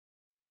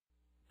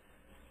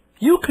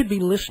You could be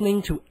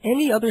listening to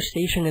any other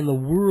station in the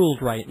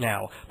world right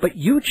now, but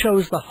you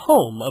chose the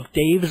home of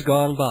Dave's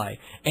Gone By,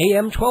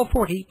 AM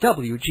 1240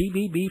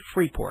 WGBB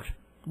Freeport.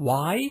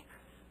 Why?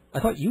 I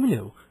thought you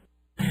knew.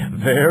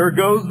 There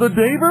goes the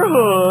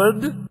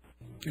neighborhood.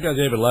 We got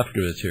David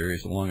Lefkowitz here.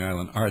 He's a Long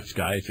Island arts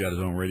guy. He's got his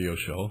own radio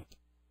show.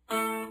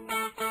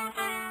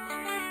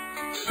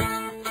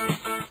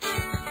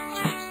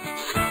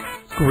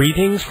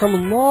 Greetings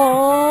from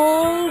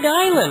Long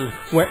Island,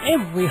 where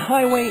every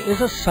highway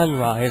is a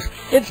sunrise.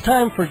 It's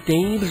time for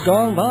Dave's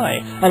Gone By,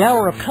 an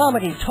hour of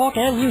comedy, talk,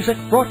 and music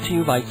brought to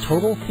you by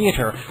Total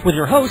Theater, with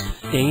your host,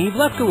 Dave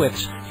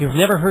Lefkowitz. You've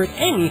never heard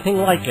anything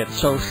like it,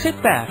 so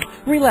sit back,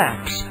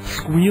 relax,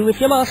 squeal if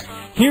you must.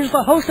 Here's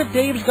the host of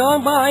Dave's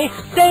Gone By,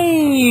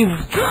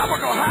 Dave!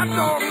 Tropical hot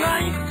dog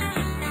night!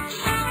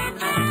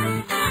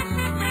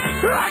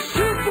 I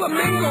shoot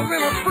flamingos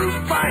in a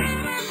fruit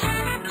fight!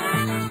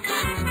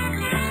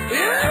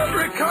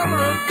 Every color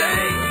of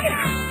day,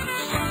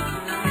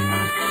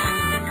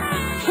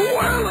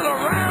 whirling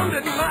around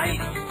at night.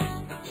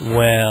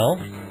 Well,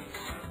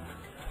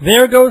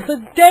 there goes the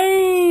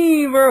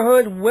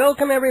neighborhood.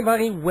 Welcome,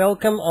 everybody.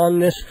 Welcome on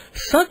this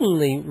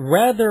suddenly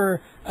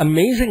rather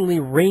amazingly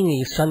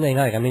rainy Sunday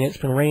night. I mean, it's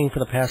been raining for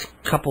the past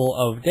couple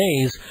of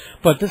days,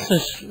 but this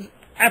is,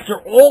 after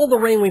all the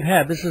rain we've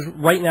had, this is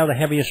right now the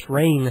heaviest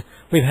rain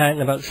we've had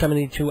in about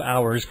 72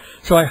 hours.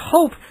 So I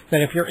hope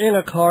that if you're in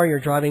a car, you're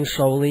driving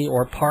slowly,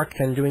 or parked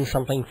and doing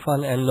something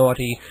fun and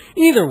naughty,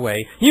 either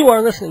way, you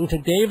are listening to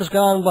Dave's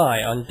Gone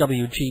By on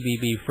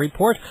WGBB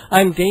Freeport.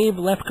 I'm Dave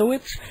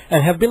Lefkowitz,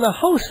 and have been the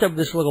host of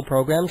this little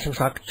program since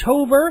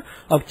October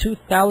of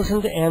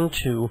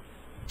 2002.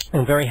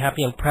 I'm very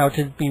happy and proud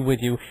to be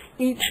with you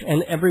each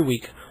and every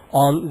week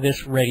on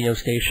this radio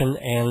station,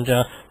 and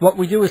what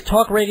we do is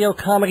talk radio,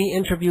 comedy,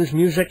 interviews,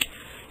 music.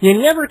 You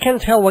never can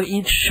tell what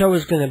each show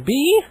is going to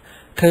be,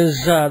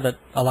 because a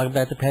lot of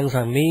that depends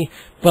on me,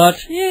 but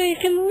yeah,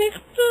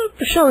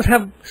 the shows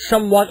have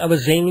somewhat of a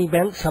zany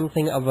bent,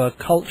 something of a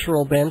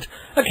cultural bent,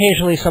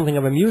 occasionally something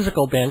of a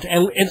musical bent,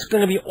 and it's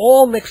going to be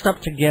all mixed up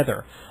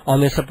together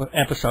on this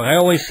episode. I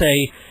always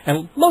say,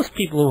 and most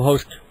people who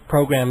host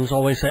programs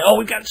always say, oh,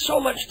 we've got so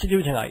much to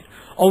do tonight.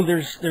 Oh,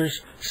 there's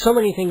so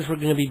many things we're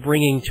going to be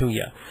bringing to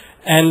you.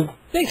 And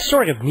they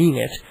sort of mean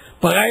it,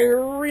 but I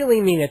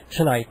really mean it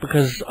tonight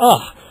because,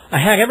 I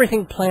had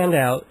everything planned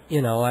out.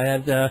 You know, I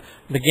had the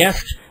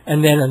guest,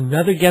 and then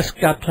another guest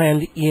got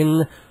planned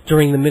in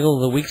during the middle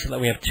of the week so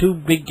that we have two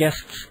big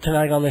guests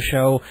tonight on the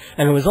show,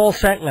 and it was all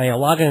set, and I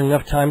allotted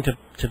enough time to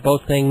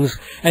both things.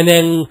 And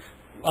then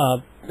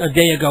a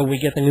day ago we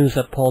get the news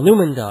that Paul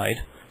Newman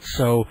died.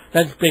 So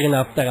that's big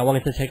enough that I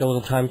wanted to take a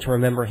little time to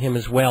remember him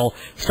as well.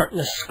 Starting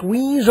to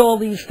squeeze all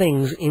these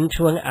things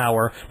into an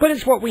hour. But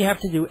it's what we have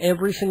to do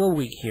every single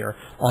week here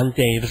on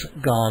Dave's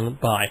Gone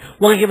By.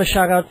 Want to give a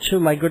shout out to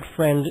my good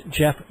friend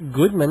Jeff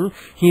Goodman.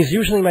 He's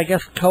usually my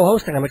guest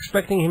co-host, and I'm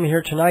expecting him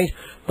here tonight.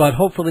 But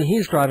hopefully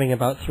he's driving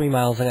about 3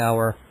 miles an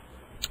hour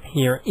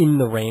here in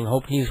the rain.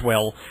 Hope he's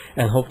well,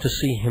 and hope to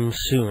see him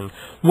soon.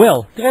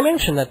 Well, did I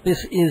mention that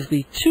this is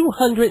the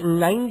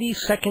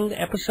 292nd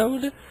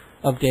episode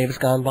of Dave's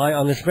Gone By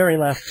on this very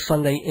last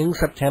Sunday in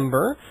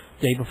September,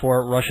 day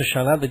before Rosh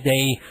Hashanah, the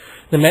day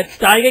the Mets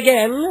died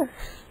again?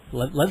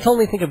 Let's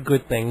only think of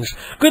good things.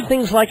 Good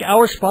things like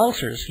our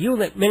sponsors,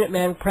 Hewlett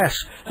Minuteman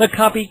Press, the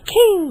copy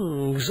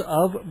kings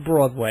of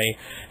Broadway.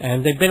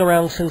 And they've been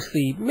around since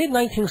the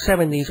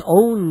mid-1970s,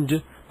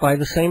 owned by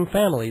the same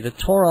family. The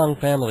Toron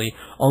family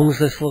owns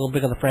this little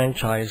bit of the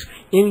franchise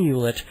in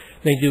Hewlett.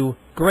 They do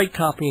great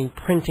copying,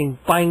 printing,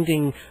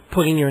 binding,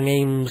 putting your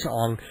names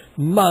on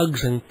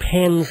mugs and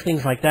pens,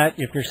 things like that.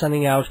 If you're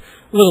sending out,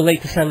 a little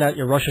late to send out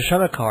your Rosh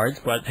Hashanah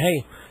cards, but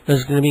hey,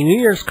 there's going to be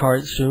New Year's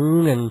cards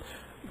soon, and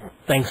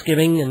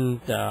Thanksgiving,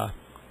 and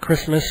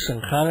Christmas,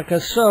 and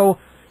Hanukkah, so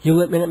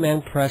Hewlett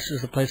Minuteman Press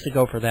is the place to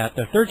go for that.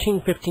 They're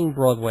 1315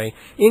 Broadway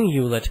in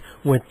Hewlett,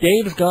 with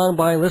Dave's Gone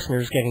By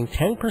listeners getting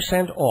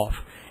 10%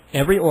 off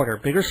every order,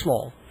 big or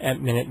small, at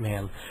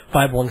Minuteman.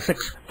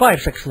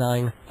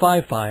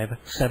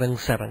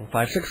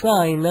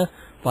 516-569-5577.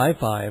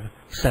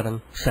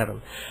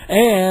 569-5577.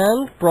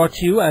 And brought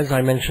to you, as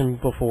I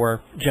mentioned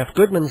before, Jeff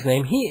Goodman's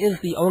name. He is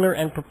the owner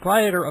and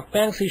proprietor of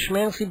Fancy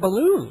Schmancy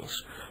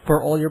Balloons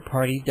for all your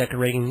party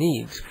decorating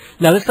needs.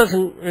 Now, this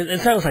doesn't, it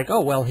sounds like,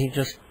 oh, well, he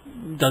just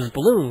does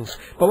balloons.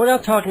 But we're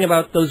not talking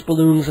about those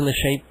balloons in the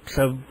shapes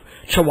of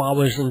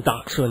chihuahuas and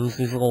dachshunds,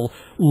 these little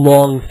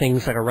long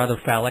things that are rather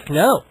phallic.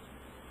 No.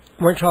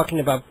 We're talking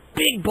about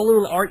big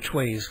balloon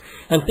archways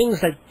and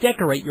things that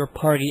decorate your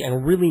party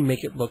and really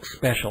make it look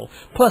special.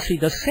 Plus, he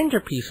does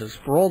centerpieces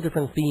for all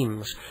different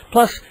themes.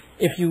 Plus,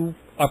 if you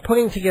are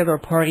putting together a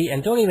party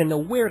and don't even know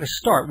where to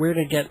start, where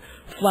to get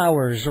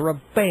flowers or a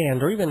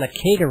band or even a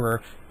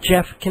caterer,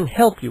 Jeff can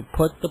help you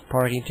put the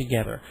party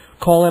together.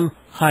 Call him,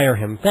 hire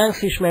him.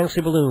 Fancy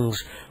Schmancy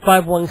Balloons,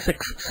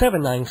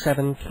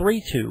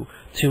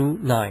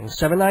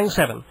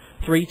 516-797-3229.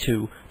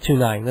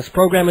 797-3229. This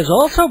program is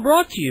also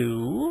brought to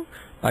you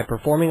by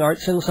Performing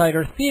Arts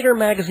Insider Theater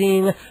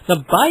Magazine,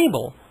 the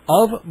Bible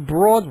of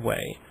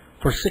Broadway.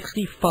 for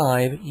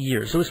 65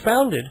 years. It was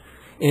founded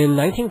in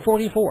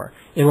 1944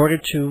 in order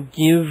to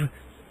give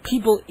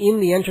people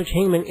in the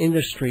entertainment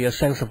industry a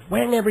sense of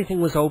when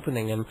everything was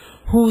opening and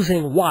who's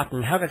in what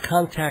and how to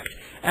contact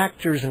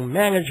actors and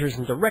managers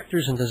and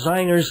directors and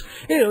designers.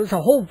 It was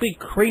a whole big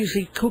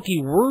crazy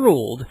kooky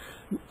world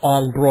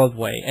on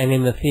Broadway and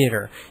in the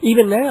theater.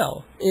 Even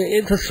now,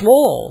 it's a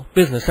small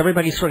business.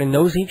 Everybody sort of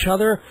knows each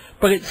other,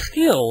 but it's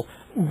still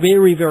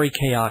very, very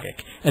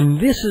chaotic. And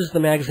this is the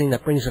magazine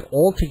that brings it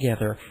all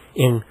together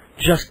in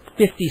just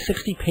 50,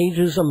 60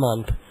 pages a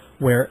month,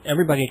 where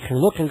everybody can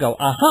look and go,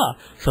 aha,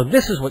 so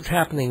this is what's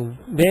happening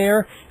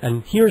there,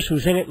 and here's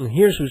who's in it, and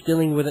here's who's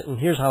dealing with it, and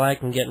here's how I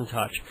can get in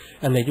touch.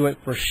 And they do it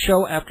for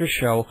show after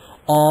show,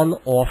 on,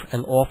 off,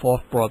 and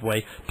off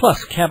Broadway,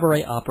 plus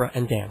cabaret, opera,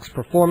 and dance.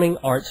 Performing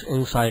Arts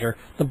Insider,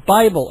 the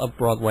Bible of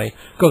Broadway.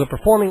 Go to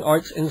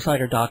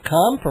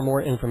performingartsinsider.com for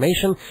more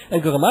information,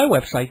 and go to my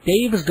website,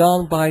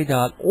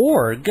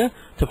 davesgoneby.org,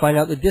 to find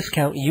out the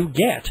discount you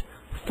get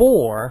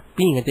for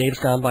being a Dave's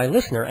Gone By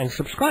listener and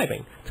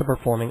subscribing to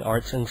Performing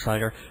Arts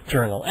Insider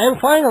Journal. And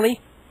finally,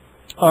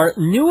 our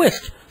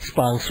newest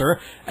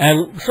sponsor,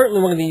 and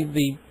certainly one of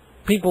the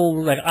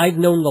people that I've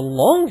known the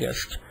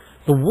longest,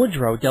 the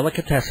Woodrow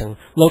Delicatessen,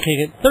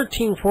 located at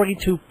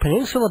 1342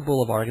 Peninsula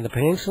Boulevard in the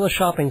Peninsula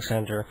Shopping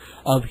Center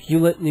of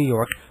Hewlett, New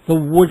York. The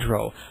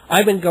Woodrow.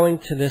 I've been going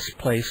to this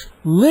place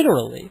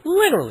literally,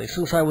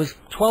 since I was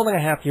 12 and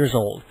a half years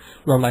old,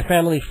 when my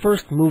family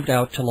first moved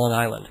out to Long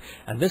Island.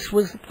 And this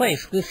was the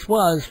place. This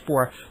was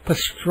for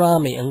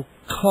pastrami and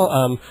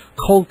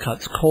cold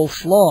cuts,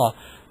 coleslaw,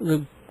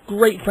 the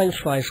great French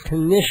fries,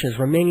 knishes,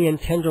 Romanian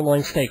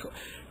tenderloin steak,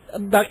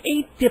 about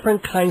 8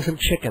 different kinds of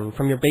chicken,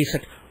 from your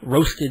basic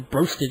roasted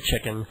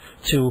chicken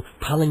to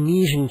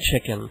Polynesian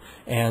chicken,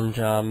 and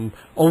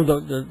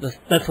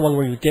that's the one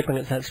where you dip and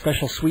it's that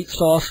special sweet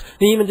sauce.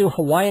 They even do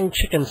Hawaiian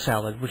chicken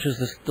salad, which is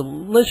this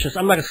delicious,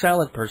 I'm not a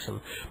salad person,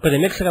 but they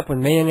mix it up with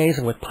mayonnaise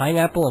and with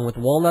pineapple and with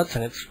walnuts,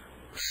 and it's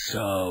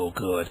so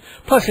good.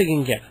 Plus you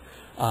can get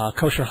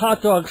kosher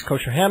hot dogs,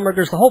 kosher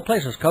hamburgers. The whole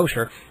place is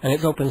kosher, and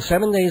it's open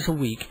 7 days a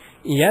week.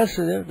 Yes,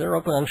 they're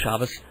open on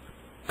Shabbos.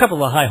 A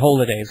couple of high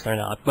holidays they're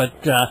not,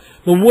 but the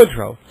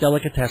Woodrow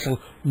Delicatessen,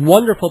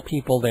 wonderful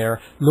people there.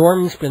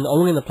 Norm's been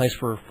owning the place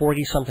for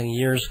 40-something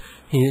years.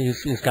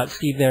 He's got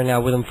Steve there now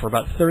with him for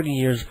about 30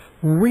 years.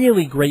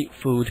 Really great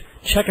food.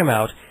 Check him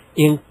out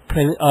on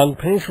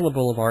Peninsula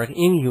Boulevard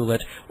in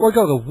Hewlett, or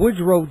go to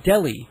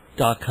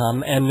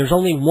woodrowdeli.com, and there's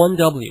only one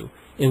W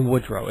in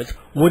Woodrow. It's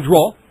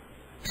Woodrow,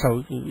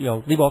 so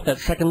leave off that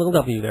second little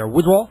W there.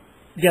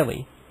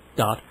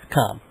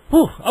 woodrowdeli.com.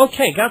 Whew,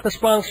 okay, got the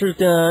sponsors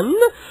done.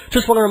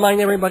 Just want to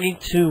remind everybody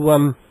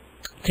to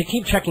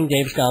keep checking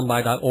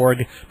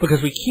davesgoneby.org,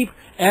 because we keep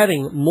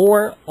adding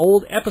more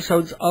old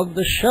episodes of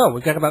the show.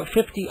 We've got about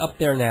 50 up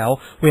there now.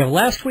 We have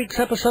last week's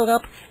episode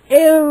up,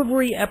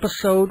 every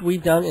episode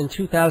we've done in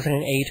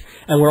 2008,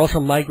 and we're also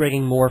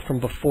migrating more from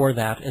before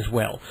that as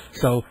well.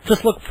 So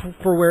just look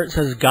for where it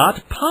says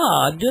Got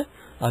Pod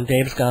on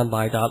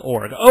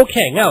davesgoneby.org.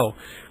 Okay, now,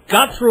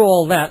 got through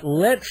all that.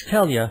 Let's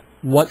tell you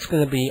what's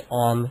going to be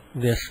on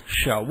this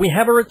show. We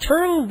have a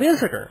return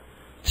visitor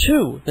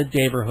to the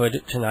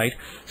neighborhood tonight,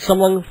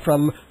 someone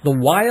from the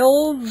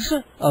wilds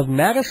of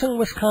Madison,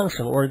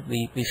 Wisconsin, or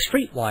the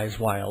streetwise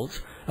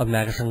wilds of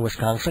Madison,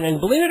 Wisconsin.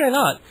 And believe it or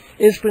not,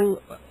 it's been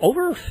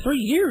over 3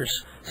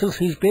 years since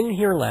he's been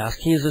here last.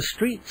 He is a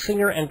street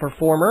singer and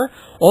performer,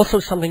 also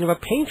something of a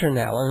painter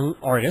now, an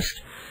artist.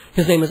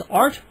 His name is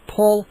Art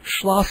Paul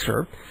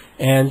Schlosser,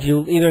 and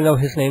you'll either know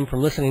his name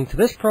from listening to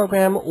this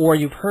program, or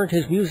you've heard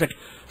his music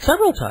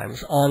several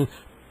times on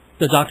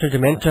the Dr.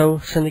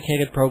 Demento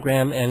syndicated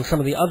program and some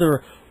of the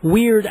other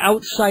weird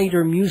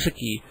outsider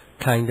music-y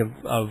kind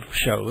of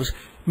shows.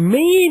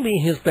 Maybe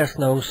his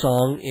best-known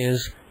song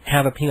is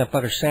Have a Peanut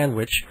Butter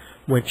Sandwich,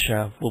 which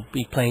we'll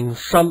be playing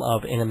some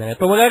of in a minute.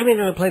 But we're not even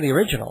going to play the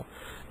original.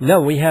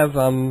 No, we have...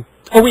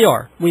 we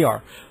are.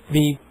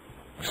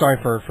 Sorry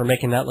for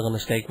making that little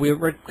mistake. We're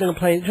going to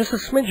play just a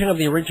smidgen of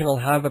the original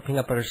Have a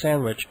Peanut Butter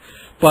Sandwich.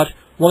 But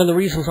one of the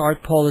reasons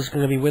Art Paul is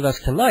going to be with us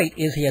tonight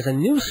is he has a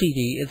new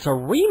CD. It's a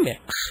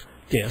remix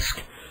disc.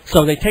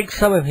 So they take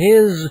some of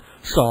his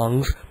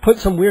songs, put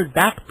some weird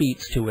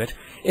backbeats to it.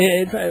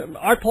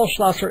 Art Paul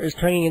Schlosser is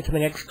turning into the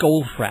next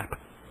Goldfrapp.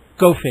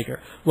 Go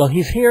figure. Well,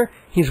 he's here.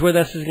 He's with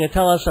us. He's going to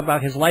tell us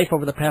about his life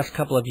over the past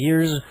couple of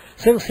years,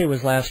 since he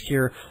was last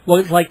year, what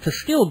it's like to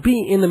still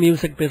be in the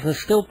music business,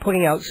 still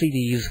putting out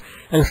CDs,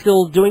 and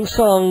still doing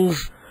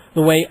songs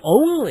the way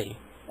only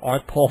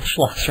Art Paul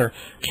Schlosser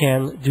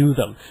can do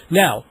them.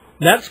 Now,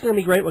 that's going to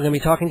be great. We're going to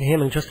be talking to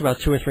him in just about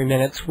 2 or 3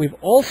 minutes. We've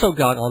also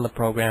got on the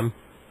program,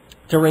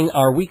 during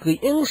our weekly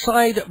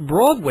Inside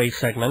Broadway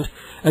segment,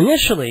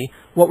 initially,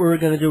 what we were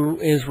going to do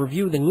is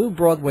review the new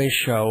Broadway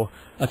show,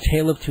 A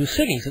Tale of Two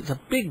Cities. It's a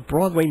big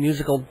Broadway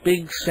musical,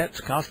 big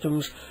sets,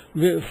 costumes,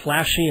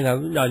 flashy,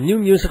 and a new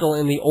musical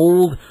in the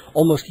old,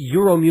 almost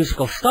Euro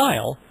musical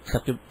style,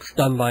 except it's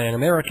done by an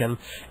American,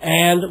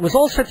 and it was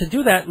all set to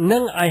do that, and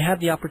then I had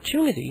the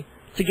opportunity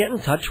to get in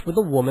touch with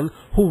a woman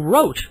who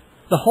wrote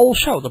the whole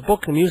show, the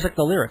book, the music,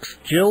 the lyrics.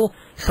 Jill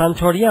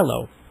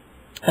Santoriello.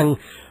 And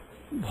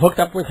hooked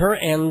up with her,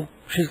 and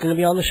she's going to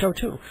be on the show,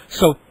 too.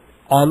 So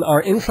on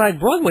our Inside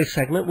Broadway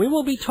segment, we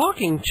will be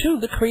talking to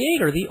the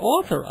creator, the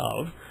author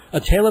of A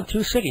Tale of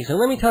Two Cities. And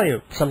let me tell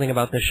you something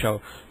about this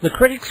show. The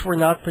critics were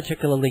not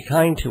particularly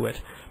kind to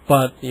it,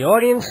 but the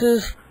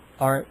audiences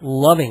are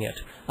loving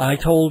it. I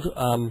told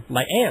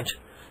my aunt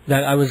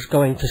that I was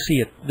going to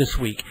see it this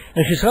week.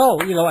 And she said,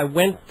 I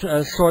went,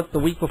 saw it the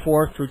week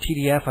before through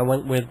TDF. I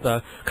went with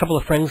a couple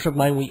of friends of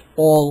mine. We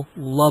all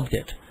loved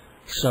it.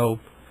 So,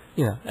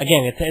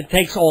 again, it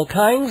takes all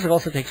kinds. It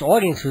also takes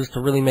audiences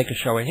to really make a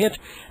show a hit.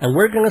 And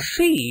we're going to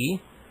see,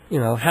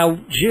 how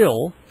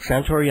Jill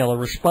Santoriello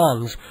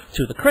responds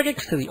to the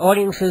critics, to the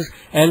audiences,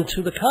 and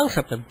to the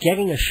concept of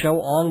getting a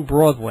show on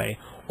Broadway.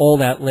 All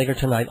that later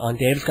tonight on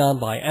Dave's Gone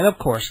By. And, of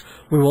course,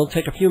 we will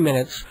take a few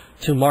minutes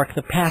to mark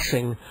the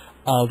passing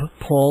of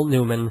Paul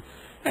Newman,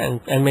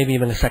 and maybe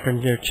even a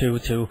second or two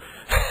to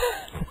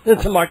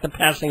to mark the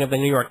passing of the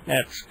New York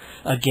Mets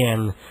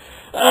again.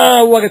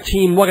 What a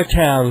team, what a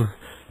town.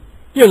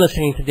 You're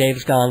listening to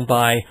Dave's Gone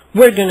By.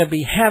 We're going to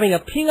be having a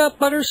peanut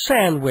butter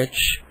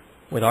sandwich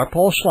with Art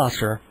Paul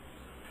Schlosser.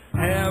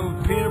 Have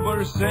a peanut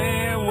butter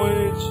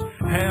sandwich.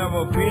 Have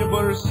a peanut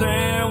butter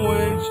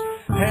sandwich.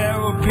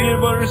 Have a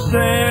peanut butter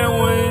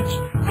sandwich.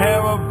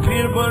 Have a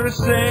peanut butter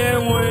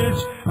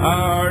sandwich.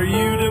 Are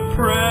you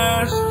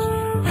depressed?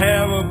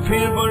 Have a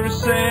peanut butter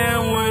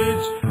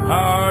sandwich.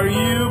 Are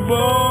you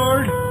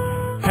bored?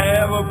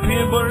 Have a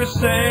peanut butter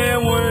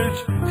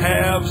sandwich.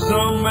 Have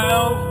some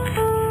milk.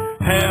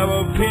 Have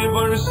a peanut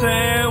butter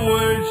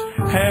sandwich.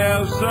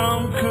 Have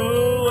some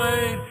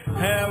Kool-Aid.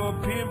 Have a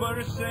peanut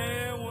butter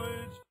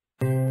sandwich.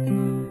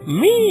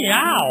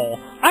 Meow!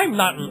 I'm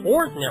not an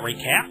ordinary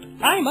cat.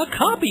 I'm a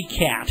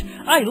copycat.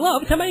 I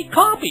love to make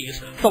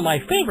copies, so my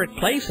favorite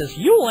place is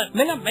Hewlett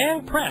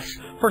Minuteman Press.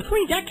 For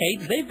 3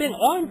 decades, they've been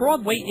on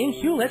Broadway in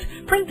Hewlett,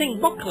 printing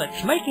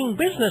booklets, making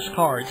business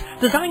cards,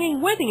 designing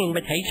wedding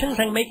invitations,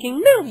 and making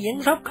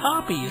millions of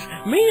copies.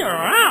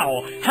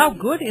 Meow! How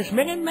good is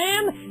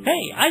Minuteman?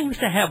 Hey, I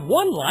used to have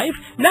 1 life,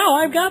 now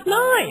I've got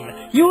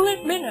 9.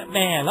 Hewlett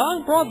Minuteman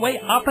on Broadway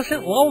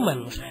opposite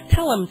Loman's.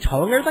 Tell them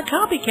Toner the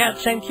Copycat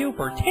sent you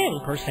for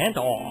 10%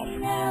 off.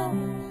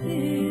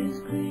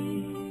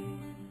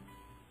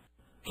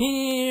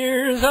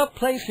 Here's a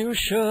place you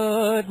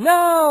should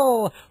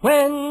know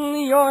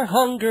when your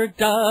hunger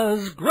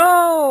does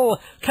grow.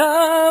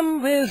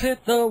 Come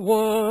visit the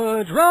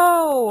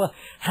Woodrow.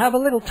 Have a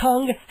little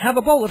tongue, have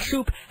a bowl of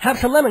soup, have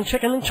some lemon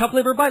chicken and chopped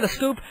liver by the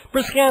scoop,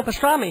 brisket and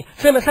pastrami,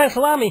 simmer and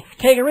salami,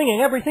 catering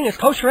and everything is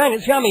kosher and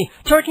it's yummy.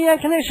 Turkey and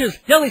knishes,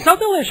 deli so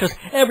delicious.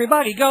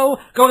 Everybody go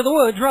to the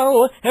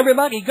Woodrow.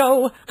 Everybody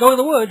go to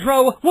the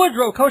Woodrow.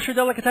 Woodrow Kosher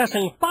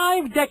Delicatessen,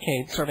 5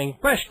 decades serving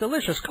fresh,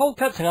 delicious cold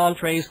cuts and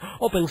entrees.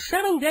 Open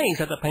 7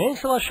 days at the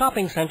Peninsula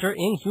Shopping Center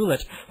in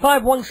Hewlett.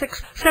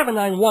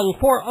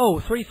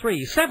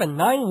 516-791-4033,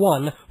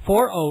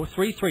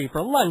 791-4033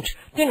 for lunch,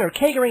 dinner,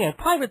 catering, and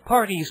private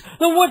parties.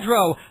 The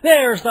Woodrow,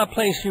 there's the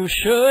place you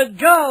should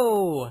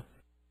go.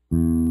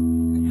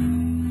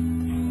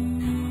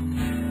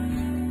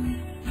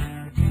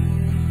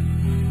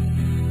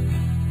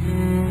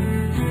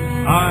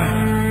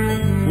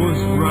 I was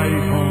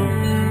right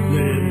home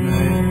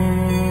midnight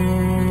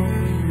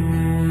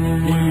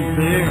when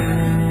there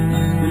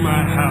in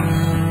my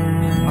house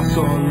I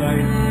saw a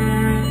light,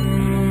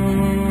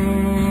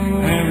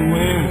 and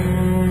when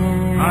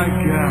I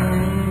got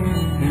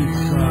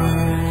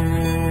inside,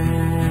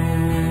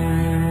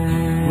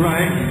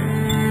 right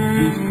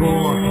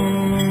before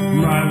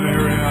my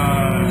very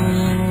eyes,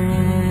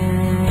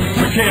 I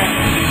can't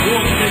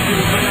walk into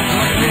the bath,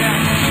 I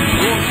can't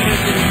walk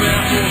into the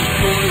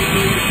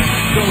bathroom,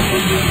 don't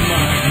believe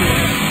my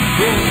cat.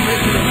 Walk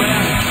into the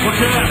bath, I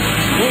can't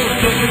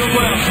walk into the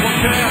bath, I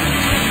can't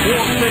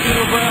walk into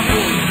the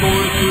bathroom,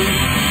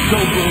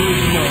 don't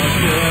believe my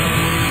cat.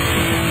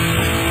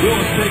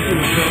 Walk into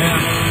the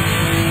bath.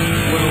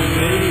 Well,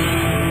 maybe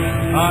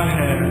I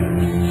had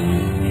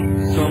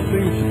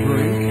something to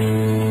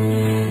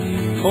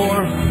drink, or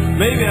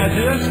maybe I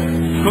just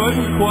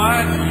couldn't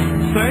quite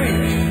think.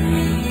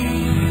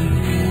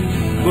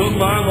 But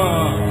Mama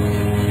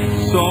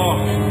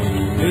saw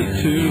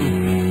it too,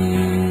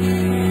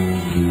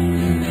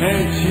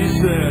 and she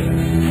said,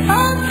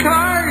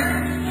 "Okay,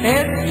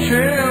 it's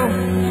true.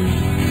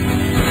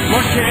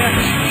 My cat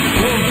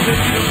won't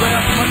take the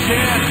bath. My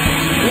cat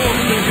won't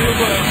take the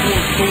bath.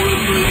 Won't go to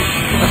sleep.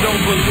 I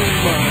don't believe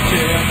my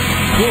cat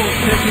won't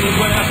take the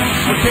bath.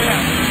 My cat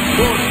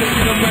won't take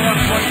the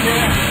bath. My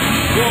cat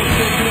won't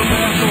take the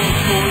bath. Won't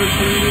go to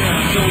sleep. I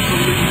don't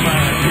believe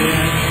my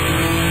cat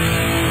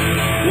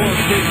won't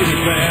take the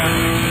bath."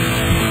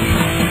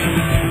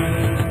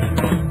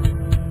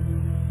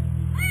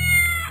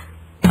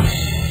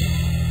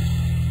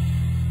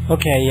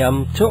 Okay,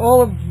 to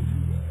all of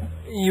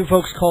you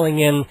folks calling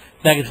in,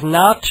 that is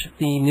not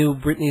the new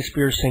Britney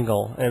Spears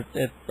single.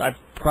 I've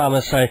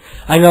promise. I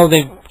know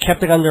they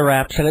kept it under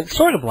wraps, and it's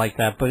sort of like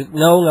that, but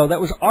no,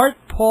 that was Art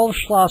Paul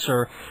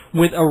Schlosser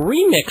with a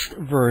remixed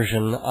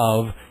version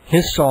of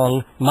his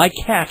song, My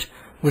Cat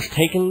Was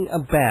Taking a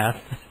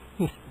Bath,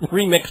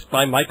 remixed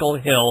by Michael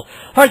Hill.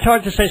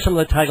 Hard to say some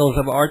of the titles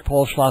of Art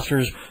Paul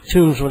Schlosser's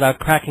tunes without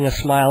cracking a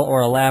smile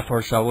or a laugh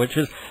or so, which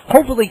is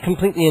hopefully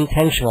completely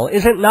intentional.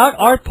 Is it not,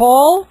 Art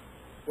Paul?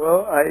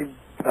 Well, I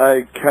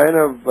kind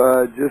of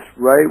just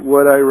write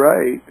what I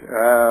write.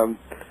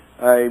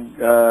 I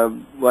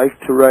like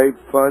to write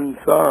fun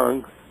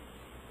songs.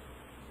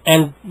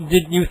 And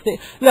did you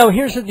think... No,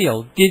 here's the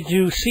deal. Did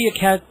you see a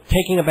cat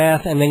taking a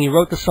bath and then you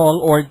wrote the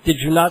song, or did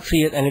you not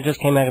see it and it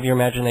just came out of your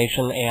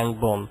imagination and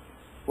boom?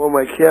 Well,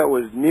 my cat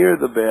was near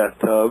the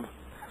bathtub.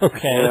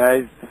 Okay. And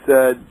I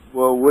said,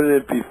 well,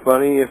 wouldn't it be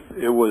funny if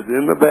it was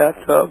in the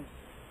bathtub?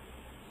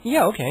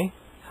 Yeah, okay.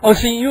 Oh,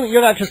 so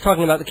you're not just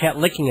talking about the cat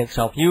licking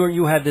itself.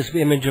 You had this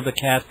image of a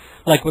cat,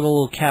 like with a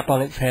little cap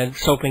on its head,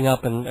 soaping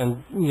up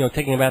and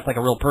taking a bath like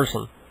a real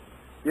person.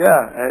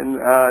 Yeah, and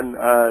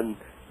on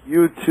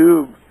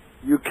YouTube,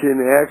 you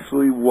can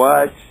actually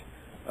watch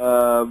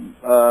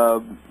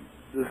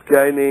this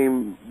guy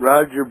named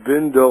Roger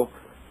Bindle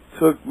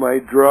took my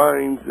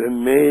drawings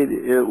and made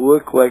it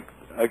look like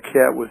a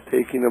cat was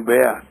taking a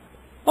bath.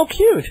 Oh,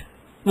 cute.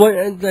 What,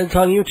 it's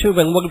on YouTube,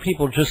 and what do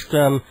people just,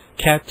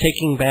 cat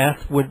taking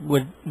bath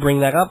would bring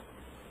that up?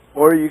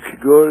 Or you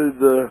could go to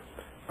the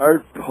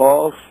Art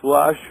Paul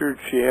Schlosser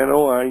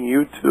channel on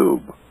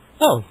YouTube.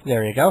 Oh,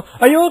 there you go.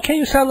 Are you okay?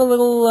 You sound a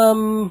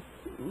little,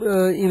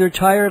 either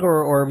tired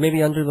or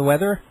maybe under the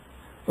weather?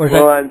 Or is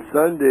on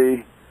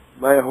Sunday,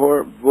 my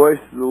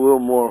voice is a little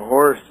more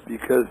hoarse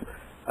because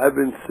I've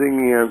been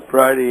singing on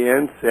Friday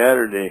and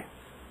Saturday.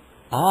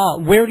 Ah,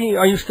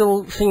 are you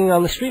still singing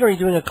on the street, or are you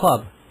doing a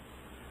club?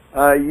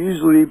 I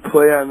usually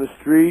play on the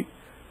street,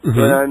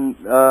 but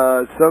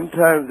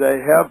sometimes I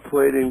have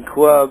played in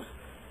clubs,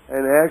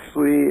 and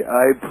actually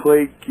I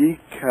played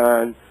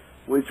GeekCon,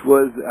 which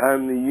was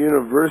on the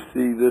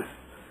university this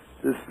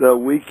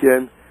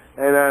weekend,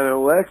 and on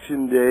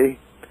Election Day,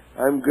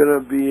 I'm going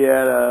to be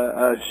at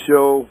a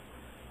show,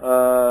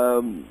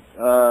 I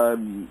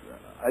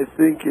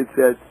think it's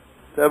at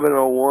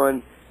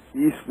 701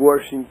 East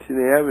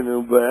Washington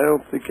Avenue, but I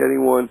don't think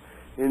anyone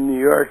in New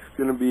York's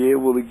going to be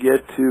able to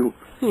get to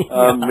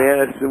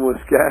Madison,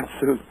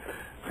 Wisconsin.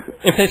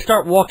 If they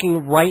start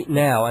walking right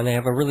now and they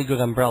have a really good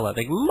umbrella,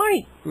 they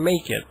might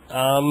make it.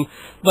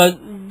 But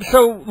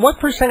so, what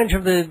percentage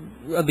of the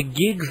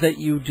gigs that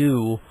you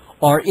do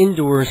are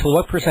indoors, and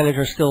what percentage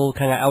are still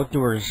kind of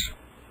outdoors?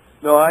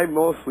 No, I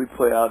mostly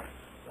play out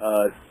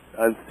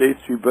on State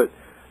Street, but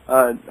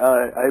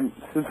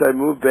since I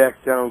moved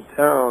back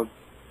downtown,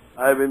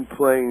 I've been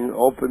playing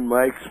open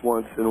mics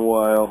once in a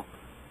while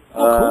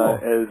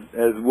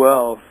as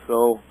well.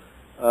 So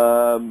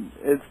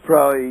it's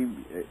probably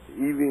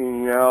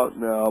evening out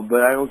now,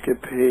 but I don't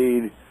get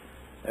paid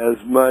as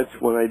much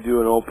when I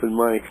do an open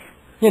mic.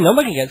 Yeah,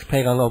 nobody gets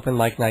paid on open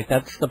mic night.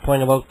 That's the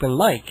point of open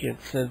mic.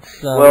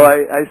 Well,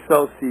 I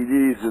sell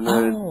CDs, and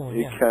then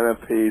it kind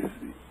of pays.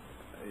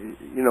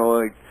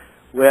 Like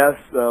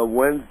last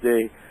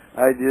Wednesday,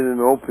 I did an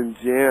open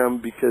jam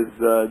because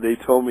they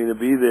told me to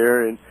be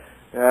there, and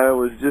I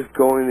was just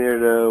going there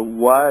to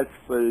watch,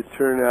 but it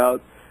turned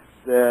out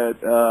that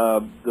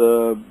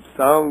the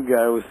sound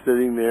guy was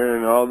sitting there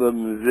and all the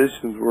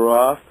musicians were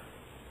off.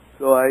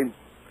 So I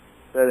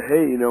said,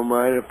 hey, you don't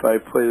mind if I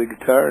play the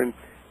guitar? And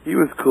he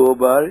was cool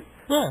about it.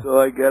 Yeah. So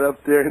I got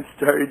up there and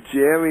started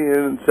jamming,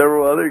 and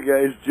several other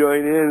guys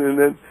joined in, and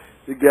then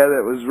the guy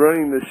that was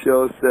running the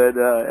show said,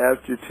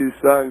 after 2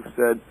 songs,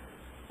 said,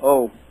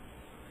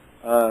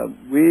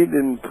 we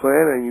didn't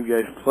plan on you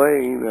guys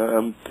playing.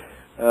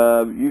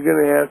 You're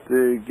going to have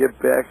to get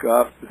back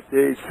off the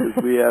stage because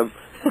we have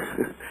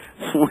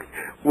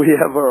we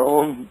have our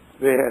own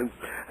bands.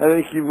 I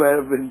think you might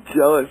have been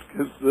jealous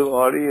because the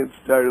audience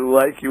started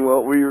liking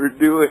what we were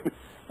doing.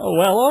 Oh,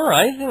 well, all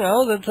right.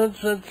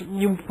 That's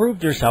you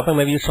proved yourself, and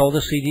maybe you sold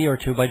a CD or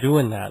 2 by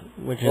doing that,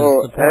 which is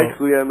the point.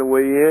 Actually, on the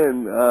way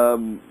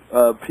in,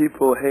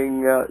 people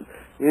hanging out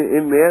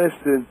in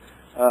Madison,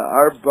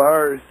 our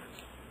bars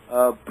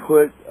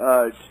put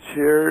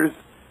chairs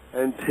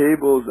and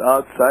tables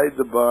outside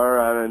the bar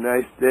on a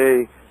nice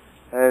day,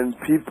 and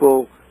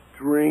people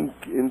drink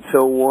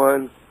until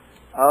 1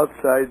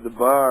 outside the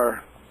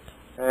bar.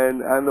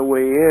 And on the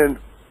way in,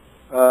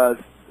 I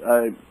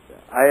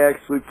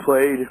actually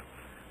played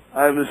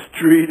on the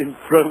street in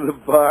front of the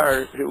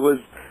bar. It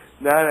was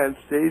not on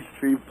State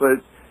Street,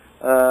 but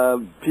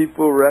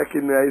people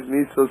recognized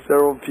me, so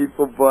several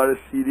people bought a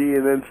CD,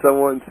 and then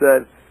someone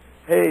said,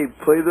 hey,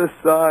 play this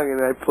song,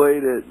 and I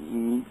played it.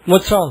 And,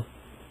 what song?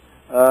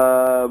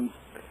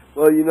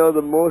 Well,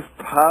 the most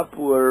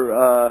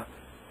popular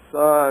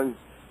song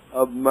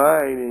of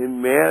mine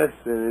in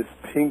Madison is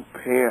Pink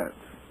Pants.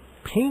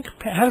 Pink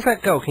Pants? How does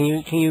that go? Can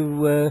you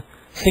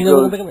sing a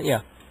little bit of it?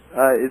 Yeah.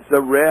 It's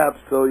a rap,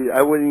 so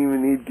I wouldn't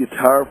even need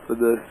guitar for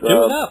this.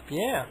 Do it up,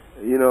 yeah.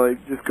 It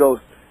just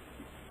goes,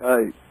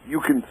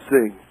 you can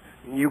sing,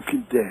 and you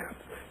can dance.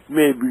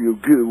 Maybe you'll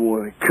get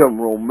one and come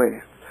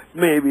romance.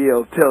 Maybe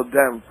I'll tell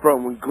down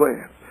from a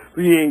glance,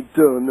 but you ain't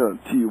done nothing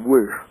till you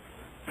wear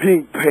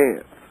pink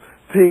pants.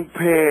 Pink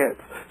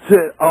pants,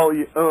 said all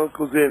your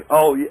uncles and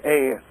all your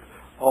aunts,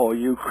 all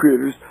you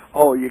critters,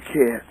 all your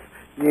cats.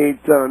 You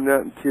ain't done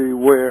nothing till you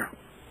wear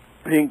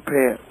pink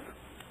pants.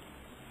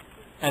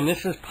 And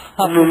this is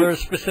popular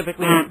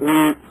specifically...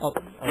 Oh,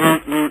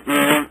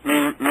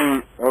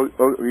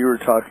 you were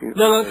talking.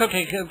 No, it's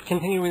okay.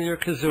 Continue with your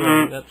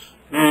kazoo. That's...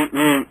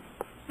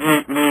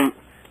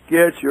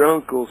 Get your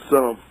uncle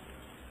some.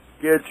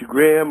 Get your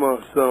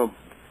grandma some.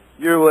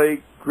 Your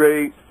late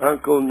great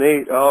Uncle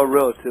Nate, all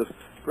relatives.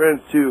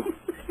 Friends too.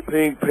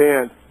 Pink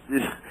pants.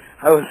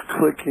 I was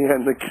clicking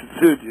on the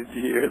kazoo. Did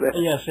you hear that?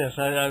 Yes.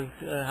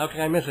 How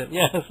can I miss it?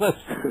 Yes. But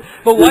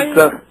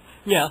why...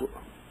 Yeah.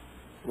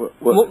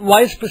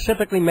 Why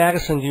specifically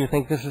Madison do you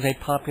think this is a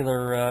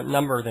popular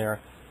number there?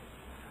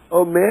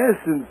 Oh,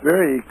 Madison's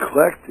very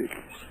eclectic.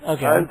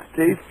 Okay. On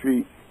State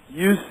Street,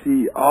 you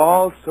see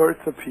all sorts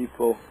of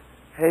people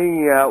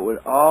hanging out with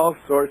all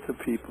sorts of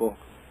people,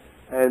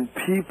 and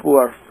people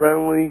are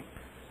friendly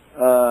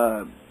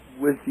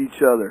with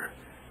each other,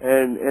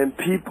 and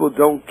people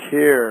don't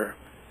care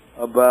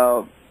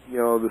about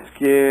the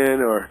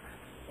skin or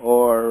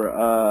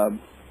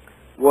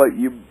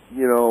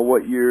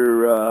what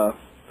your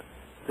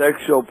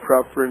sexual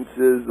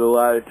preferences. A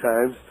lot of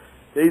times,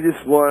 they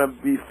just want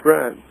to be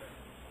friends.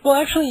 Well,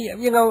 actually,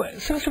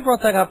 since you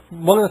brought that up,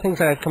 one of the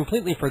things I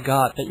completely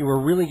forgot that you were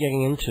really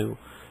getting into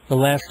the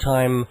last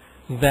time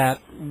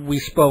that we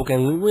spoke,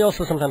 and we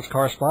also sometimes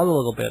correspond a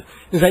little bit,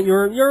 is that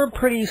you're a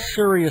pretty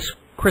serious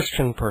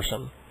Christian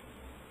person.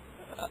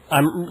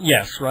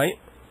 Yes, right?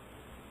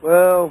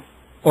 Well...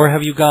 Or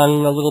have you gone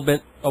a little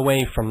bit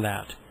away from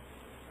that?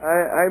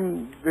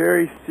 I'm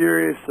very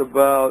serious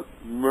about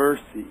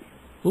mercy.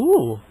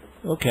 Ooh,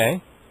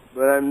 okay.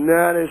 But I'm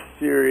not as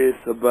serious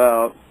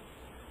about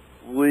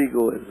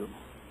legalism.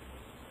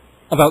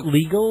 About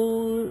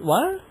legal...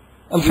 what?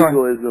 I'm sorry.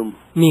 Legalism.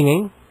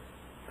 Meaning?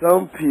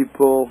 Some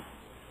people,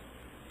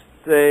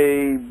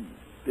 they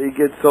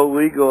get so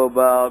legal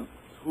about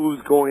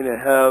who's going to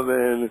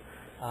heaven,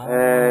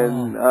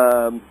 and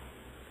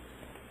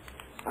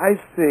I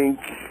think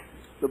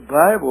the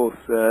Bible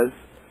says,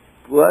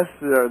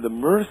 "Blessed are the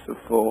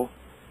merciful,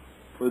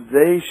 for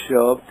they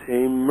shall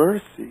obtain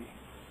mercy."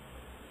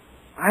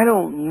 I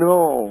don't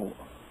know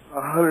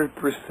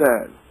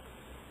 100%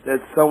 that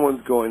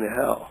someone's going to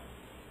hell.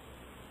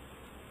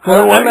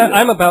 Well,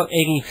 I'm about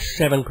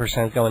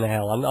 87% going to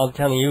hell. I'm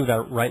telling you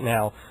that right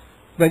now.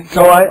 But,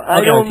 so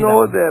I don't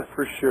know that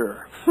for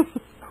sure.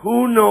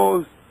 Who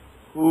knows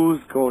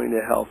who's going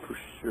to hell for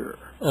sure?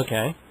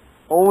 Okay.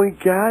 Only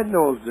God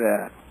knows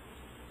that.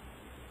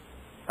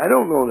 I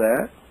don't know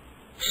that.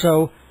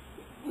 So,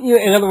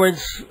 in other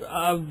words,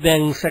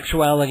 then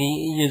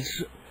sexuality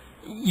is...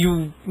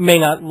 You may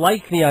not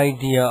like the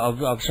idea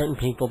of certain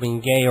people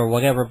being gay or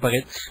whatever, but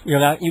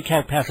you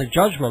can't pass a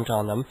judgment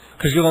on them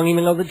because you don't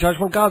even know the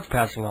judgment God's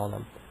passing on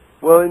them.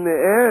 Well, in the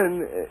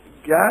end,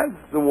 God's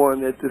the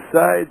one that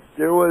decides.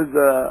 There was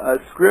a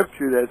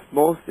scripture that's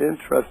most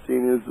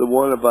interesting is the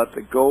one about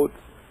the goats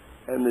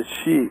and the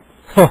sheep.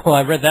 Oh,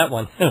 I read that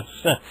one.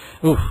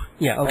 Oof.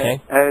 Yeah.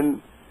 Okay.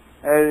 And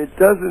it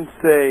doesn't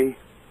say.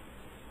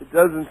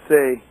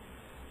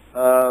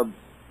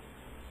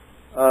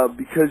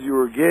 Because you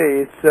were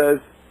gay, it says,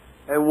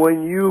 and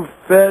when you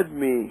fed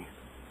me,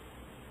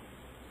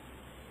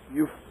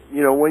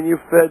 when you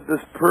fed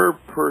this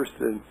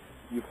person,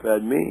 you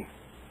fed me.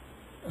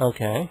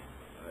 Okay.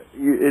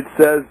 It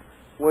says,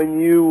 when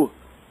you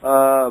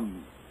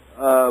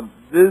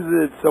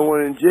visited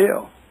someone in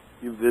jail,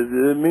 you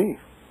visited me.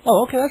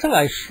 Oh, okay, that's a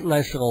nice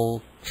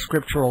little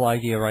scriptural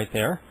idea right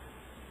there.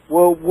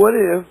 Well, what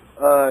if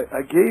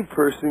a gay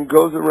person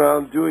goes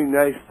around doing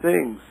nice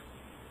things?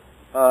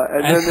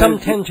 As some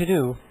tend to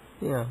do,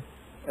 yeah.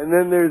 And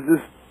then there's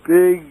this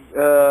big,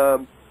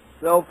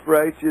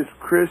 self-righteous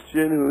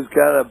Christian who's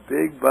got a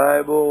big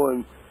Bible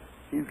and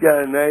he's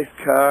got a nice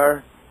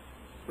car,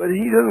 but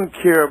he doesn't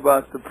care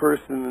about the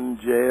person in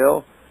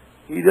jail.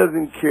 He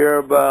doesn't care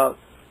about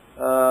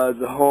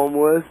the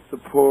homeless, the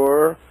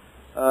poor.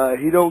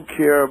 He don't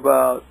care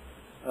about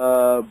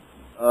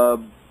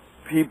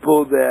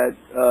people that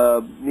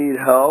need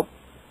help.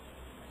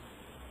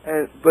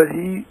 But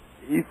he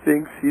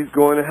thinks he's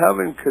going to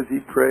heaven because he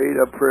prayed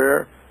a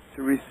prayer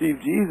to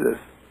receive Jesus.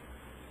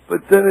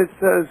 But then it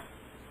says,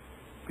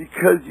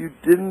 because you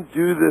didn't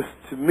do this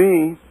to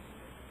me,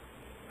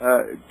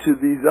 to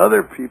these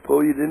other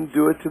people, you didn't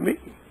do it to me.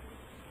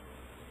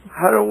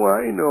 How do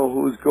I know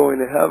who's going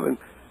to heaven?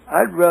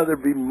 I'd rather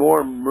be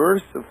more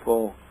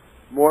merciful,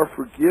 more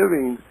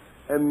forgiving,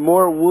 and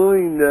more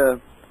willing to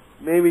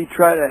maybe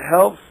try to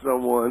help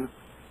someone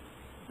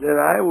than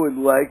I would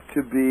like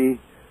to be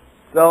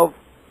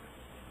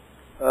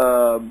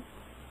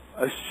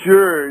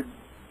assured,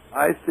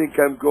 I think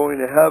I'm going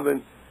to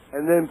heaven,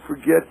 and then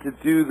forget to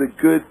do the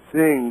good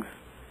things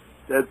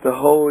that the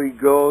Holy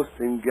Ghost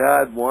and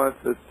God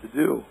wants us to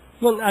do.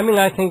 Well, I mean,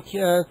 I think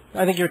you're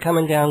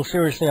coming down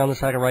seriously on the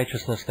side of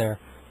righteousness there.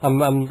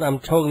 I'm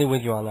totally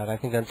with you on that. I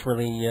think that's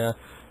really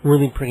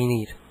really pretty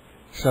neat.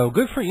 So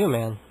good for you,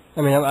 man.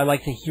 I mean, I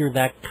like to hear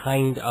that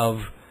kind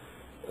of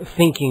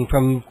thinking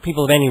from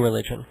people of any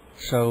religion.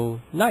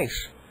 So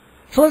nice.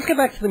 So let's get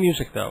back to the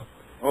music, though.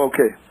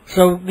 Okay.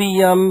 So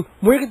the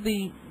where did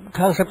the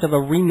concept of a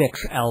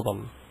remix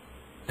album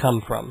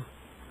come from?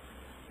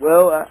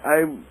 Well,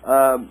 I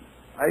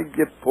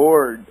get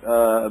bored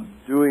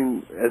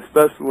doing,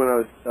 especially when I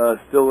was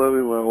still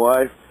living with my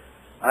wife.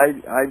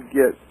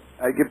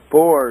 I get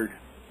bored,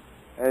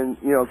 and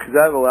because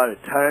I have a lot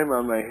of time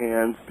on my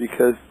hands,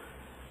 because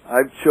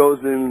I've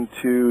chosen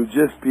to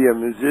just be a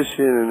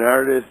musician, an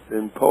artist,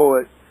 and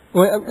poet.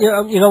 Well,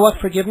 you know what?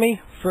 Forgive me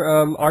for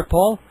Art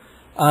Paul.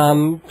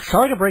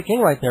 Sorry to break in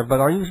right there, but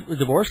are you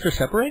divorced or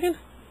separated?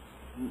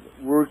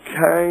 We're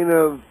kind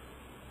of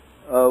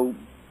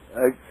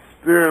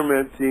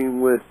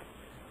experimenting with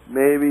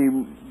maybe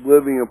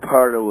living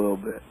apart a little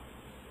bit.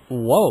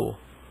 Whoa.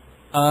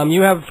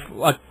 You have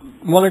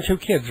one or two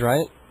kids,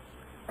 right?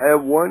 I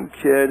have one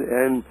kid,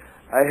 and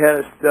I had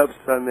a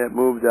stepson that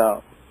moved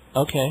out.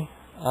 Okay.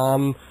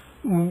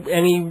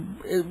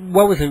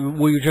 What was it?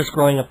 Were you just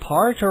growing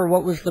apart, or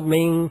what was the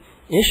main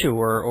issue,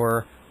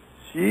 or?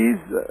 She's,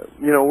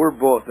 we're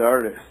both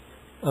artists.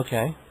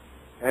 Okay.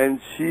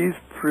 And she's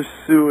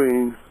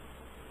pursuing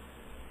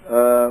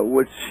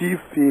what she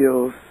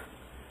feels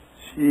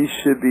she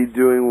should be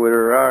doing with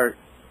her art,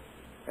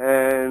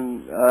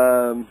 and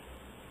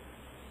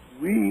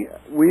we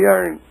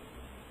aren't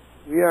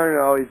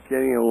always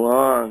getting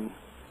along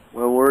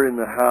when we're in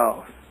the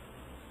house.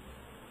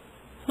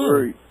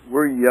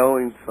 We're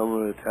yelling some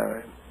of the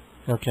time.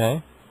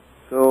 Okay.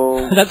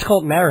 So that's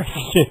called marriage,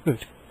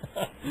 dude.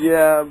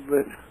 Yeah,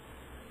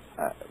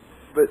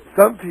 but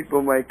some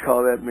people might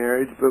call that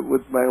marriage. But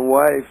with my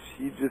wife,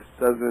 she just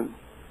doesn't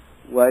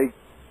like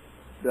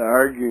the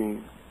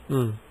arguing.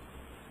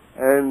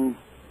 And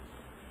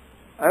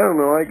I don't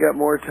know. I got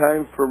more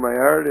time for my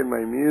art and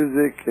my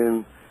music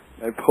and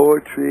my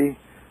poetry.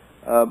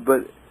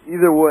 But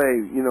either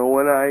way,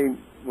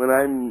 when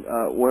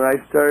I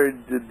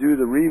started to do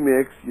the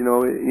remix,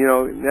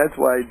 and that's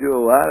why I do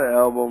a lot of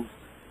albums,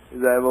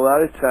 is I have a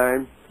lot of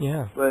time.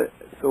 Yeah. But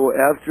so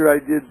after I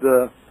did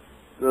the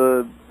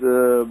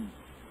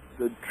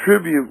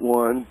tribute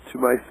one to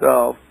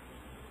myself,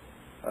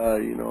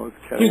 it's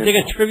kind of... You did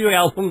a tribute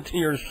album to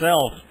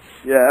yourself.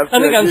 Yeah. I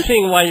think I'm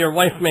seeing why your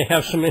wife may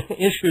have some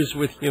issues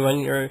with you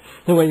and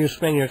the way you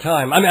spend your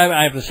time. I mean,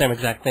 I have the same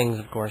exact things,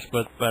 of course,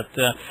 but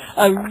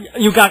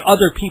you got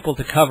other people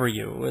to cover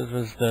you,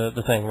 was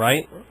the thing,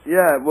 right?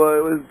 Yeah, well,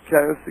 it was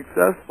kind of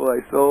successful.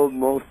 I sold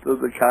most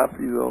of the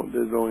copies.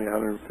 There's only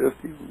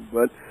 150,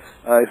 but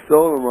I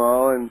sold them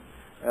all, and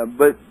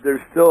but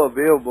they're still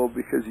available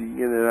because you can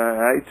get it on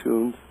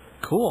iTunes.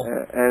 Cool.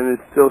 And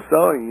it's still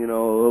selling, a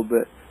little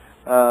bit.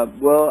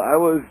 Well, I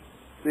was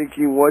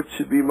thinking what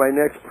should be my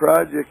next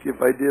project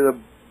if I did a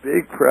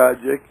big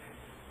project,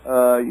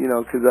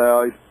 because I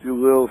always do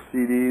little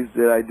CDs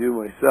that I do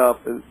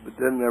myself, but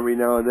then every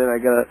now and then I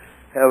got to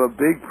have a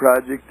big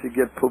project to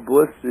get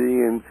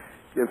publicity and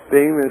get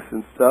famous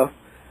and stuff.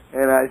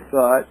 And I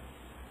thought,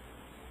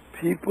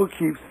 people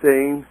keep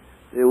saying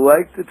they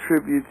like the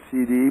tribute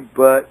CD,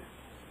 but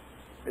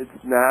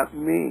it's not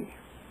me.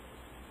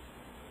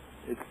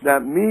 It's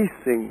not me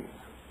singing.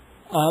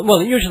 Well,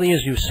 it usually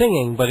is you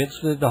singing, but it's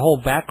the whole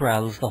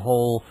backgrounds,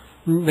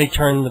 they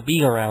turn the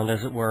beat around,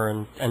 as it were,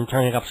 and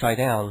turn it upside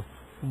down.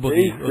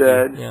 They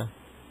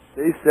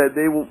said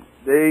they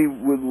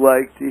would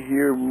like to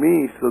hear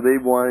me, so they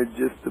wanted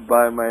just to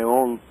buy my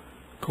own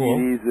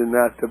CDs and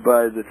not to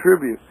buy the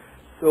tribute.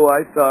 So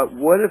I thought,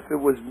 what if it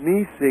was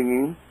me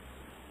singing,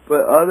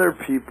 but other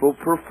people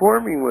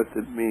performing with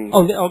me?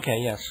 Oh, okay,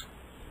 yes.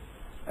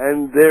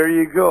 And there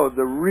you go,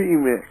 the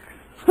remix.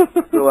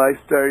 So I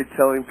started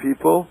telling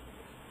people,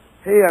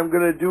 hey, I'm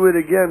going to do it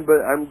again,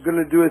 but I'm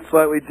going to do it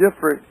slightly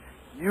different.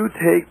 You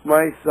take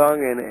my song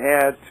and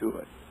add to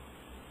it.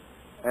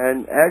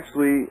 And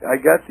actually, I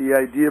got the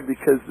idea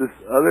because this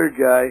other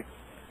guy,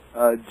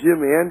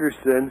 Jim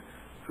Anderson,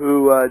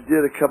 who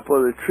did a couple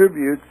of the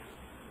tributes,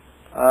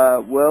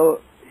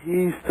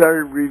 he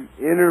started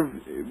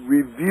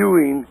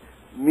reviewing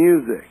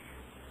music.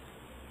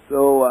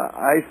 So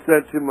I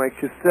sent him my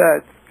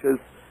cassettes because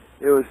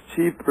it was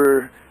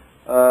cheaper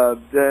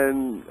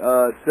than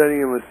sending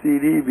him a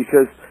CD,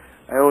 because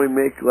I only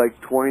make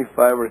like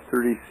 25 or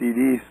 30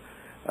 CDs,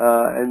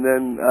 and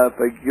then if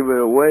I give it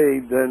away,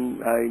 then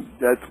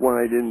that's one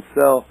I didn't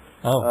sell.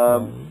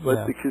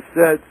 But the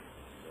cassettes,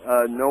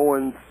 no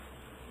one's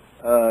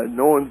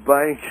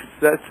buying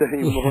cassettes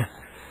anymore.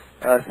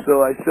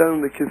 So I sent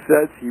him the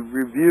cassettes. He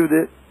reviewed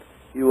it.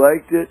 He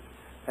liked it,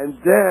 and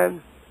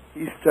then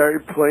he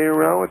started playing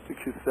around with the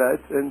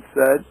cassettes and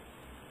said,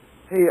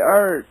 "Hey,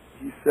 Art,"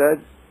 he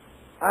said,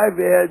 "I've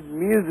added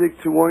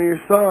music to one of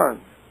your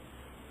songs."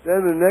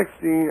 Then the next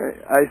thing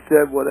I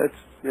said, well, that's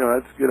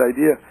a good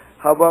idea.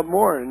 How about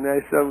more? And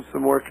I sent him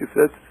some more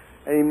cassettes,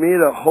 and he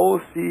made a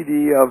whole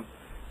CD of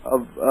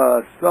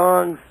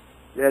songs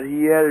that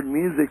he added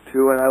music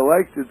to, and I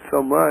liked it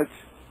so much.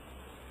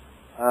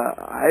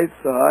 I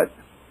thought,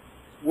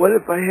 what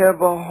if I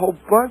have a whole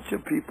bunch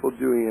of people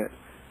doing it?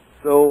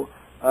 So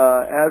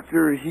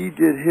after he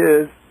did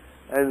his,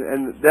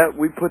 and that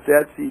we put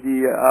that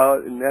CD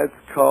out, and that's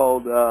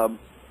called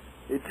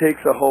It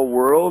Takes a Whole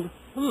World.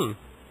 And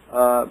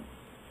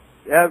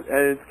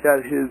it's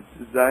got his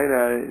design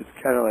on it. It's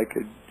kind of like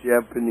a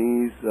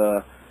Japanese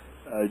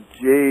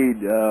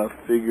jade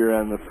figure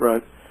on the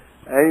front.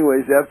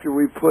 Anyways, after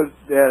we put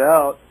that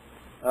out,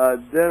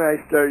 then I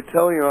started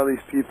telling all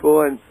these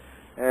people,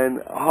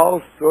 and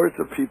all sorts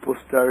of people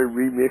started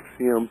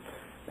remixing them,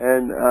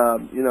 and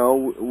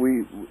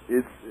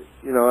it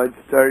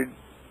started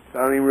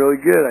sounding really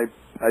good.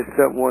 I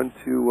sent one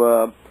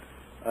to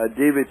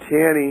David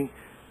Tanney.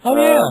 Oh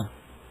yeah.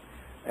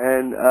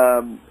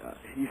 And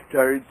he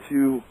started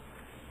to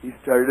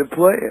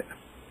play it.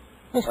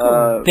 That's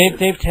cool.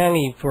 Dave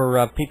Tanney,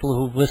 for people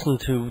who've listened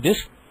to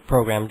this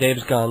program,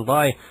 Dave's Gone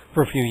By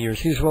for a few years.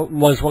 He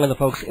was one of the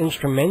folks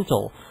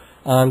instrumental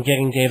on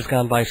getting Dave's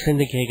Gone By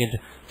syndicated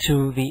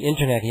to the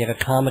internet. He had a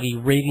comedy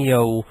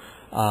radio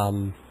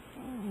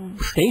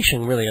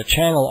station, really, a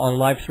channel on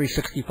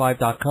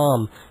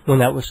live365.com when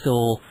that was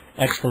still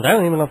excellent. I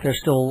don't even know if they're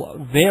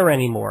still there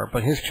anymore,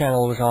 but his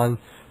channel was on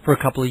for a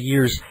couple of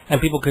years,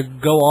 and people could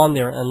go on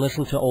there and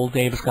listen to old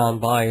Dave's Gone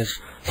Bys,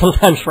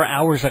 sometimes for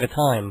hours at a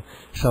time.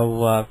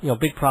 So,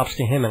 big props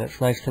to him, and it's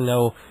nice to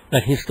know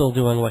that he's still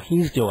doing what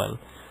he's doing.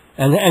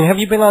 And have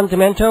you been on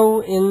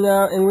Demento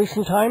in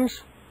recent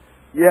times?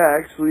 Yeah,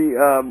 actually,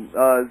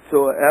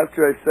 so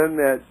after I sent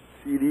that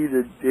CD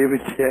to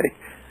David Tanney,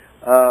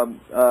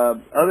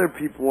 other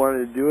people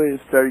wanted to do it and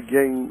started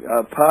getting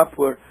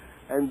popular,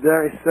 and then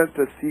I sent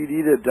the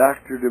CD to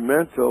Dr.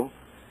 Demento.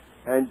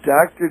 And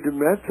Dr.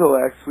 Demento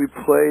actually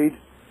played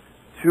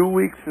 2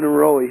 weeks in a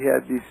row. He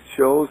had these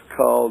shows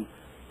called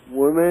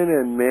Women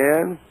and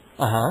Man.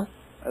 Uh-huh.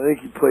 I think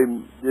he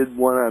did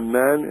one on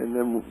men and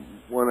then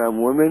one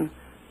on women.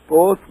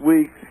 Both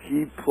weeks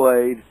he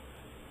played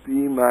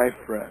Be My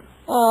Friend.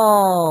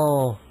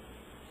 Oh.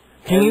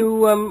 Can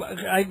you,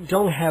 I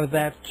don't have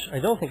that, I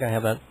don't think I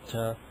have that,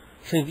 so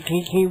can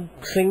you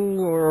sing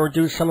or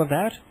do some of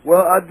that?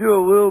 Well, I'll do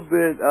a little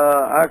bit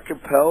a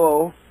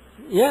cappella.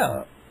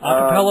 Yeah.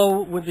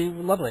 Acapella would be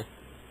lovely.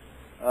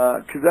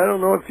 Because I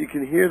don't know if you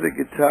can hear the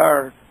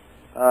guitar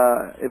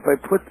if I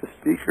put the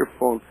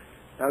speakerphone.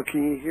 Now,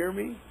 can you hear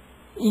me?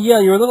 Yeah,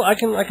 you're a little. I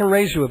can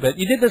raise you a bit.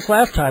 You did this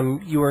last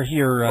time you were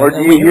here. Or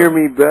do you hear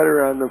me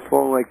better on the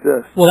phone like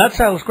this? Well, that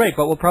sounds great,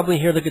 but we'll probably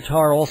hear the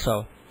guitar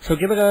also. So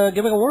give it a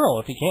whirl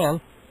if you can.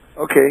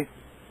 Okay.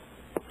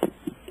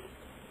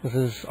 This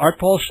is Art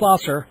Paul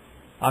Schlosser,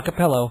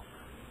 acapella.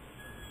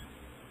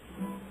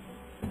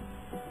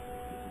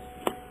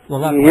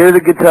 Well, can you hear the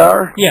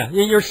guitar? Yeah,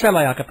 you're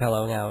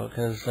semi-acapella now,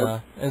 because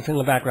it's in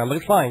the background, but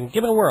it's fine.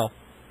 Give it a whirl.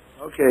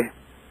 Okay.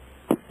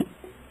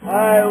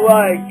 I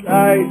like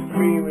ice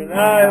cream, and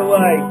I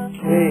like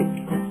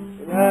cake,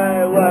 and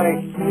I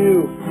like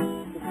you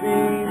to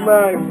be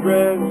my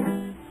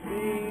friend,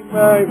 be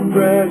my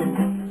friend.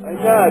 I'm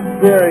not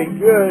very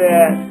good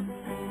at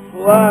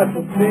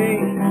philosophy.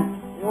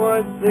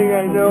 One thing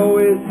I know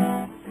is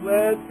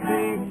let's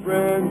be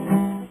friends.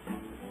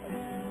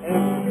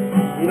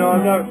 And,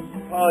 I'm not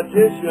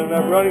politician, I'm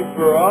not running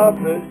for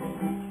office,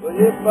 but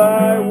if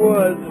I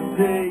was to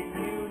say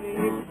you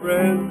need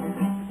friends,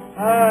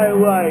 I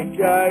like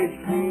ice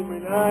cream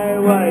and I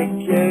like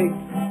cake,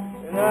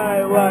 and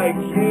I like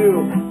you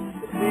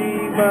to be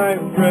my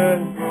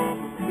friend,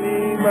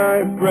 be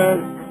my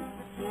friend.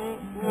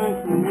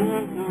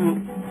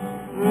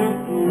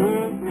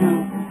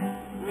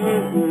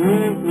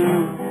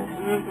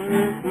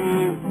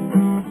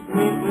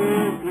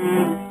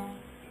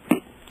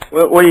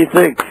 What do you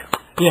think?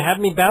 You have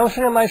me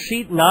bouncing in my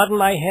seat, nodding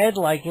my head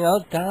like,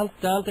 down.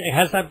 It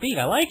has that beat.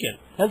 I like it.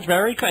 That's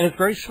very kind. It's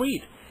very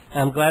sweet.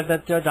 I'm glad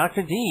that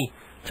Dr. D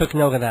took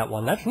note of that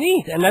one. That's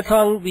neat. And that's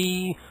on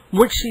the...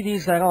 Which CD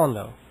is that on,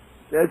 though?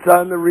 That's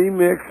on the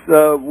remix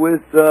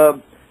with...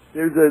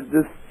 there's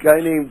this guy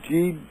named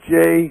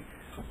G.J.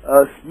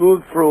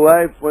 Smooth for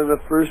Life, one of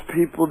the first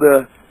people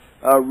to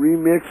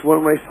remix one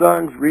of my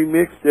songs,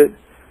 remixed it.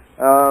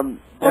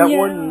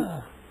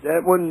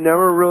 That one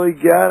never really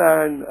got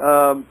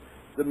on...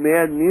 the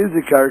Mad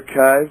Music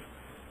Archive,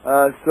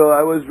 so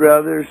I was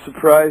rather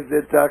surprised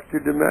that Dr.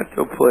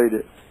 Demento played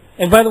it.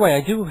 And by the way,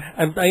 I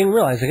didn't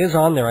realize it is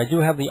on there. I do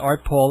have the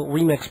Art Paul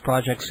Remix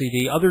Project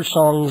CD. Other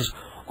songs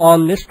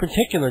on this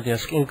particular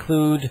disc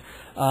include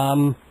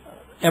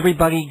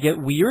Everybody Get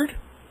Weird,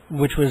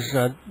 which was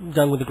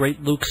done with the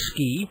great Luke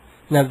Ski.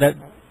 Now, that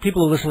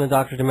people who listen to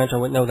Dr. Demento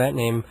would know that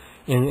name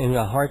in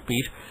a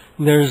heartbeat.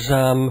 There's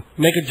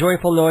Make a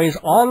Joyful Noise,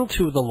 On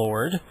to the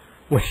Lord,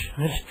 which,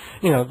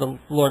 the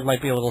Lord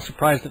might be a little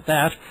surprised at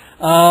that.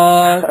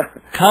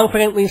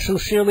 Confidently,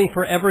 Sincerely,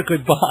 Forever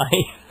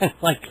Goodbye. I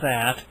like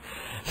that.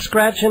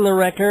 Scratching the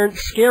Record,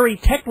 Scary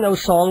Techno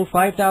Song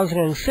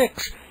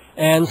 5006,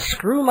 and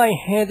Screw My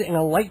Head in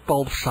a Light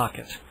Bulb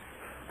Socket.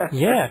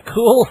 Yeah,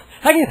 cool.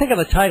 How can you think of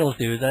the titles,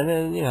 dude?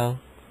 And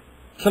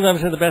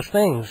sometimes they're the best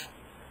things.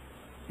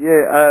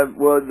 Yeah,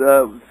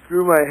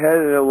 Screw My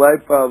Head in a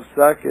Light Bulb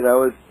Socket. I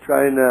was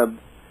trying to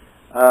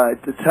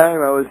at the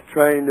time I was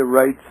trying to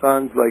write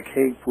songs like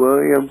Hank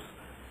Williams,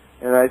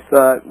 and I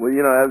thought, well,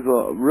 you know, that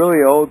was a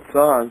really old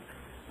song,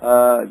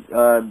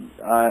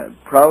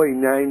 probably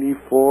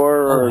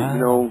 94 or, you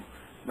know,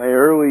 my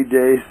early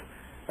days.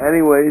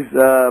 Anyways,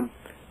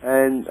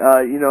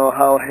 you know,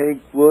 how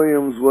Hank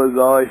Williams was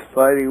always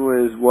fighting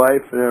with his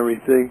wife and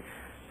everything,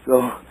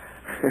 so...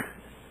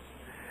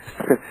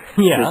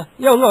 Yeah.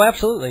 No,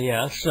 absolutely,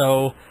 yeah.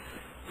 So,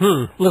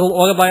 little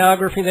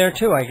autobiography there,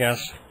 too, I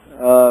guess.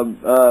 But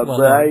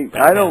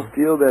I don't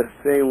feel that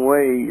same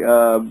way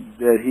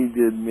that he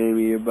did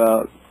maybe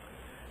about,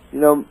 you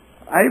know,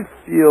 I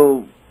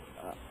feel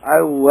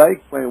I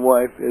like my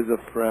wife as a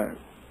friend.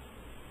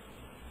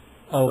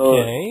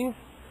 Okay.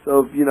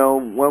 So, you know,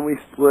 when we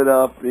split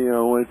up, you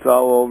know, when it's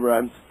all over,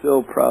 I'm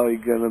still probably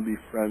going to be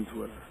friends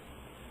with her.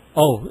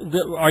 Oh,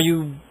 are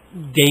you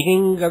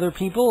dating other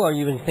people? Are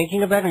you even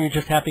thinking of that, or are you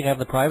just happy to have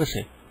the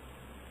privacy?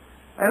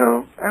 I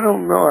don't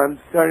know. I'm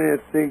starting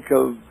to think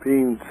of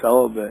being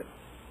celibate.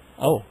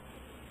 Oh,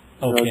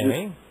 okay. You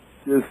know,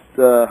 just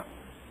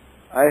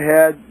I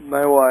had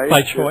my wife.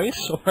 By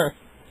choice, or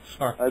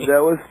sorry?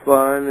 That was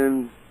fun,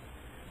 and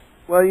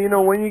well, you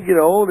know, when you get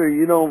older,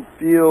 you don't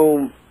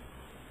feel.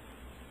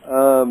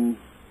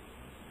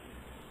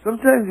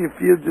 Sometimes you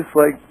feel just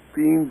like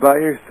being by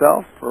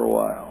yourself for a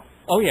while.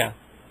 Oh yeah,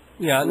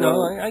 yeah. You No,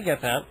 know, I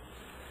get that.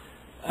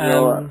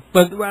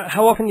 But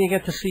how often do you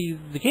get to see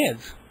the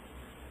kids?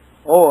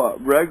 Oh,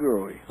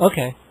 regularly.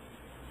 Okay.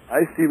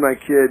 I see my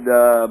kid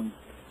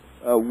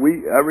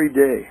every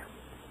day.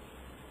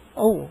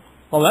 Oh,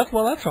 well,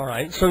 that's all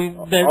right. So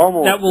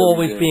Almost that will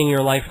always day. be in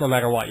your life, no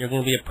matter what. You're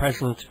going to be a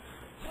present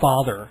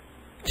father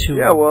to.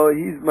 Yeah, well,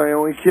 he's my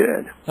only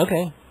kid.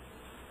 Okay.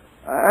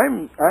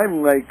 I'm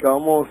like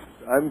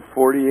I'm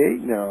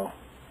 48 now.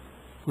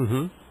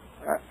 Mm-hmm.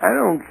 I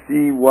don't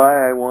see why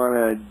I want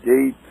to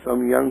date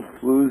some young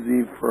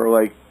floozy for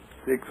like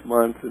 6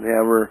 months and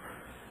have her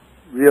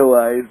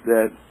realize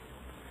that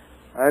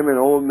I'm an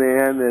old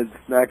man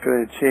that's not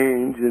going to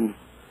change, and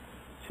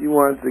she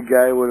wants a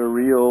guy with a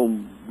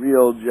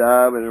real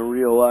job and a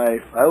real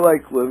life. I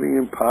like living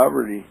in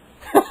poverty.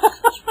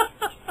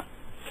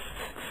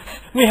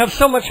 We have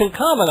so much in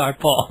common, Art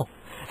Paul.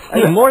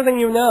 More than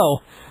you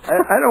know.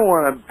 I don't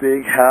want a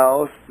big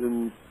house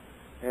and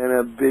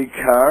a big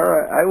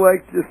car. I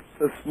like just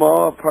a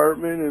small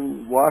apartment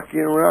and walking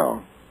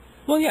around.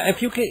 Well, yeah,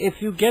 if you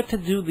get to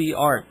do the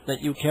art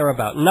that you care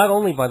about, not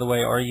only, by the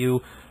way, are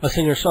you a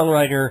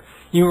singer-songwriter,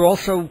 you're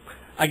also,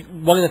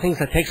 one of the things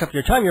that takes up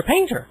your time, you're a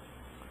painter.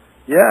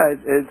 Yeah,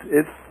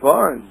 it's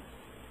fun.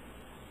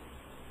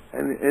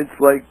 And it's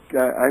like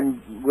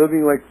I'm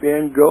living like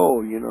Van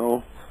Gogh, you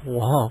know.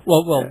 Wow.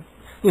 Well,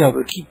 you know,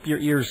 keep your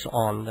ears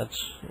on. That's.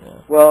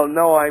 Yeah. Well,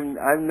 no, I'm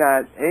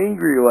not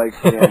angry like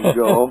Van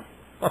Gogh.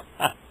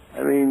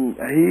 I mean,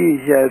 he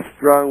has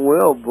strong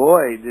will.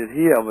 Boy, did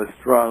he have a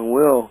strong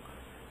will.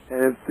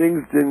 And if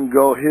things didn't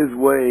go his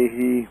way,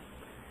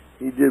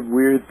 he did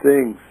weird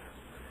things.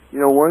 You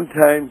know, one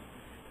time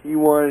he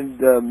wanted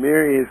to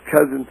marry his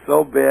cousin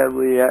so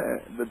badly,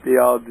 but they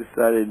all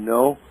decided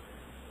no.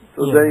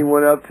 So then he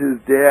went up to his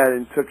dad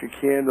and took a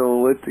candle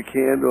and lit the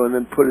candle and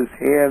then put his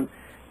hand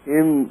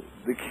in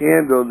the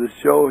candle to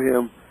show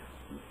him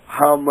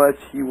how much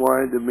he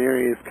wanted to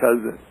marry his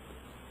cousin.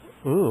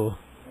 Ooh,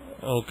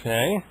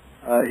 okay.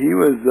 He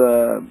was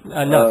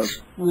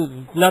nuts.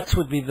 Nuts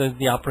would be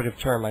the operative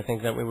term, I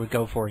think, that we would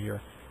go for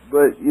here.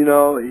 But, you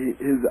know,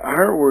 his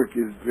artwork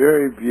is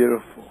very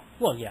beautiful.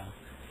 Well, yeah.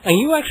 And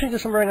you actually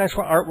did some very nice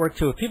artwork,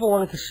 too. If people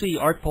wanted to see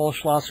Art Paul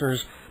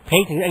Schlosser's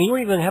paintings, and you were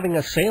even having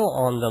a sale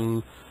on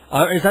them,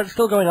 is that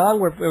still going on?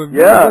 We're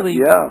really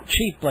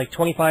cheap, like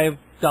 $25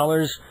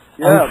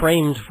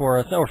 unframed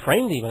or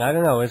framed even. I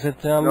don't know. Is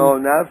it? No,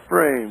 not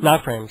framed.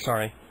 Not framed,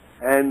 sorry.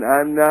 And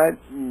I'm not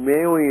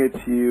mailing it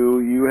to you.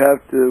 You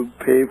have to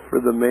pay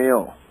for the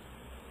mail.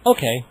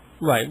 Okay,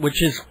 right,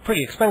 which is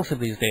pretty expensive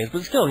these days.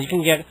 But still, you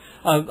can get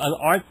an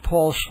Art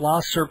Paul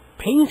Schlosser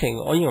painting,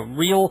 or, you know,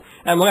 real,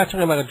 and we're not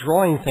talking about a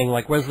drawing thing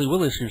like Wesley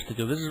Willis used to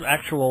do. This is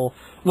actual,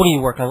 what do you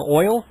work on,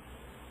 oil?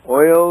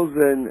 Oils,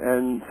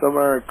 and some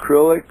are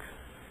acrylics,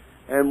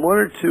 and one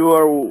or two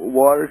are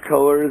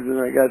watercolors,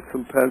 and I got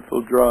some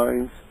pencil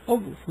drawings.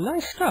 Oh,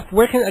 nice stuff.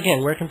 Where can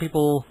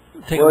people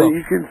take a look? Well,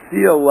 you can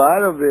see a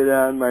lot of it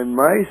on my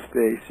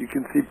MySpace. You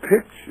can see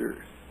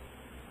pictures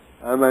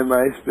on my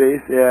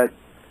MySpace at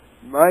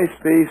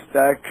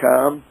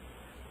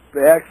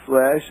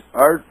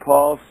myspace.com/Art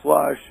Paul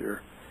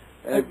Schlosser.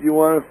 And if you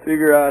want to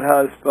figure out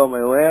how to spell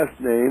my last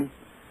name,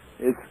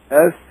 it's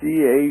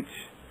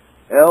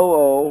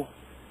SCHLOSSER.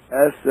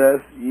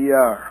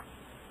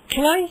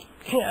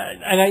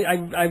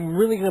 I'm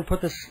really going to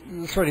put this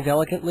sort of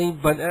delicately,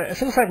 but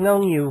since I've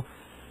known you,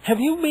 have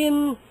you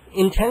been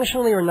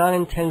intentionally or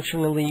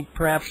non-intentionally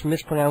perhaps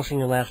mispronouncing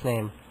your last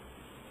name?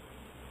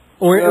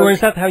 Or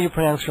is that how you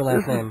pronounce your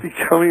last name? This is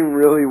becoming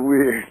really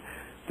weird.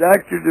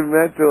 Dr.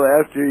 Demento,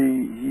 after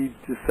he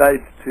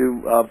decides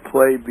to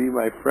Be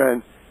My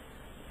Friend,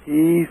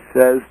 he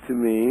says to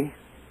me,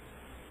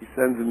 he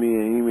sends me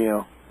an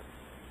email,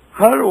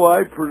 "How do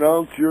I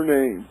pronounce your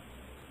name?"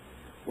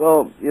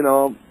 Well, you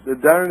know, the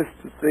darndest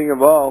thing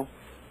of all,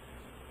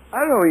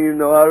 I don't even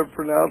know how to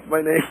pronounce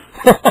my name.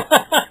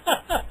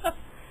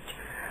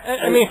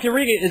 I mean, if you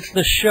read it, it's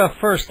the sh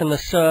first and the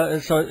s,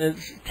 so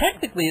it's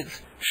technically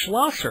it's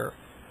Schlosser,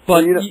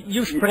 but well,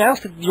 you've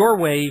pronounced it your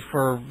way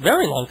for a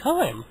very long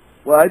time.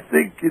 Well, I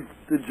think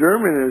the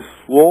German is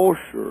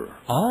Schlosser.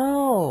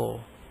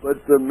 Oh.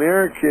 But the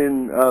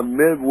American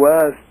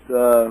Midwest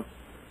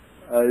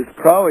is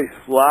probably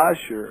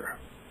Schlosser.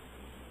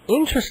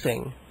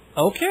 Interesting.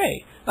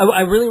 Okay.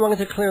 I really wanted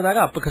to clear that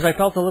up because I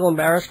felt a little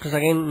embarrassed because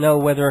I didn't know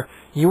whether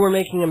you were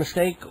making a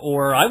mistake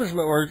or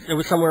or it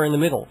was somewhere in the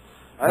middle.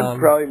 I'm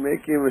probably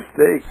making a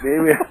mistake.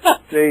 Maybe I'm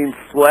saying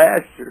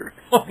Slasher.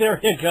 Oh, there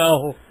you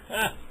go.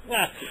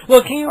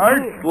 Well, can you...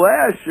 Art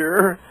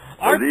Slasher?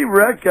 Does he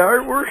wreck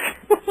artwork?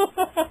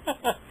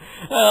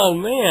 Oh,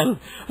 man.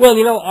 Well,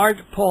 you know,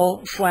 Art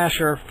Paul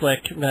Schlosser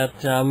flick, that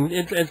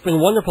it's been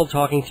wonderful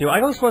talking to you. I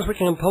don't suppose we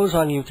can impose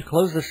on you to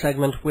close this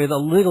segment with a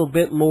little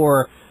bit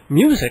more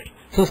music,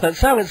 since that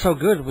sounded so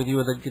good with you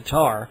with the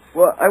guitar.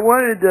 Well, I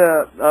wanted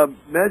to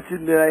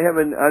mention that I have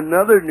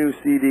another new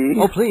CD.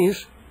 Oh,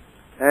 please.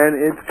 And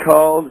it's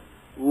called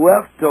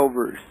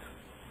Leftovers.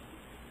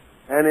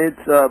 And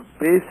it's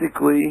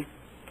basically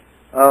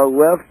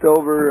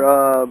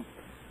leftover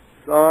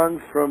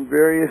songs from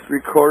various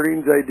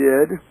recordings I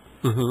did.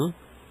 Mm-hmm.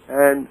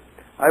 And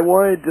I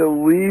wanted to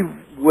leave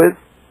with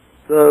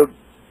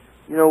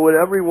with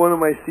every one of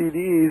my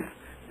CDs,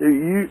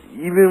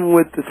 even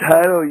with the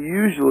title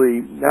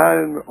usually, not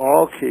in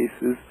all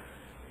cases,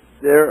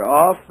 there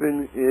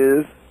often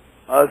is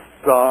a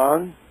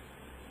song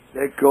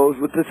that goes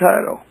with the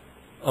title.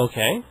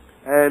 Okay.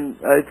 And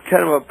it's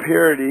kind of a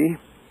parody,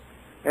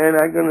 and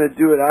I'm going to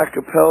do it a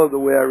cappella the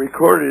way I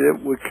recorded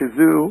it with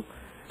kazoo.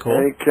 Cool.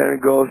 And it kind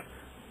of goes,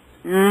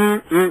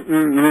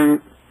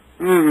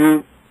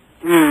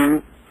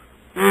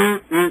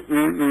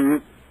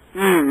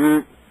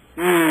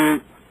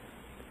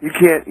 You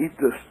can't eat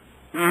this.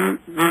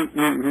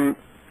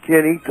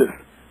 Can't eat this.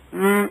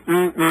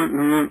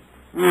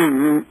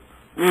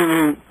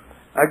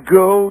 I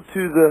go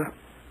to the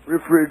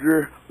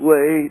refrigerator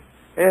late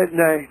at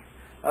night.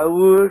 I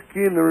look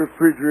in the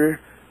refrigerator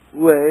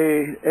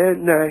late at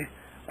night.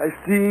 I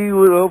see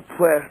little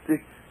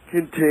plastic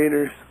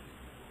containers.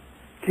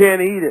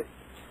 Can't eat it.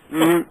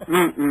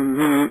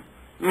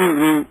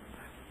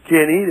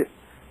 Can't eat it.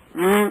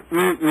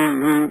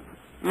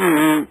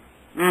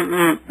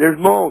 There's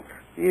mold.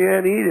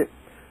 Can't eat it.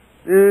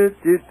 Can't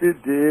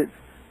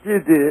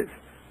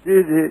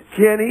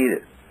eat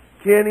it.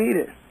 Can't eat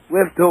it.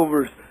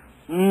 Leftovers.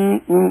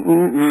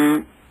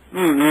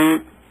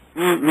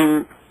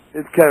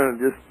 It's kind of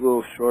just a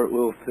little short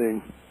little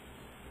thing.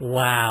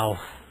 Wow.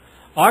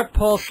 Art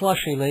Paul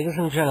Schlosser, ladies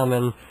and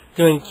gentlemen,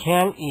 doing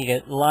Can't Eat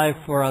It live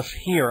for us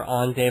here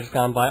on Dave's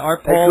Gone By.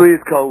 Art Paul... Actually,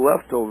 it's called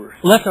Leftovers.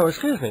 Leftovers,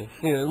 excuse me.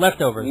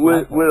 Leftovers.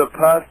 With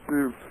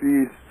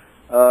apostrophes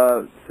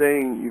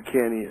saying you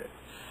can't eat it.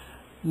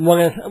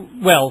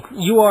 Well,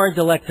 you are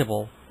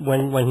delectable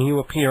when you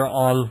appear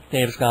on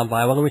Dave's Gone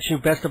By. I want to wish you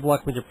best of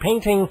luck with your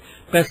painting,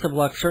 best of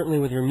luck certainly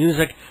with your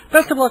music,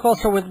 best of luck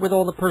also with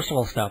all the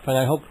personal stuff, and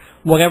I hope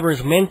whatever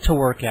is meant to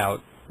work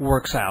out,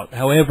 works out,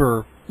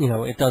 however,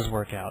 it does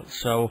work out.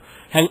 So,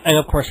 and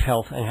of course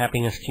health and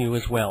happiness to you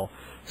as well.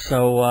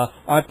 So,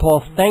 Art Paul,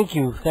 thank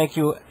you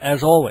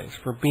as always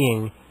for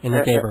being in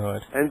the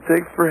neighborhood. And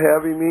thanks for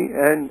having me,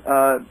 and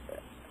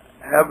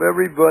have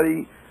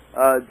everybody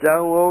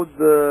download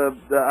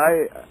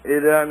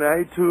it on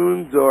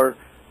iTunes or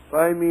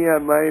find me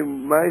on my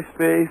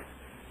MySpace.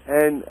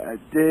 And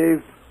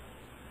Dave,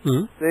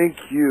 thank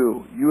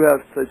you. You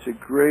have such a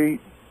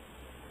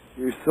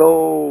you're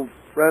so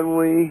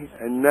friendly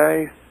and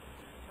nice.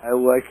 I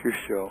like your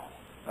show.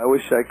 I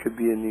wish I could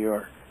be in New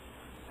York.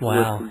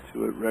 Wow. Listen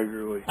to it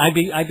regularly.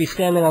 I'd be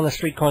standing on the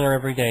street corner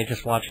every day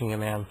just watching you,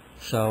 man.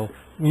 So,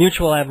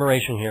 mutual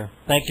admiration here.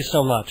 Thank you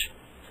so much.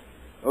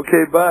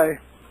 Okay, bye.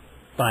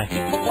 Bye.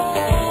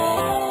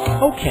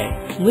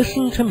 Okay,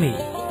 listen to me.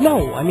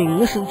 No, I mean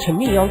listen to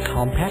me on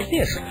Compact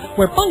Disc,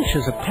 where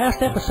bunches of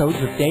past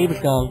episodes of Dave's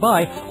Gone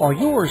By are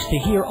yours to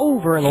hear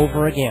over and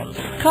over again.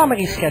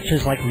 Comedy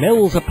sketches like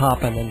Mel's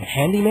A-Poppin' and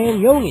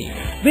Handyman Yoni,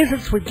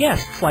 visits with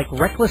guests like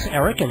Reckless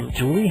Eric and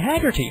Julie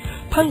Haggerty,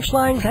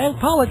 punchlines and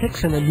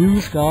politics in the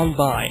news gone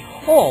by,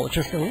 all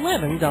just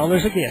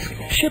 $11 a disc,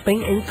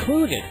 shipping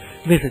included.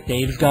 Visit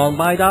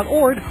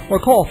davesgoneby.org or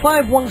call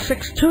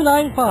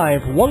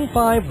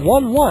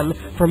 516-295-1511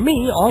 for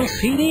me on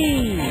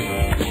CD.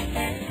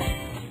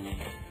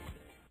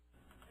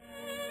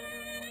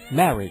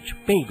 Marriage,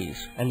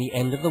 Babies, and the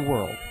End of the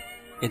World.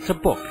 It's a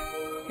book.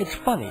 It's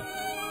funny.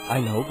 I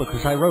know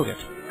because I wrote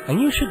it.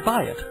 And you should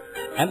buy it.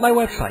 At my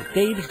website,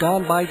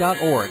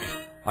 davesgoneby.org.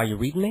 Are you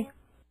reading me?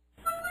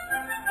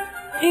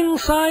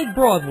 Inside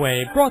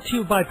Broadway, brought to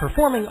you by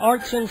Performing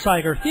Arts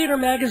Insider Theater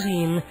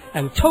Magazine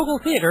and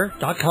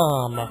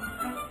TotalTheater.com.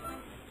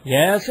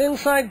 Yes,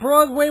 inside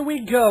Broadway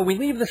we go. We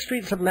leave the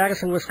streets of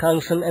Madison,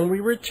 Wisconsin, and we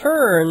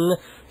return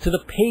to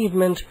the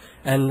pavement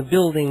and the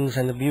buildings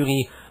and the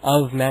beauty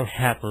of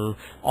Manhattan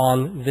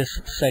on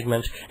this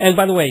segment. And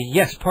by the way,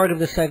 yes, part of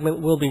this segment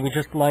will be, we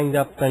just lined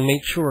up and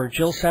made sure,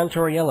 Jill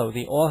Santoriello,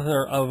 the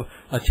author of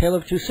A Tale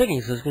of Two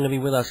Cities, is going to be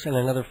with us in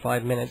another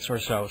 5 minutes or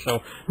so.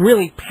 So,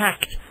 really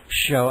packed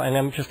show, and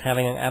I'm just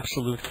having an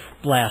absolute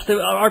blast.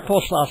 Art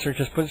Paul Schlosser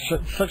just puts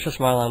such a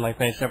smile on my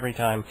face every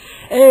time.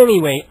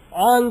 Anyway,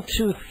 on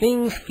to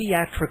things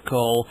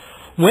theatrical.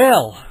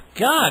 Well,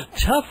 God,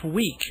 tough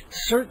week,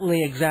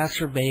 certainly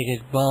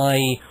exacerbated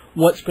by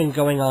what's been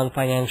going on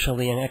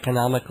financially and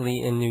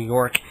economically in New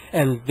York,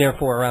 and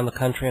therefore around the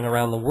country and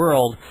around the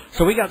world.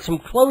 So we got some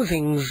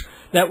closings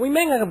that we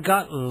may not have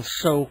gotten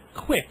so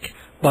quick,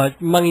 but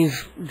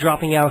money's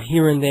dropping out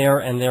here and there,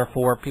 and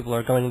therefore people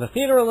are going to the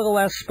theater a little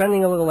less,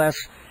 spending a little less,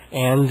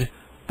 and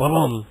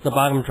boom, the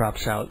bottom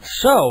drops out.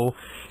 So,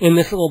 in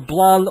this little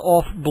blonde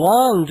off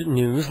blonde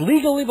news,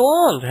 Legally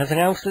Blonde has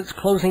announced its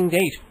closing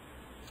date.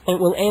 It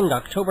will end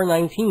October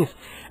 19th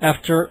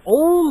after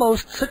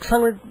almost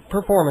 600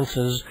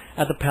 performances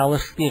at the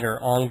Palace Theater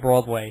on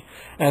Broadway.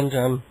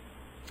 And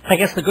I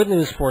guess the good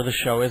news for the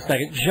show is that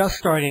it just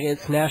started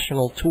its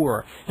national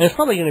tour, and it's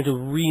probably going to do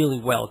really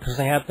well because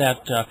they have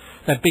that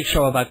big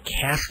show about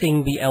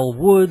casting the Elle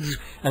Woods,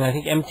 and I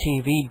think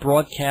MTV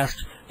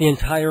broadcast the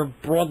entire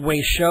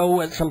Broadway show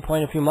at some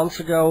point a few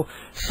months ago.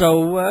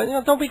 So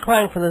don't be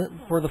crying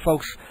for the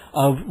folks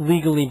of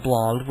Legally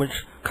Blonde, which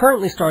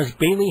currently stars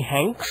Bailey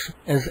Hanks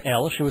as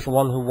Elle. She was the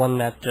one who won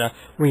that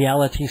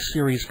reality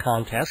series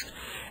contest,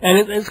 and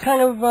it's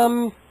kind of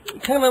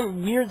a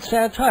weird,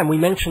 sad time. We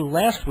mentioned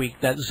last week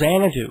that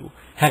Xanadu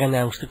had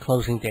announced a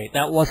closing date.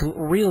 That wasn't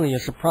really a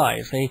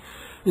surprise. They,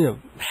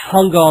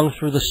 hung on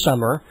through the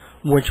summer,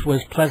 which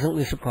was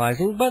pleasantly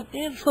surprising, but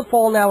it's the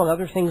fall now and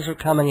other things are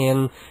coming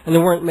in, and they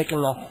weren't making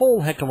a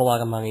whole heck of a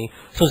lot of money.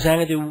 So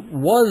Xanadu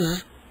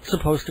was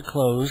supposed to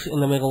close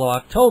in the middle of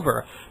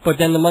October, but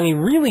then the money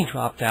really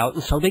dropped out,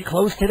 and so they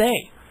closed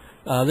today.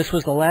 This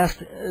was the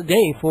last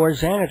day for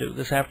Xanadu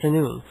this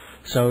afternoon.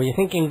 So you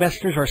think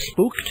investors are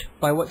spooked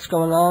by what's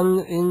going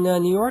on in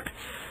New York?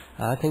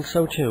 I think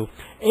so too.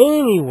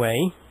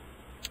 Anyway,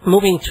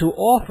 moving to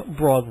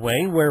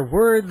off-Broadway, where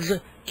words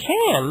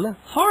can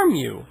harm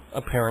you,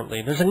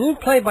 apparently. There's a new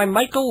play by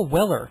Michael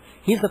Weller.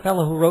 He's the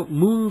fellow who wrote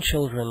Moon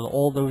Children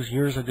all those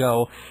years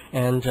ago,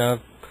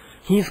 and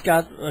he's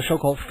got a show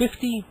called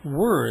 50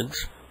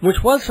 Words,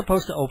 which was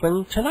supposed to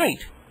open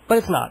tonight. But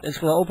it's not. It's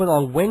going to open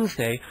on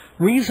Wednesday.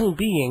 Reason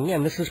being,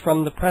 and this is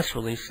from the press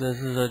release, this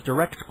is a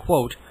direct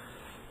quote,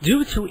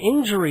 due to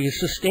injuries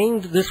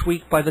sustained this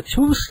week by the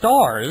two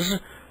stars,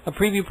 a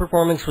preview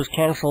performance was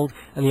canceled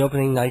and the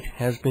opening night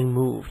has been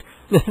moved.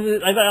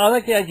 I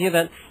like the idea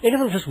that it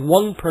isn't just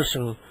one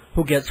person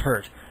who gets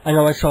hurt. I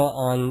know I saw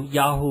on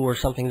Yahoo or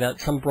something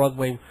that some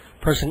Broadway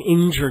person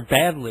injured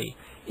badly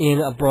in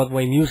a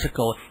Broadway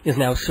musical is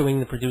now suing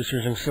the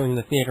producers and suing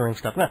the theater and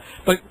stuff.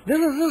 But this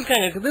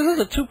is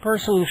a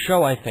two-person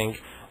show, I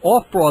think,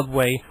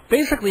 off-Broadway,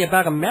 basically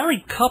about a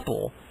married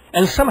couple,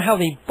 and somehow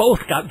they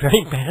both got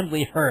very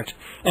badly hurt.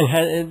 And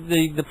had,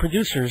 the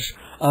producers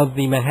of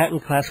the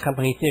Manhattan Class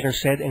Company Theater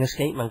said in a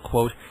statement,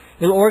 quote,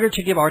 in order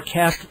to give our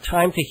cast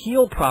time to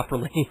heal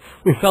properly,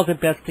 we felt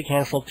it best to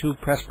cancel 2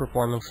 press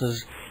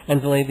performances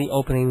and delay the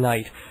opening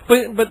night.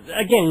 But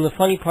again, the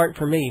funny part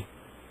for me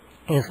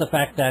is the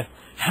fact that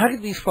how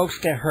did these folks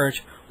get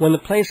hurt when the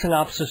play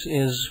synopsis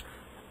is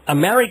a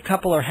married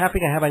couple are happy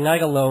to have a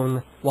night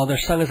alone while their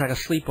son is at a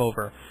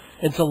sleepover?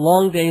 It's a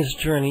long night's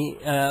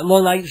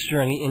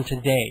journey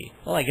into day.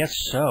 Well, I guess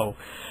so.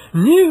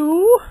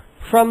 New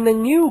from the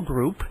New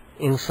Group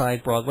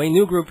inside Broadway.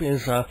 New Group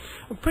is a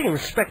pretty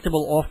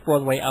respectable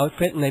off-Broadway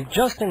outfit, and they've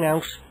just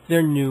announced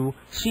their new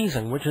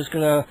season, which is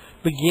going to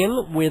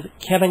begin with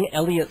Kevin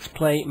Elliott's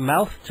play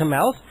Mouth to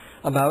Mouth,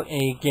 about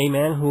a gay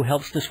man who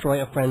helps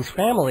destroy a friend's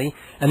family.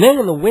 And then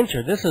in the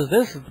winter, this is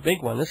the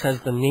big one. This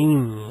has the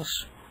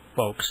names,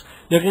 folks.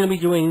 They're going to be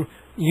doing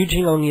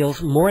Eugene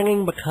O'Neill's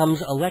Morning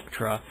Becomes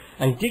Electra,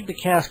 and dig the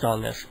cast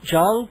on this.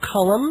 John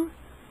Cullum,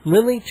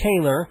 Lily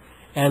Taylor,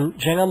 and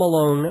Jenna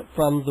Malone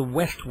from The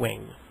West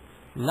Wing.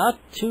 Not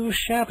too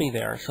shabby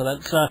there. So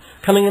that's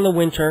coming in the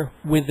winter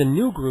with the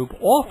New Group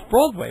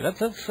off-Broadway.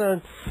 That's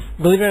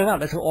believe it or not,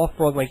 that's an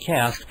off-Broadway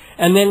cast.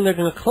 And then they're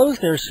going to close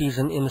their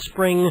season in the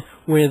spring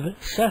with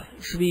Seth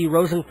Zvi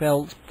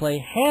Rosenfeld's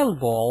play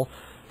Handball.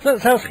 So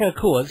that sounds kind of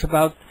cool. It's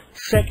about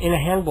set in a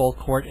handball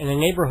court in a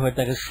neighborhood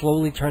that is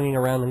slowly turning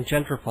around and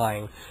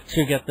gentrifying. So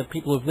you get the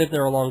people who've lived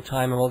there a long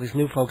time and all these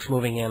new folks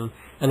moving in,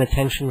 and the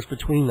tensions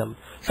between them.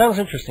 Sounds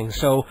interesting.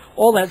 So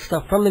all that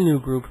stuff from the New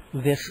Group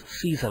this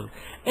season.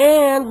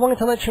 And wanted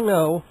to let you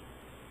know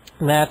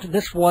that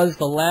this was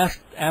the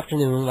last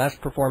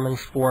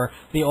performance for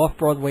the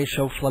off-Broadway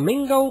show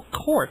Flamingo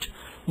Court,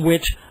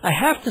 which I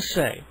have to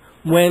say,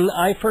 when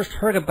I first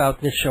heard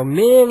about this show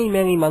many,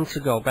 many months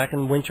ago, back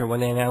in winter when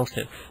they announced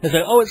it, they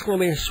said, it's going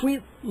to be a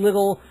sweet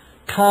little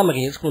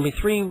comedy. It's going to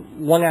be 3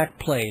 one-act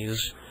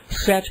plays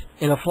set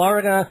in a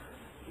Florida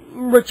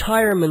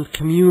retirement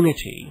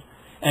community,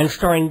 and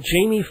starring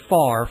Jamie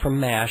Farr from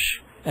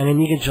MASH and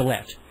Anita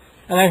Gillette.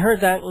 And I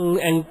heard that,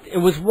 and it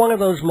was one of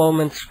those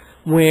moments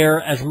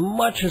where, as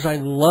much as I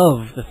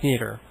love the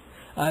theater,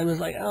 I was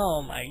like,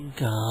 oh my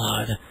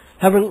God,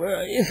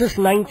 is this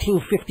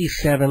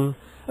 1957?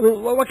 I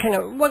mean,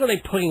 what are they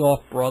putting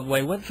off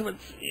Broadway? Don't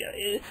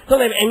they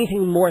have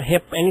anything more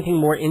hip, anything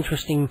more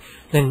interesting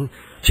than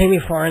Jamie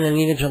Farr and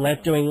Anita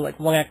Gillette doing like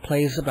one-act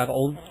plays about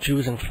old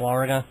Jews in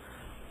Florida?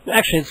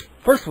 Actually,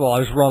 first of all, I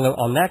was wrong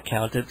on that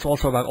count. It's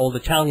also about old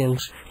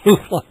Italians in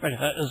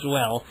Florida as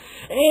well.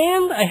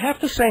 And I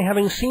have to say,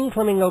 having seen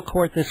Flamingo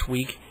Court this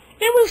week,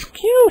 it was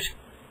cute.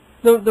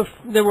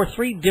 There were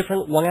 3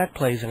 different one-act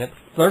plays in it.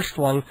 The first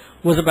one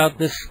was about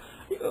this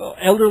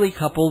elderly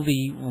couple,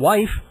 the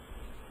wife.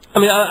 I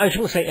mean, I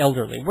shouldn't say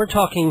elderly. We're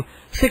talking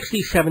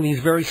 60s,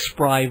 70s, very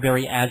spry,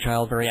 very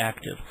agile, very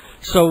active.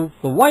 So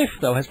the wife,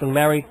 though, has been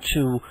married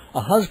to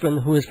a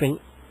husband who has been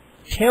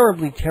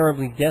terribly,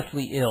 terribly,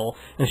 deathly ill,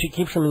 and she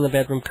keeps him in the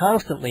bedroom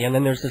constantly. And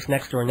then there's this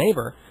next-door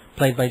neighbor,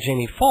 played by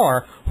Jamie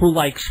Farr, who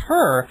likes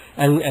her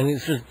and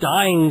is just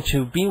dying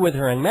to be with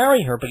her and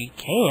marry her, but he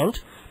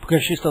can't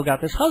because she's still got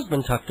this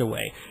husband tucked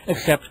away.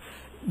 Except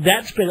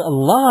that's been a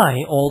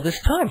lie all this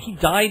time. He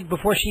died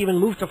before she even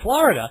moved to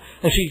Florida,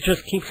 and she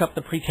just keeps up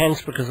the pretense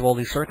because of all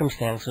these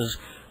circumstances.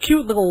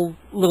 Cute little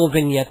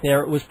vignette there.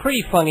 It was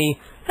pretty funny.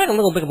 Had a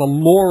little bit of a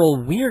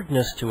moral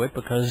weirdness to it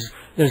because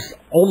there's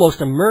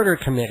almost a murder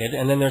committed,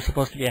 and then there's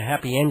supposed to be a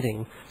happy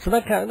ending. So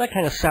that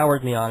kind of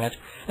soured me on it.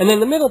 And then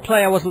the middle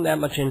play I wasn't that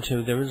much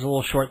into. There was a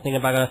little short thing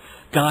about a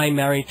guy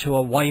married to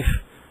a wife,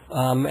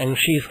 and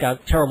she's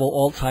got terrible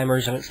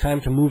Alzheimer's, and it's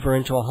time to move her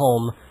into a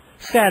home.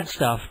 Sad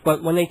stuff,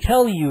 but when they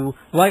tell you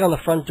right on the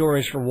front door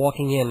as you're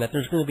walking in that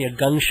there's going to be a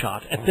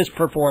gunshot at this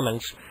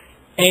performance,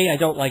 A, I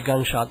don't like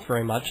gunshots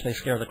very much. They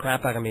scare the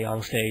crap out of me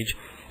on stage.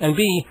 And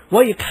B,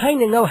 well, you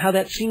kind of know how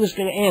that scene is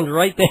going to end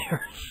right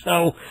there.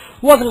 So,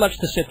 wasn't much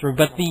to sit through.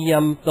 But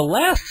the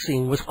last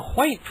scene was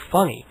quite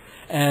funny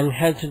and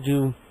had to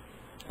do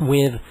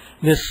with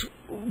this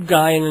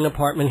guy in an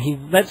apartment. He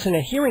lets in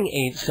a hearing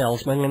aid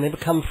salesman, and they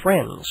become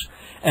friends.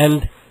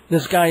 And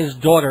this guy's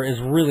daughter is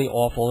really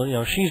awful. You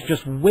know, she's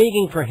just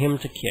waiting for him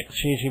to kick.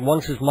 She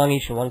wants his money,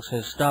 she wants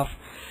his stuff,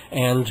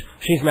 and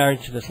she's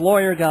married to this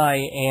lawyer guy,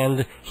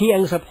 and he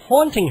ends up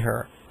haunting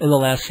her in the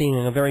last scene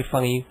in a very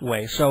funny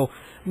way. So,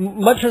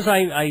 much as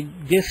I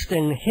dissed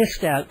and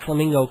hissed at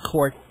Flamingo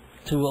Court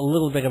to a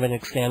little bit of an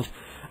extent,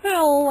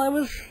 well, I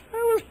was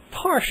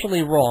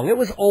partially wrong. It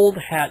was old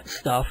hat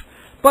stuff,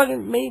 but it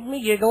made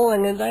me giggle,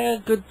 and I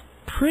had a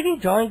pretty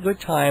darn good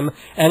time,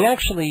 and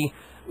actually,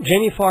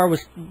 Jamie Farr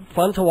was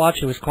fun to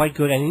watch. It was quite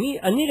good. And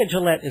Anita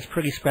Gillette is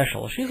pretty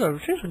special. She's a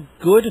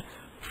good,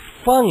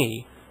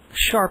 funny,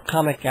 sharp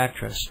comic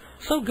actress.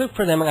 So good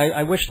for them, and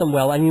I wish them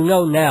well. And you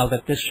know now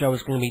that this show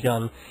is going to be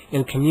done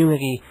in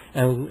community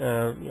and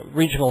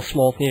regional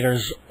small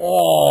theaters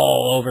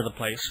all over the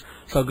place.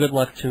 So good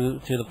luck to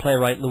the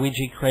playwright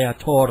Luigi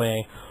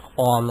Creatore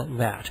on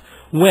that.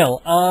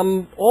 Well,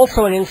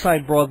 also on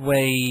Inside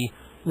Broadway,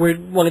 we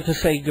wanted to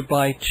say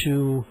goodbye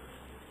to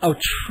a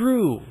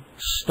true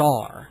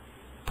star,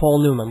 Paul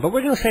Newman. But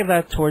we're going to save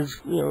that towards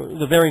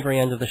the very, very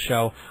end of the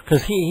show,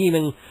 because he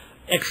even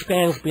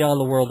expands beyond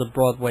the world of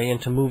Broadway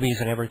into movies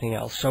and everything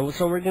else. So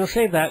we're going to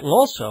save that, and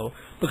also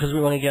because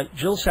we want to get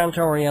Jill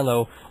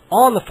Santoriello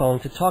on the phone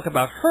to talk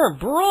about her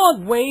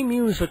Broadway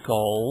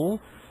musical,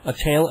 A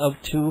Tale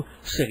of Two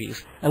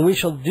Cities. And we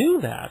shall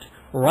do that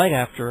right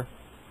after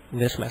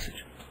this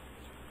message.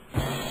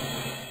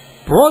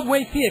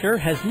 Broadway theater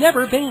has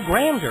never been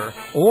grander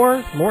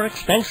or more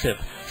expensive.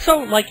 So,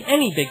 like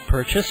any big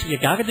purchase, you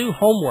gotta do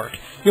homework.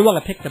 You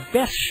want to pick the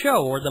best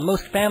show or the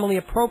most family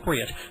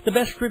appropriate, the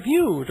best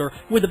reviewed, or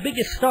with the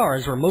biggest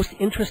stars or most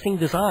interesting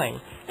design.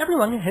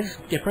 Everyone has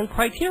different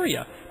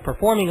criteria.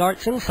 Performing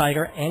Arts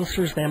Insider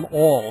answers them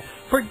all.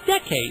 For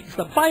decades,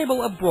 the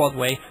Bible of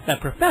Broadway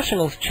that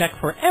professionals check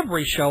for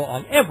every show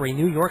on every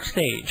New York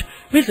stage.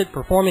 Visit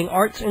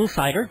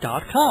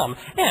performingartsinsider.com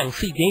and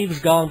see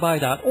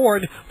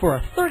davesgoneby.org for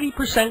a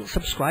 30%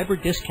 subscriber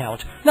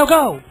discount. Now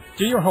go!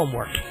 Do your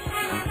homework.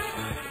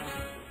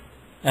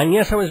 And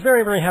yes, I was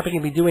very, very happy to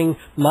be doing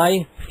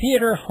my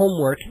theater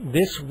homework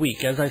this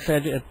week. As I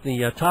said at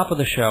the top of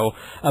the show,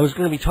 I was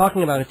going to be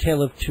talking about A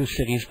Tale of Two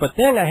Cities, but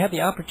then I had the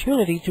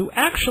opportunity to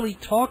actually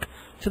talk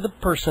to the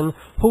person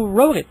who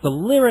wrote it. The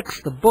lyrics,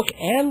 the book,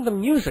 and the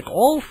music,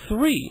 all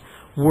three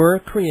were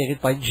created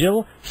by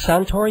Jill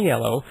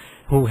Santoriello,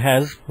 who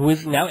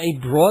is now a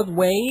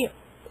Broadway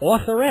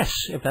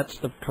authoress, if that's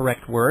the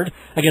correct word.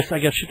 I guess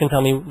she can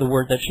tell me the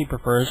word that she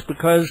prefers,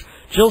 because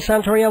Jill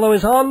Santoriello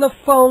is on the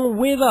phone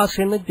with us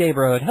in the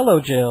neighborhood.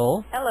 Hello,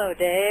 Jill. Hello,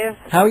 Dave.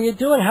 How are you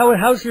doing?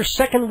 How's your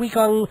second week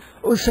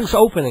since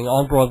opening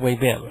on Broadway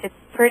been? It's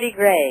pretty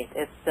great.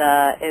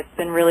 It's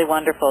been really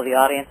wonderful. The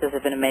audiences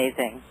have been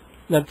amazing.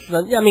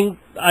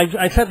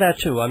 I said that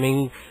too. I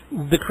mean,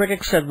 the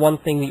critics said one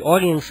thing, the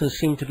audiences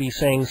seem to be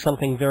saying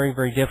something very,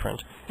 very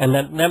different, and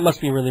that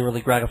must be really,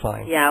 really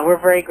gratifying. Yeah, we're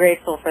very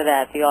grateful for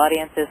that. The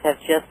audiences have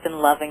just been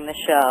loving the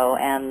show,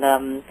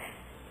 and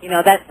you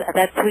know,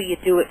 that's who you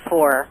do it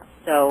for.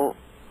 So,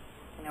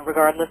 you know,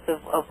 regardless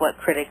of what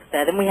critics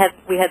said, and we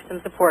had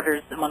some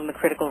supporters among the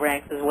critical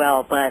ranks as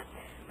well, but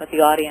the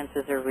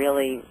audiences are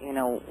really, you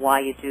know,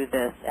 why you do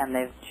this, and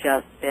they've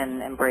just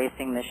been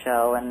embracing the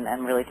show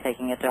and really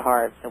taking it to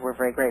heart. So we're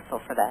very grateful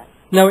for that.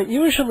 Now, it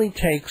usually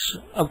takes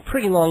a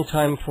pretty long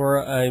time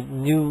for a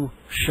new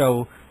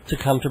show to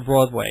come to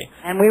Broadway.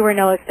 And we were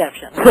no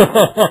exception.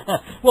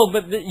 Well,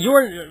 but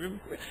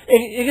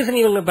it isn't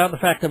even about the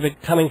fact of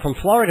it coming from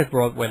Florida to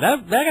Broadway.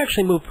 That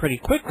actually moved pretty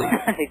quickly.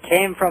 It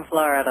came from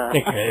Florida.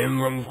 It came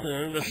from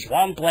the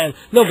swampland.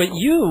 No, but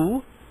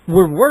you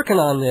were working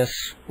on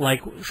this,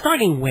 like,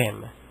 starting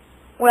when?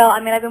 Well, I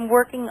mean, I've been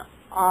working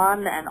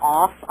on and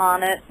off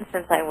on it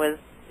since I was,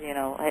 you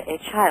know, a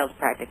child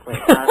practically.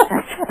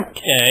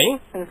 Okay.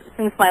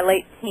 Since my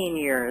late teen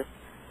years.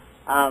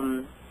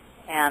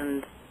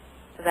 And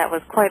that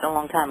was quite a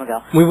long time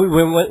ago. We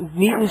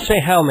needn't say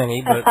how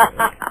many, but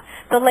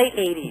the late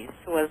 80s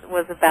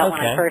was about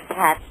when I first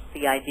hatched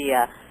the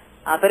idea.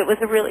 But it was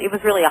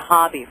really a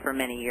hobby for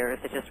many years.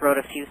 I just wrote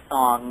a few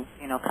songs,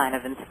 you know, kind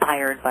of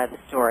inspired by the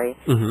story.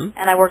 Mm-hmm.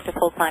 And I worked a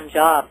full-time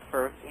job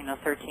for, you know,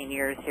 13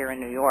 years here in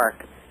New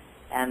York.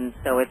 And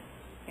so it's,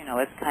 you know,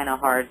 it's kind of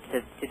hard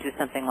to do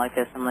something like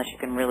this unless you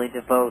can really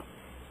devote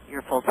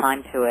your full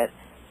time to it.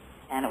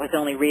 And it was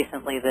only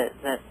recently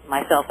that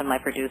myself and my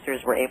producers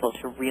were able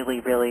to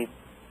really, really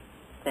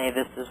say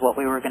this is what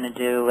we were going to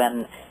do.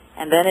 And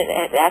then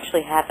it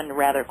actually happened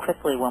rather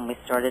quickly when we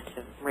started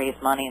to raise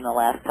money in the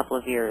last couple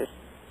of years.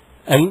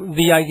 And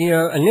the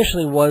idea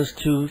initially was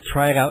to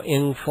try it out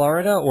in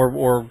Florida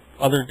or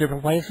other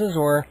different places,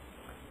 or?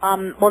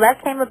 Well,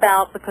 that came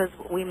about because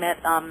we met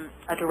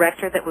a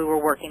director that we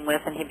were working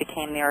with, and he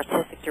became the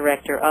artistic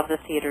director of the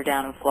theater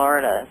down in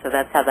Florida. So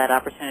that's how that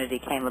opportunity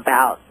came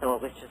about. So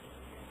it was just,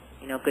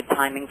 you know, good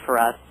timing for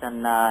us, and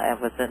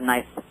it was a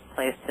nice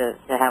place to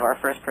have our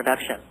first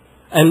production.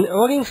 And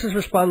audiences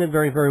responded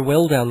very, very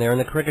well down there, and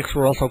the critics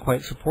were also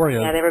quite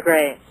supportive. Yeah, they were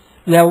great.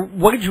 Now,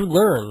 what did you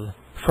learn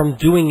from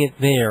doing it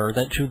there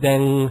that you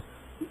then,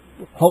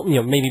 you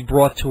know, maybe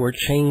brought to or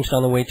changed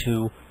on the way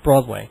to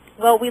Broadway?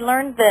 Well, we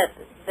learned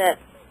that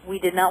we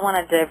did not want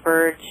to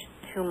diverge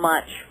too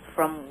much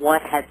from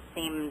what had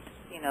seemed,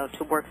 you know,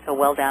 to work so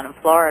well down in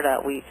Florida.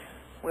 We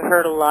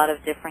heard a lot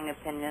of differing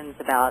opinions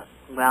about,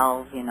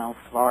 well, you know,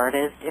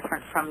 Florida is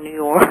different from New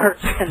York,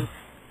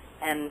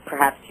 and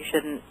perhaps you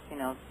shouldn't, you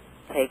know,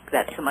 take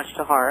that too much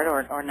to heart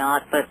or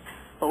not. But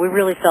we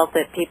really felt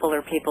that people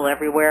are people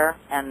everywhere,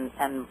 and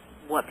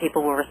what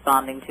people were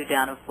responding to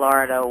down in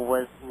Florida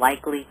was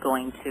likely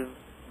going to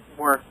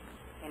work,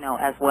 you know,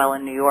 as well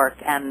in New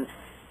York. And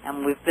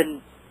we've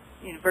been,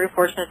 you know, very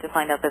fortunate to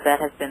find out that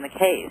has been the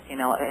case. You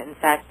know, in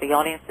fact, the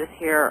audiences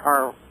here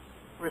are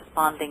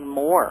responding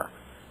more,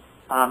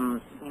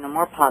 you know,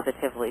 more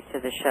positively to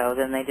the show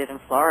than they did in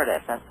Florida,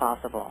 if that's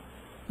possible.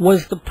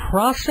 Was the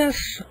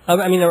process,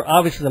 I mean,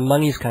 obviously the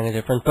money's kind of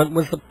different, but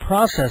was the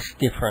process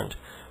different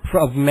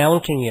of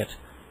mounting it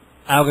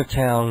out of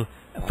town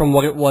from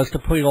what it was to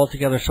put it all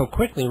together so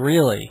quickly,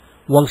 really,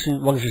 once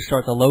you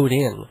start to load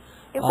in?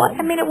 It was,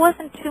 I mean, it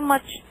wasn't too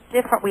much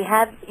different. We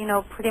had, you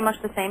know, pretty much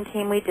the same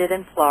team we did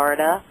in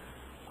Florida,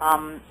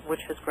 which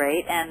was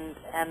great, and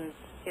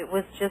it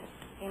was just,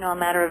 you know, a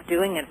matter of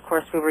doing it. Of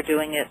course, we were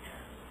doing it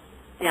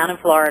down in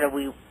Florida.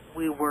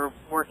 We were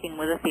working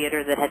with a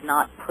theater that had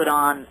not put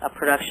on a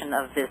production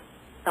of this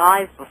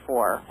size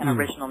before, an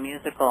original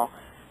musical.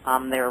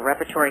 They're a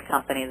repertory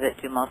company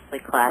that do mostly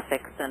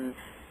classics, and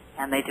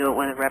they do it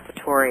with a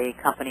repertory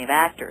company of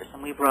actors.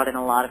 And we brought in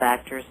a lot of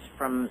actors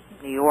from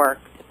New York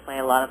to play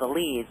a lot of the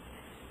leads.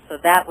 So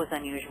that was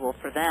unusual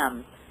for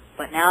them.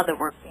 But now that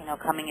we're, you know,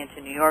 coming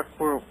into New York,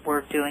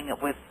 we're doing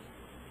it with,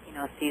 you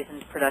know, a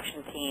seasoned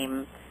production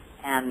team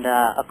and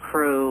a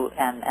crew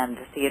and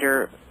the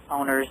theater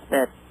owners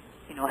that,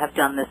 you know, have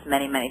done this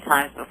many, many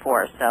times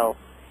before. So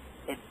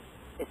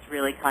it's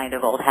really kind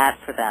of old hat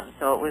for them.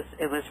 So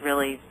it was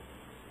really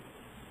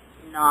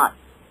not,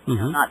 you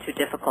know, not too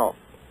difficult.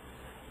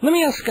 Let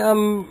me ask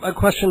a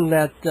question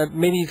that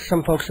maybe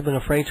some folks have been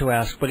afraid to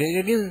ask, but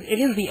it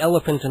is the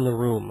elephant in the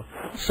room.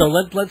 So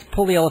let's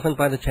pull the elephant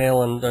by the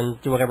tail and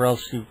do whatever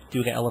else you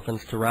do to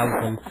elephants to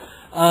rouse them.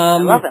 I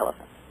love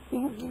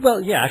elephants.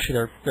 Well, yeah, actually,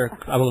 I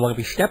wouldn't want to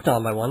be stepped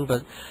on by one,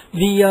 but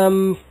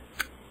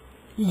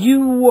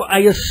you, I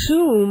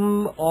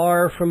assume,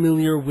 are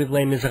familiar with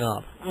Les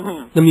Miserables,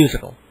 the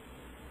musical.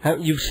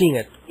 You've seen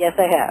it? Yes,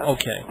 I have.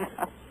 Okay.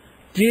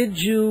 Did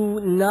you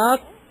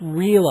not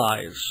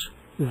realize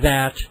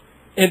that,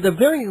 at the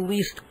very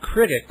least,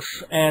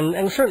 critics,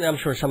 and certainly I'm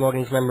sure some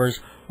audience members,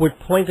 would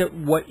point at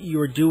what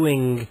you're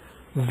doing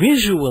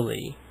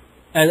visually,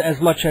 as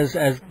much as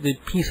the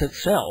piece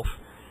itself,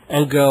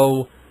 and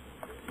go,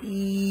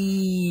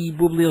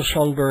 Boublil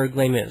Schoenberg,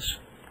 Les Mis?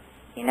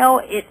 You know,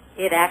 it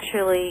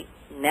actually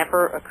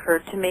never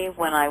occurred to me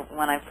when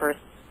I first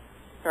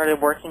started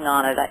working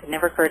on it. It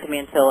never occurred to me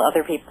until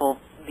other people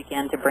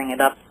began to bring it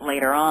up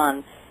later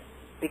on,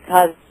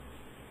 because,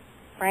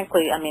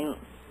 frankly, I mean,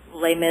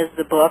 Les Mis,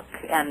 the book,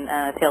 and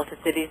A Tale to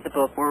Cities, the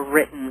book, were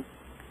written,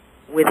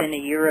 within a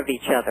year of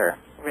each other,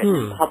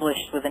 written,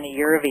 published within a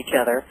year of each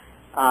other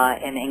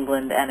in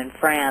England and in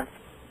France,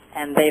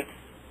 and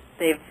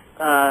they've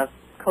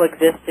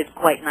coexisted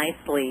quite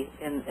nicely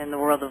in the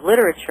world of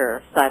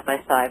literature side by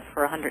side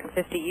for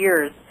 150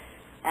 years,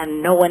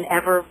 and no one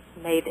ever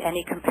made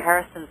any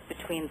comparisons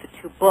between the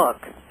two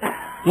books.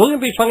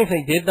 Wouldn't it be funny if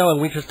they did, though, and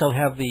we just don't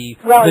have the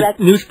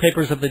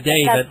newspapers of the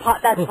day? That's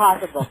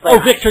possible. Oh,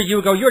 Victor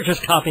Hugo, you're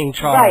just copying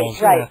Charles.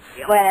 Right.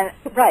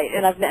 Right,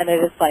 and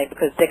it is funny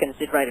because Dickens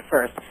did write it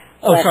first.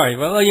 Oh, sorry.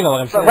 Well, you know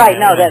what I'm saying. Right,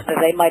 no, that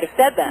they might have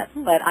said that,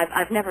 but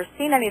I've never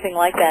seen anything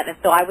like that, and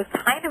so I was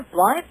kind of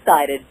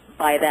blindsided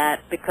by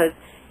that because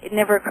it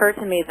never occurred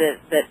to me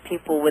that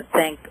people would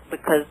think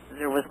because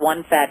there was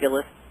one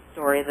fabulous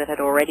story that had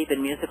already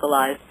been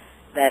musicalized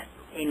that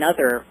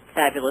another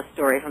fabulous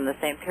story from the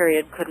same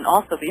period couldn't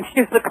also be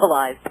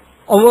musicalized.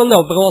 Oh, well,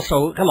 no, but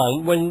also, come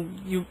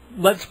on,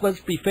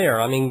 let's be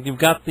fair. I mean, you've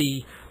got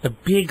the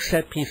big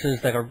set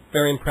pieces that are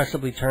very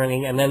impressively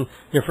turning, and then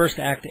your first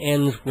act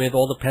ends with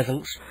all the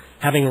peasants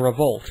having a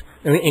revolt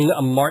in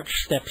a march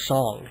step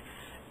song.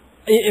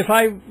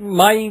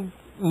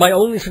 My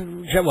only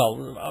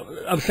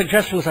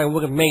suggestions I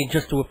would have made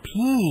just to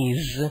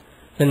appease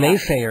the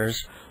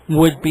naysayers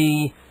would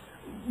be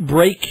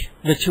break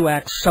the two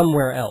acts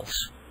somewhere else,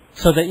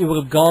 so that you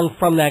would have gone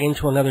from that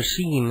into another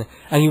scene,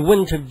 and you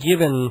wouldn't have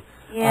given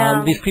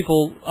these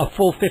people a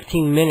full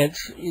 15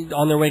 minutes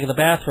on their way to the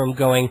bathroom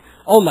going,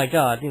 oh my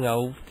God, can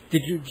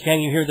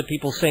you hear the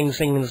people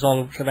singing the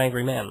songs of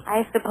angry men?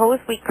 I suppose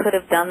we could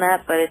have done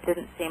that, but it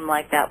didn't seem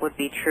like that would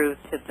be true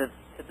to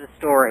the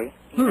story.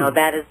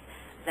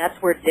 That's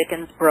where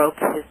Dickens broke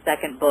his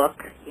second book.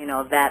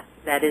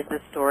 That is the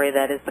story,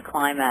 that is the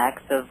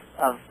climax of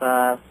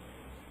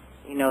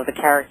the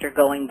character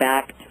going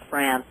back to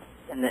France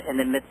in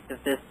the midst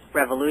of this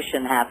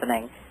revolution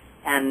happening,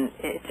 and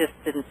it just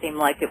didn't seem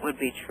like it would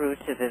be true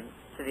to the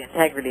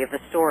integrity of the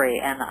story.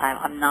 And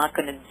I'm not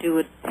going to do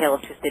a Tale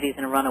of Two Cities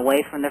and run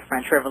away from the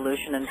French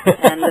Revolution and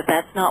pretend that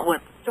that's not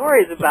what the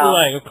story is about.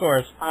 Right, of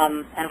course.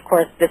 And of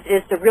course, this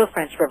is the real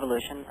French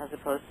Revolution, as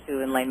opposed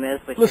to in Les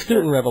Mis, which the is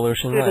student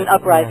revolution, student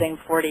uprising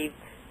 40,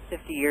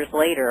 50 years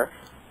later.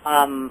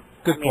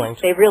 Good point.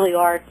 They really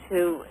are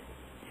two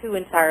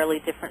entirely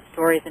different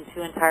stories in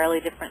two entirely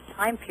different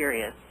time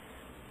periods,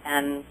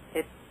 and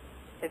it's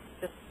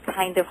just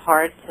kind of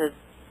hard to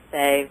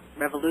say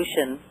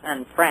revolution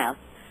and France,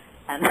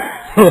 and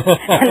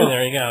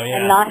there you go, yeah.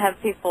 And not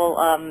have people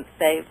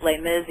say Les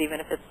Mis,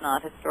 even if it's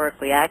not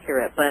historically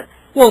accurate. But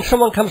if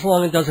someone comes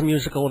along and does a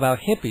musical about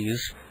hippies,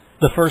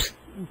 the first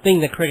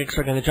thing that critics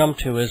are going to jump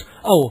to is,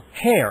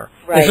 Hair.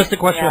 Right. It's just a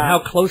question of how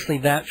closely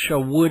that show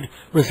would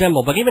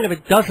resemble. But even if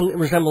it doesn't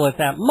resemble it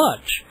that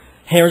much,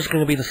 Hair's going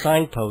to be the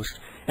signpost,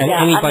 and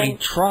anybody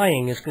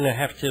trying is going to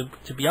have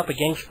to be up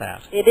against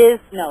that. It is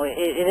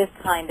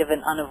kind of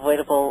an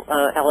unavoidable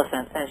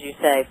elephant, as you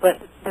say.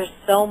 But there's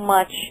so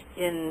much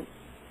in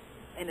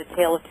A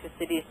Tale of Two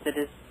Cities that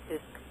is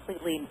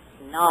completely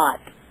not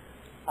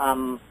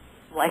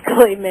like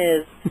Les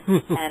Mis,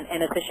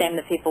 and it's a shame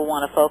that people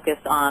want to focus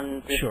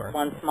on this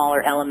one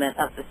smaller element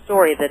of the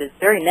story that is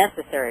very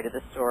necessary to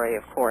the story,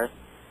 of course,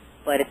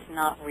 but it's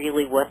not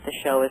really what the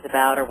show is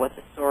about or what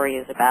the story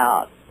is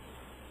about.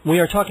 We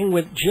are talking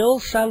with Jill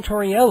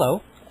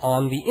Santoriello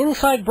on the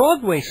Inside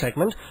Broadway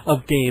segment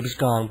of Dave's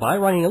Gone By,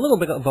 running a little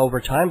bit of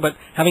overtime, but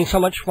having so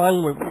much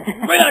fun, we're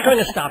not going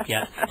to stop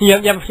yet. You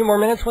have a few more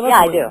minutes with us? Yeah,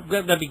 I do.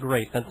 That'd be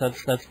great.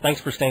 That's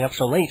thanks for staying up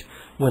so late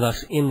with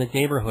us in the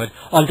neighborhood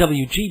on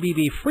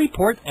WGBB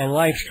Freeport and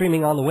live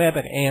streaming on the web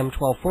at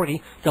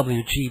AM1240,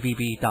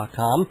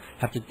 WGBB.com.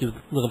 Have to do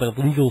a little bit of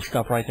legal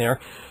stuff right there.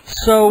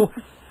 So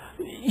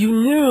you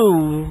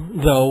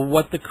knew, though,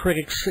 what the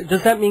critics...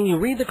 Does that mean you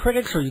read the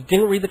critics, or you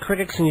didn't read the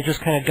critics and you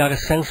just kind of got a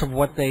sense of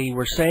what they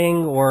were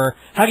saying, or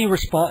how do you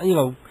respond,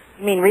 You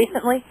mean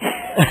recently?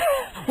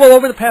 Well,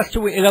 over the past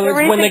 2 weeks, in other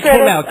words, when they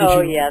came out, did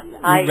you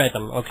read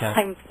them? Okay.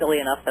 I'm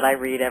silly enough that I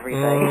read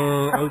everything.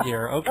 Oh,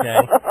 dear, okay.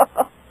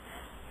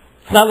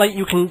 It's not like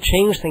you can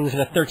change things in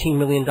a $13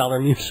 million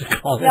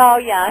musical. No,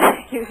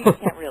 you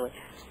can't really.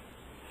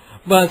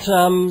 But,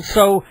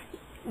 so...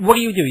 What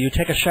do? You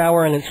take a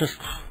shower and it's just,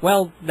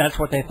 that's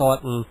what they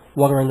thought, and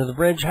water under the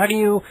bridge. How do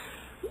you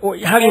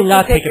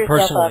not take it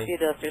personally? You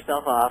dust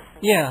yourself off.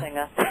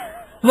 Yeah.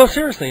 No,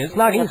 seriously, it's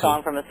not easy. A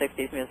song from a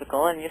 60s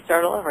musical, and you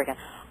start all over again.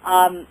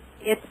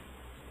 It's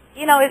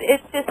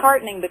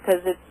disheartening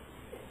because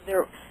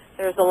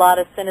there's a lot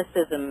of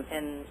cynicism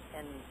in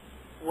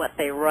what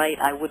they write.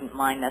 I wouldn't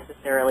mind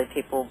necessarily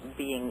people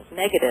being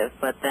negative,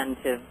 but then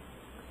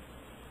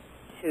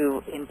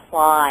to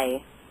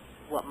imply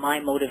what my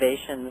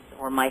motivations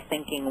or my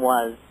thinking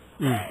was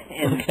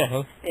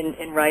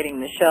in writing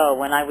the show,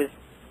 when I was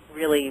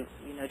really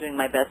doing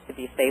my best to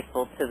be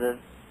faithful to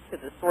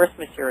the source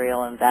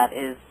material, and that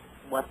is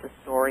what the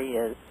story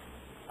is.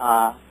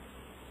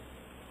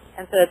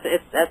 And so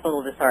that's a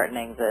little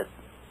disheartening.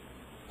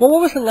 Well,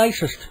 what was the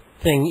nicest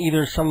thing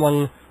either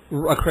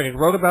a critic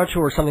wrote about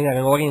you or something that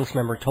an audience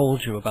member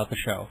told you about the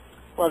show?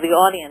 Well, the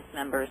audience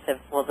members have,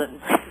 well, the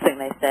next thing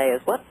they say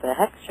is, what the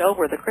heck show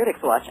were the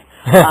critics watching?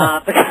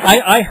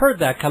 I heard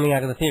that coming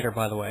out of the theater,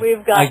 by the way.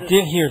 I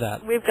did hear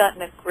that. We've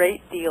gotten a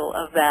great deal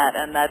of that,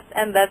 and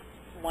that's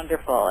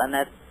wonderful, and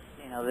that's,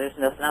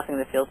 there's nothing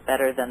that feels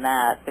better than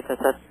that, because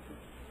that's,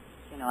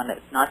 and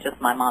it's not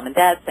just my mom and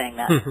dad saying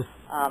that.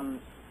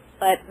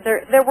 But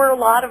there were a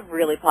lot of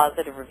really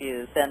positive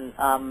reviews, and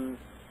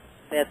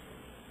that,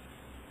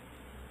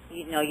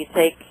 you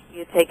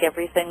take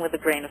everything with a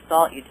grain of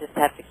salt. You just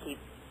have to keep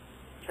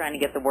trying to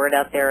get the word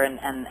out there, and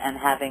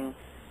having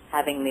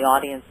the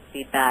audience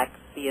feedback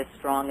be as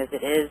strong as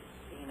it is.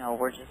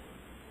 We're just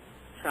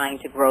trying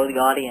to grow the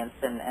audience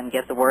and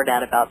get the word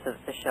out about the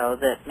show,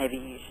 that maybe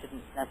you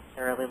shouldn't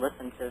necessarily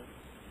listen to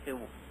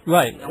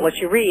right. What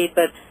you read,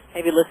 but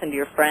maybe listen to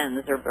your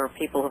friends or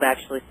people who've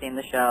actually seen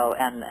the show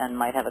and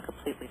might have a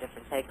completely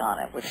different take on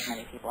it, which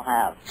many people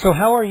have. So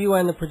how are you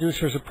and the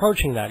producers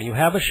approaching that? You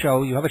have a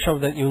show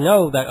that you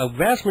know that a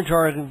vast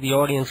majority of the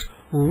audience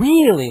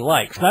really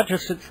likes, not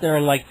just sits there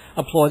and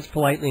applauds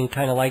politely and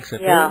kind of likes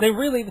it. Yeah. They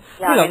really, they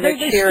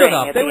stood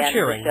up. They were the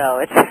cheering. End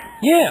of the show.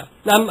 Yeah,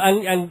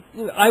 and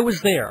I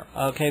was there.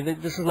 Okay,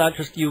 this is not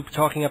just you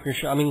talking up your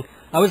show. I mean,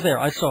 I was there.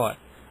 I saw it.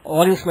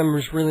 Audience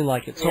members really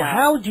like it. So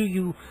how do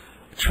you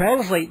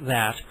translate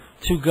that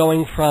to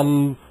going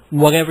from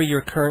whatever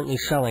you're currently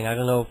selling? I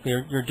don't know if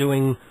you're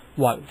doing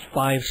what,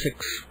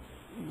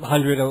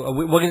 500-600 a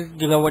week.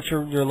 Do you know what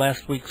your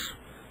last week's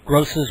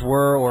grosses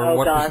were, or oh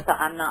what? Gosh,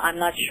 I'm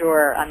not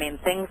sure. I mean,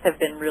 things have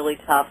been really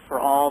tough for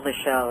all the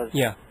shows.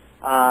 Yeah.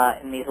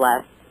 In these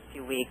last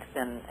few weeks,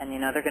 and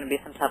there are going to be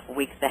some tough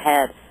weeks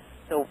ahead.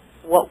 So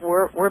what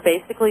we're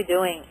basically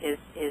doing is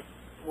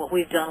what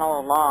we've done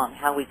all along.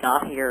 How we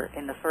got here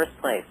in the first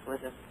place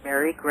was a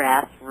very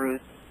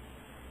grassroots,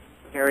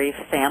 very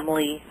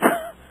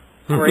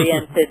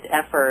family-oriented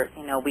effort.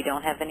 We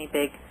don't have any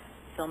big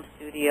film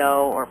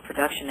studio or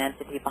production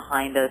entity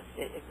behind us.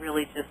 It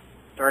really just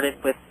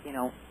started with,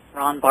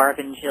 Ron, Barb,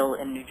 and Jill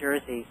in New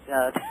Jersey,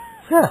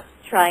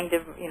 trying to,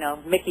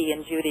 Mickey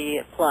and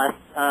Judy plus,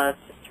 just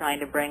trying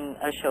to bring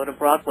a show to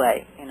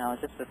Broadway,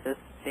 just with this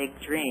big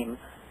dream.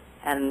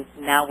 And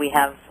now we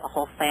have a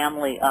whole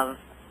family of,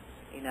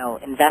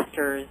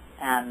 investors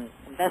and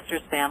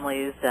investors'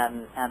 families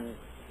and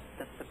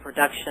the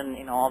production,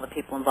 all the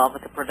people involved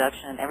with the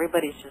production, and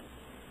everybody's just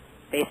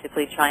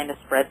basically trying to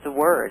spread the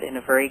word in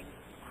a very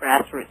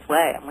grassroots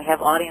way. And we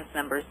have audience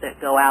members that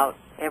go out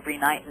every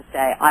night and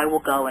say, I will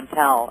go and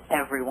tell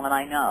everyone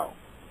I know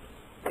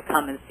to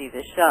come and see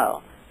this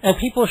show. And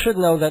people should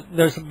know that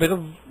there's a bit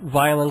of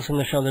violence in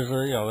the show. There's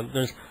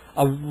there's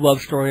a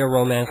love story, a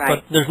romance, right.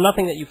 But there's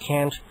nothing that you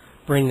can't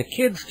bring the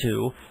kids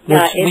to,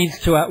 which leads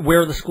to where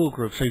are the school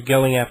groups? Are you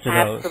going after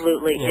those?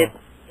 Absolutely. Yeah.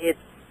 It's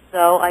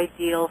so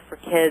ideal for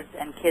kids,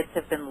 and kids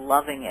have been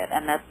loving it,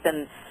 and that's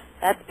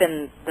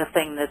been the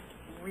thing that's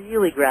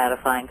really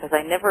gratifying, because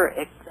I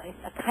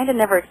kind of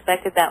never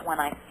expected that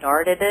when I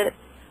started it.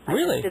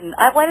 Really? I didn't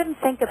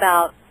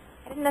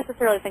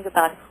necessarily think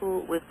about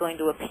who it was going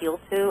to appeal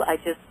to. I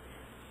just,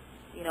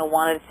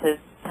 wanted to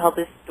tell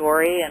this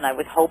story, and I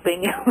was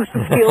hoping it would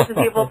appeal to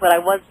people, but I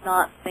was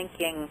not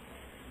thinking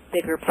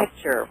bigger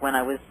picture when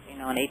I was,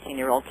 an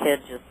 18-year-old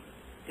kid just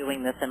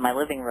doing this in my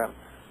living room.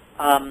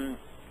 And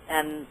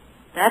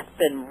that's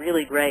been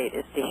really great,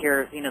 is to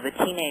hear, the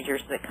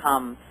teenagers that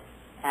come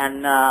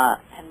and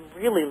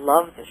really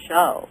love the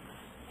show.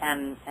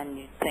 And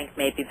you think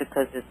maybe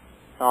because it's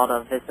thought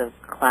of as a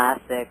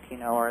classic,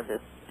 or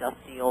this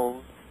dusty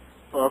old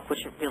book,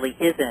 which it really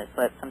isn't,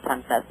 but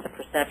sometimes that's the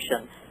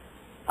perception.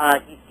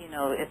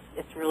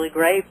 It's really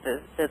great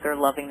that they're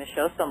loving the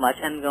show so much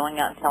and going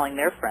out and telling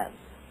their friends.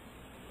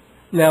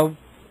 Now,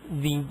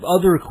 the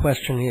other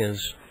question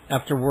is,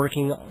 after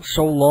working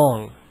so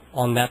long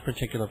on that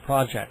particular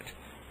project,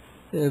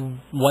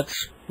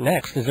 what's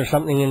next? Is there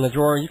something in the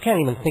drawer? You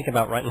can't even think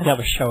about writing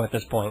another show at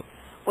this point.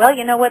 Well,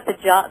 you know what? The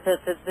job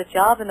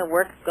and the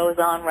work goes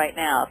on right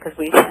now, because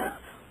we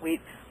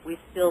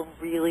still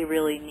really,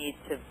 really need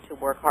to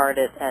work hard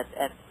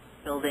at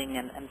building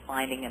and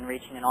finding and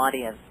reaching an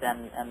audience,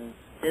 and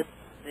this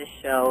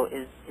show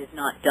is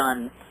not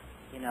done,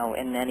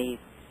 in any.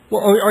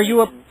 Well, are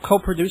you a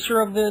co-producer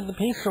of the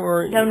piece,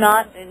 or no?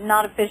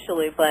 Not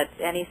officially, but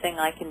anything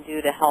I can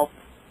do to help.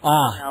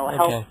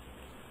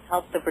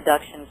 Help the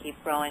production keep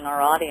growing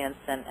our audience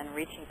and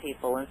reaching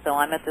people. And so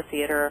I'm at the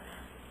theater,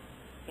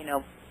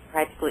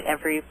 practically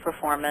every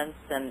performance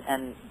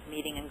and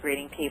meeting and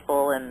greeting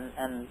people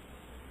and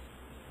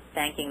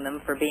thanking them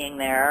for being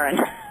there. And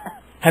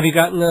have you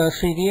gotten the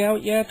CD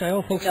out yet? I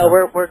don't think so. No,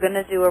 we're going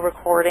to do a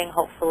recording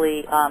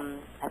hopefully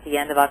at the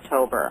end of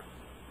October.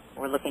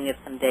 We're looking at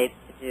some dates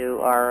to do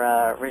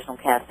our original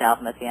cast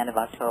album at the end of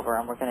October,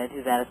 and we're going to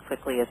do that as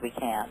quickly as we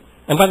can.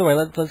 And by the way,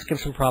 let's give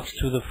some props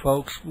to the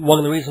folks. One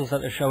of the reasons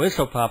that the show is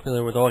so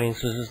popular with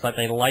audiences is that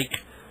they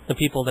like the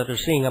people that they're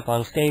seeing up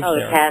on stage there. Oh,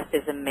 the cast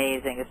is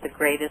amazing. It's the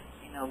greatest,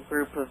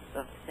 group of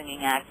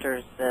singing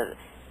actors that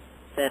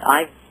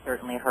I've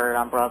certainly heard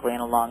on Broadway in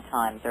a long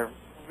time. They're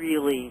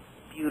really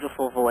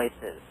beautiful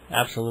voices.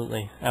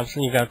 Absolutely.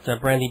 You got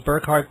Brandy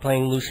Burkhardt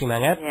playing Lucy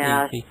Manette.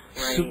 Yeah, the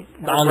great.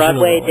 Her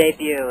Broadway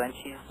debut, and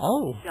she's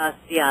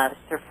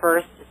it's her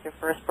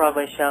first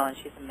Broadway show, and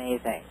she's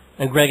amazing.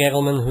 And Greg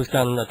Edelman, who's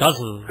done a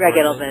dozen. Greg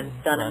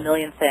Edelman's done a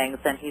million things,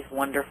 and he's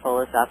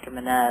wonderful as Dr.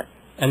 Manette.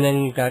 And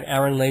then you've got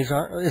Aaron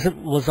Lazar. Is it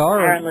Lazar?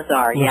 Aaron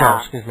Lazar, yeah.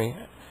 Excuse me.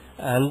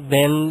 And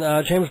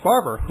then James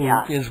Barber, who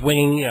is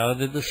winning,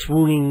 the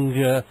swooning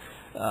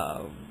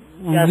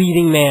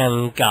leading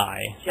man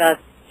guy.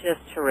 Just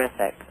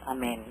terrific. I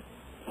mean,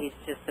 he's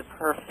just the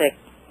perfect,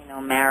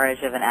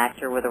 marriage of an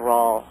actor with a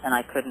role, and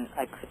I could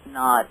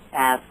not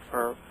ask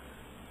for,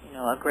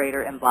 a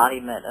greater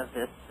embodiment of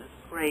this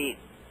great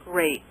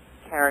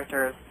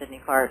character of Sidney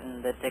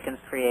Carton that Dickens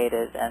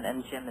created,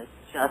 and Jim is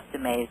just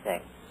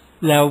amazing.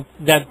 Now,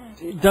 that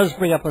does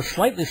bring up a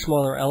slightly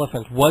smaller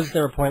elephant. Was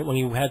there a point when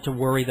you had to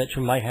worry that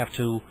you might have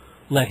to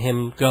let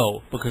him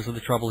go because of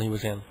the trouble he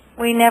was in?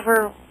 We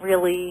never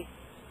really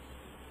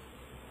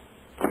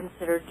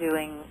considered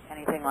doing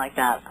anything like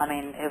that. I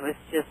mean, it was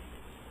just,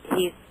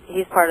 he's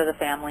part of the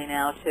family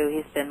now, too.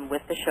 He's been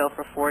with the show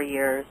for 4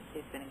 years.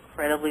 He's been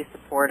incredibly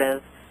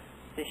supportive.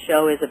 The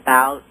show is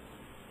about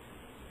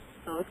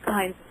those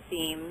kinds of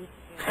themes.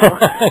 Come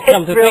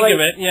to think of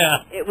it,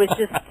 yeah. It's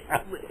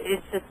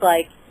just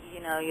like,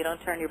 you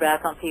don't turn your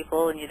back on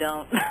people, and you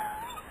don't,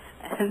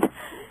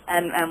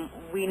 and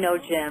we know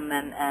Jim,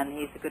 and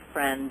he's a good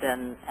friend,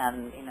 and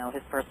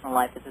his personal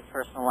life is his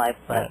personal life,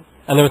 but. Right.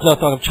 And there was no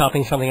thought of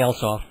chopping something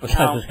else off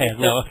besides his head,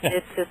 no.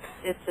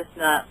 It's just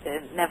not,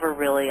 it never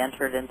really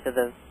entered into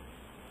the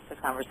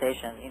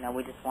conversation.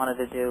 We just wanted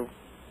to do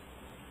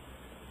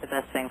the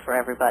best thing for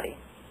everybody.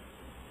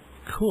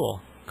 Cool.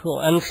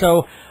 And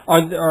so,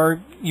 are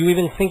you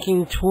even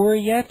thinking tour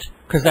yet?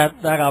 Because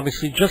that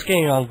obviously, just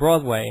getting on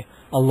Broadway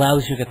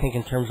allows you to think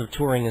in terms of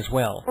touring as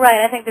well.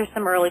 Right. I think there's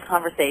some early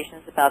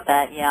conversations about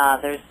that. Yeah.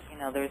 There's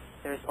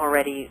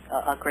already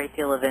a great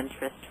deal of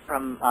interest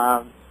from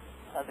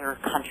other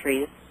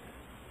countries.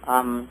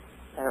 Our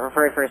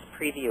very first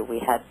preview, we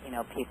had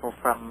people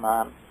from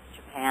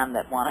Japan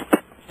that wanted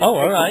to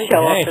all right.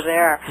 show up to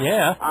there.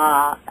 Yeah.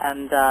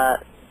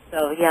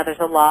 So there's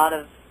a lot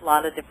of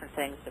different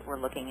things that we're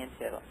looking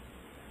into.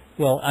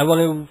 Well, I want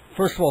to,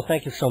 first of all,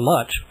 thank you so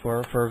much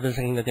for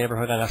visiting the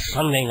neighborhood on a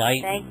Sunday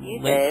night. Thank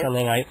you, late Dave.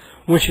 Sunday night.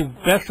 Wish you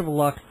best of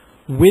luck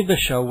with the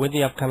show, with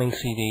the upcoming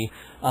CD.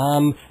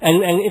 And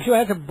if you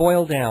had to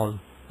boil down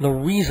the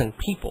reason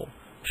people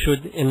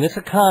should, in this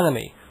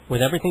economy,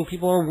 with everything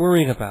people are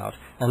worried about,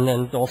 and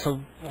then also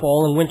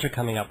fall and winter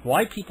coming up,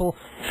 why people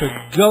should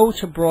go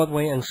to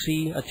Broadway and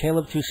see A Tale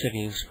of Two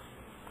Cities.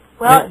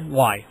 Well,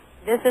 why?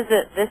 This is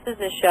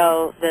a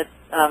show that's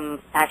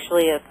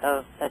actually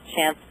a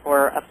chance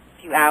for a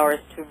few hours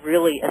to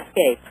really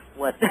escape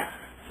what's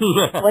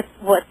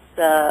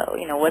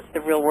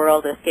the real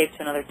world, escape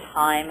to another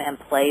time and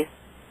place.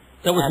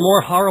 That was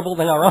more horrible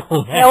than our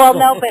own. Yeah, well,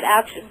 no, but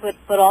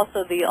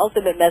also the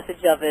ultimate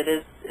message of it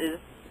is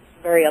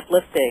very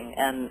uplifting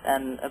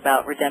and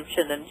about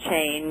redemption and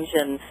change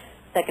and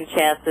second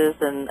chances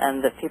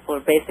and that people are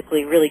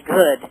basically really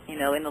good,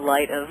 in the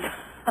light of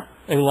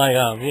in the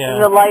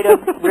light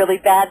of really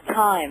bad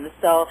times.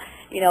 So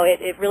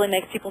it really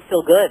makes people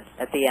feel good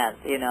at the end,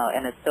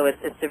 and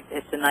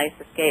it's a nice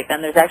escape.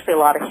 And there's actually a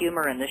lot of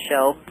humor in the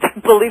show,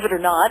 believe it or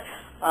not.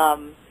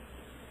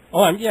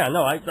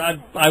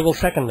 I will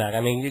second that.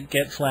 I mean, it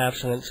gets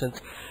laughs, and it's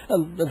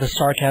the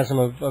sarcasm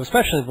of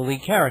especially the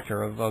lead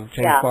character of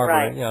James Barber.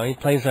 Right. He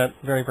plays that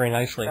very, very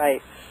nicely.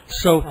 Right.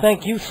 So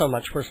thank you so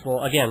much, first of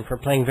all, again, for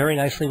playing very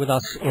nicely with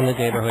us in the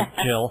neighborhood,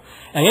 Jill.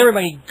 And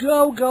everybody,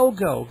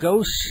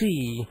 go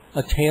see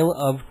A Tale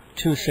of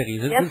Two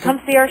Cities. Yes, come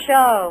see our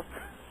show.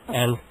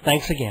 And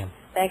thanks again.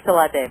 Thanks a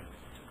lot, Dave.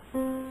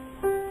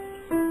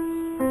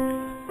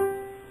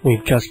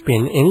 We've just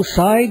been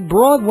inside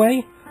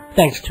Broadway,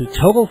 thanks to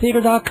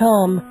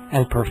TotalTheater.com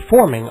and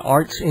Performing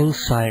Arts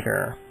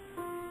Insider.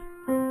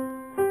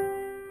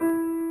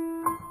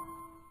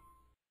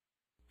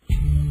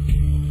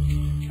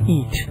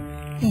 Eat,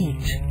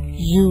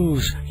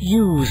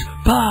 use,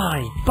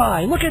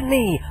 buy. Look at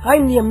me.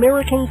 I'm the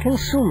American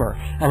consumer,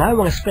 and I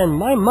want to spend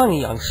my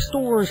money on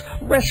stores,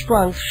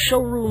 restaurants,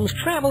 showrooms,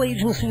 travel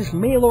agencies,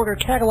 mail order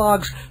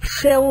catalogs.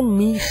 Sell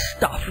me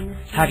stuff.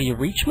 How do you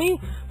reach me?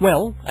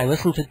 Well, I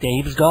listen to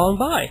Dave's Gone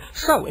By,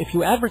 so if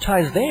you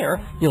advertise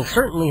there, you'll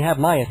certainly have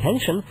my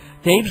attention.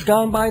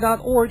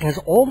 DavesGoneBy.org has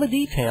all the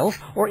details,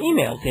 or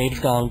email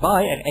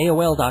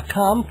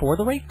davesgoneby@aol.com for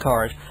the rate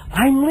card.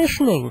 I'm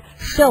listening.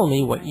 Sell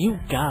me what you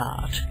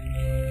got.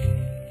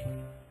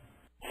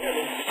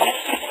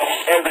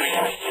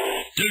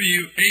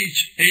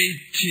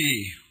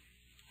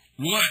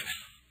 WHAT.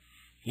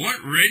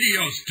 What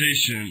radio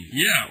station?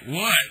 Yeah,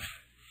 what?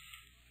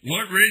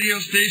 What radio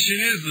station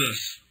is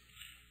this?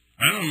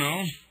 I don't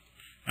know.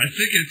 I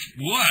think it's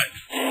what?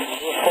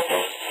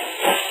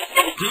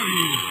 WEIRD.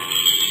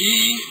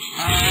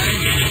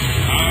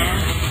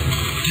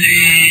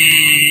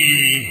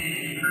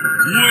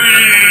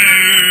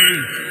 Weird!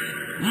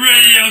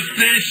 Radio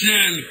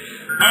station!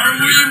 Are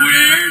we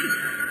weird?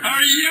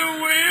 Are you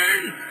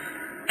weird?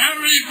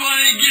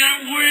 Everybody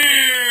get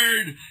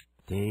weird!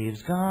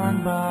 Dave's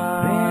gone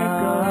by. There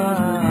goes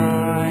the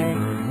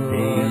neighborhood.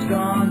 Dave's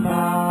gone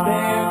by.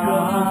 There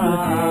goes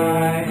the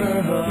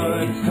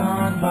neighborhood. Dave's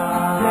gone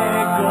by.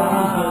 There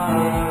goes the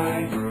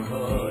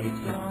neighborhood. Dave's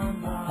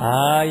gone by.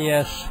 Ah,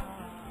 yes.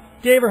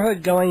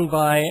 Neighborhood going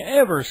by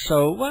ever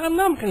so, well, I'm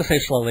not going to say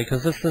slowly,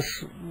 because this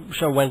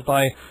show went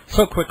by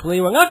so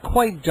quickly. We're not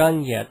quite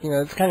done yet. You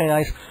know, it's kind of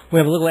nice. We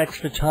have a little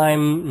extra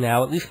time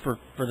now, at least for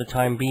the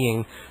time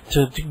being,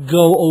 to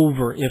go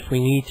over if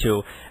we need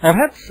to. And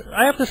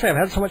I have to say, I've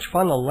had so much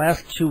fun the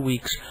last 2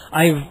 weeks.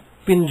 I've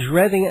been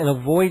dreading and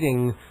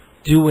avoiding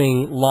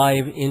doing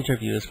live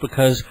interviews,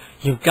 because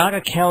you've got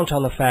to count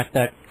on the fact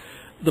that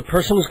the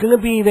person who's going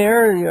to be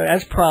there, you know,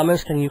 as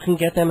promised, and you can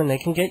get them and they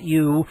can get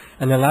you,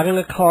 and they're not in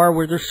a car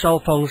where their cell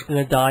phone's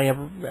going to die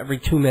every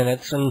 2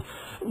 minutes, and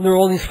there are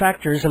all these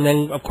factors. And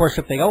then, of course,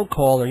 if they don't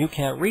call or you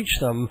can't reach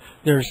them,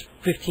 there's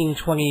 15,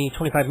 20,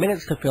 25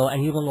 minutes to fill,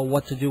 and you don't know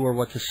what to do or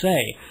what to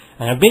say.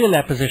 And I've been in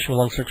that position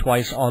once or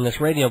twice on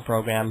this radio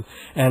program,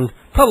 and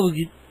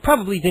probably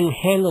didn't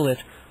handle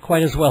it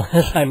quite as well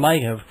as I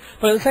might have.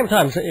 But at the same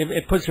time,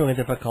 it puts you in a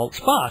difficult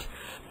spot.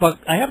 But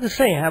I have to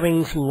say,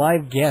 having some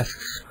live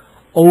guests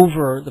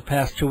over the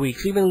past 2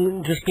 weeks,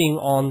 even just being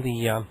on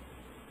the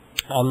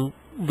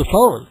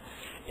phone,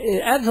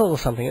 it adds a little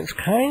something. It's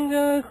kind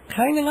of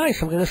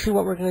nice. I'm going to see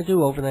what we're going to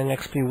do over the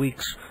next few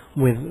weeks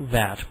with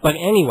that. But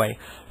anyway,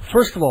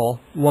 first of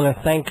all, I want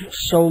to thank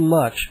so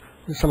much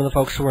some of the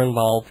folks who were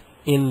involved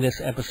in this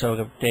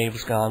episode of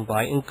Dave's Gone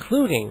By,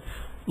 including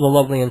the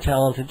lovely and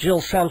talented Jill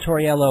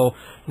Santoriello,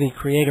 the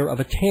creator of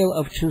A Tale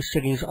of Two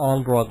Cities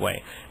on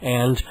Broadway.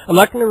 And I'm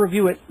not going to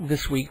review it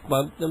this week,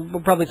 but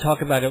we'll probably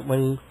talk about it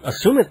when,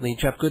 assumedly,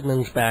 Jeff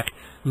Goodman's back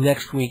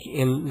next week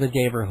in the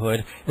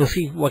neighborhood and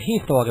see what he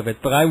thought of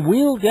it. But I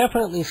will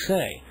definitely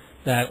say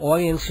that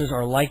audiences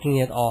are liking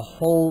it a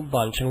whole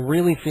bunch and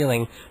really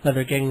feeling that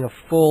they're getting a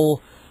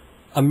full,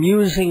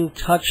 amusing,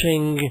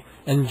 touching,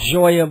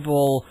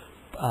 enjoyable,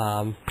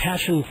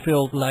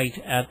 passion-filled night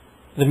at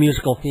the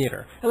musical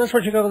theater. And that's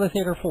what you go to the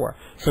theater for.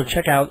 So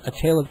check out A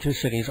Tale of Two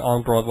Cities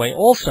on Broadway.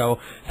 Also,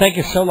 thank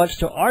you so much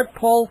to Art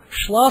Paul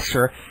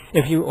Schlosser,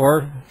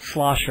 or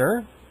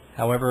Schlosser,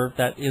 however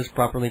that is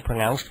properly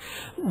pronounced.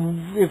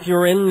 If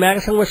you're in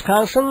Madison,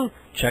 Wisconsin,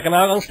 check him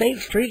out on State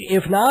Street.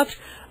 If not,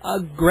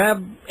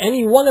 grab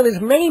any one of his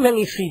many,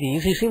 many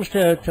CDs. He seems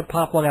to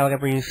pop one out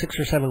every 6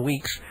 or 7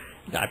 weeks.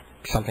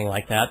 Something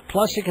like that.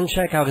 Plus, you can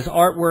check out his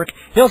artwork.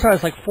 He also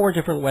has like 4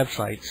 different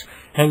websites.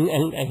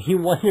 And he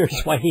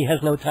wonders why he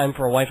has no time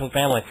for a wife and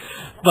family.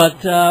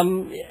 But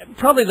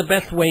probably the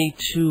best way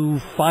to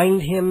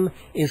find him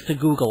is to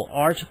Google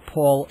Art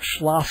Paul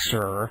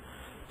Schlosser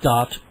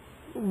or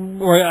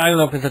I don't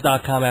know if there's a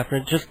 .com after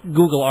it. Just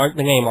Google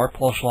the name Art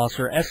Paul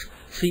Schlosser,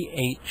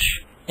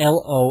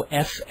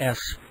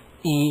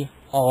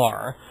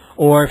 SCHLOSSER.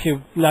 Or if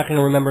you're not going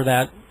to remember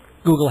that,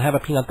 Google Have a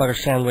Peanut Butter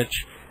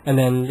Sandwich, and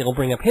then it'll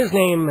bring up his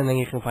name, and then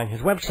you can find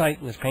his website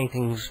and his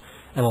paintings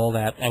and all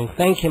that. And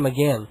thank him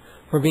again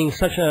for being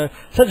such an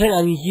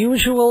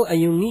unusual, a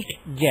unique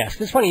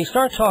guest. It's funny, you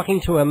start talking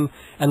to him,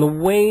 and the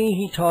way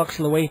he talks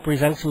and the way he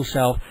presents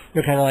himself,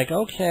 you're kind of like,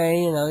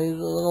 okay, you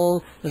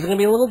know, this is going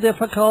to be a little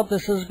difficult,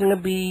 this is going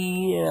to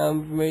be,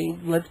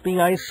 let's be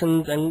nice,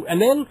 and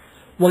then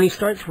when he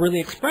starts really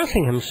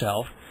expressing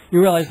himself,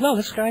 you realize, no,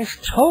 this guy's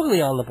totally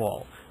on the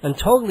ball, and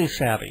totally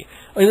savvy.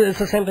 It's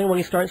the same thing when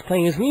he starts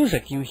playing his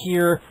music. You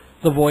hear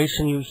the voice,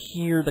 and you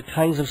hear the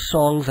kinds of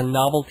songs and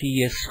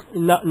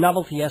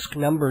novelty-esque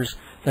numbers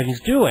that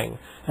he's doing,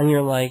 and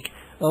you're like,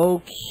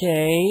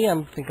 okay,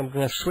 I think I'm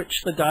going to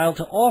switch the dial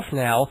to off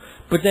now,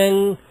 but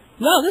then,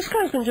 no, this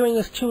guy's been doing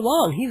this too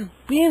long. He's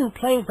been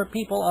playing for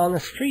people on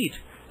the street,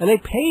 and they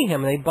pay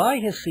him, and they buy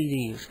his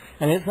CDs,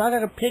 and it's not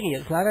out of pity,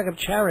 it's not out of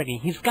charity.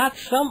 He's got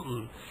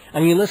something,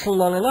 and you listen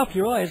long enough,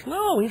 you realize,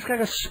 no, he's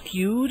got a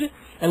skewed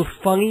and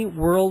funny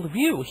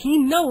worldview. He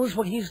knows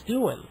what he's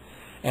doing,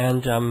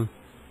 and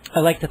I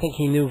like to think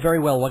he knew very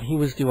well what he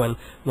was doing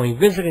when he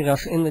visited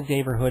us in the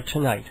neighborhood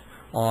tonight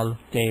on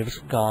Dave's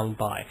Gone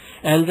By.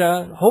 And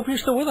hope you're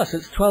still with us.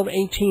 It's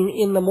 12:18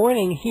 in the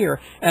morning here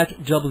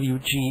at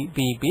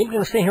WGBB. I'm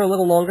going to stay here a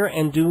little longer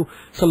and do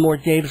some more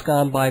Dave's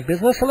Gone By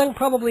business, and then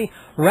probably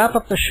wrap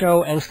up the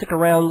show and stick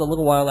around a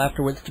little while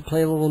afterwards to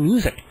play a little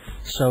music.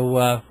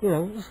 So,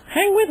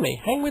 hang with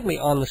me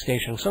on the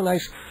station. So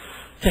nice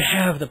to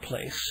have the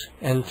place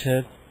and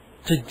to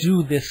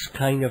do this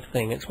kind of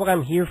thing. It's what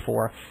I'm here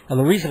for, and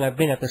the reason I've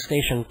been at the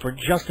station for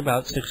just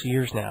about 6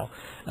 years now.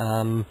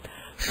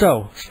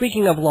 So,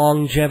 speaking of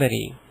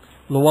longevity,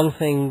 the one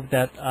thing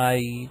that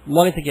I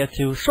wanted to get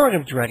to, sort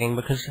of dreading,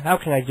 because how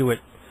can I do it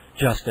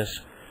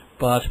justice,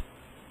 but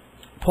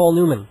Paul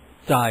Newman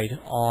died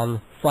on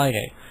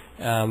Friday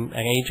at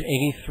age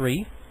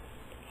 83.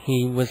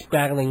 He was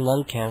battling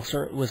lung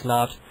cancer. It was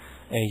not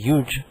a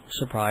huge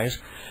surprise.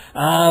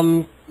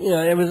 The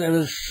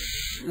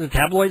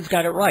tabloids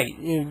got it right.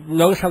 You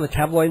notice how the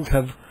tabloids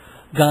have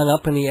gone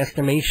up in the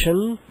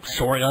estimation,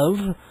 sort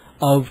of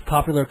of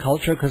popular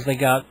culture because they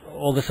got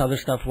all this other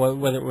stuff,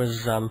 whether it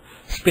was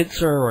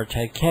Spitzer or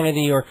Ted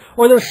Kennedy, or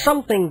there was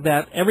something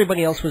that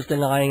everybody else was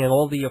denying and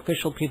all the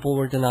official people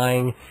were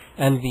denying,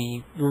 and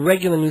the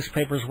regular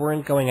newspapers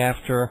weren't going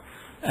after,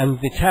 and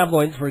the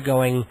tabloids were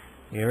going,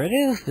 here it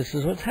is, this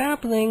is what's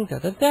happening,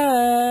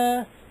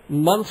 da-da-da,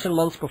 months and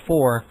months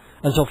before,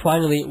 until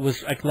finally it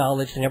was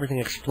acknowledged and everything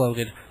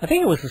exploded. I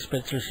think it was the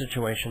Spitzer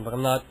situation, but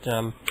I'm not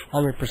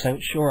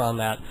 100% sure on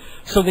that.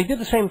 So they did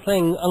the same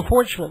thing,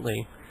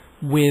 unfortunately,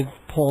 with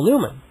Paul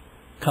Newman.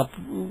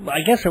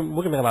 I guess it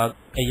would have been about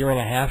a year and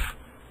a half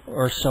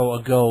or so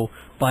ago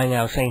by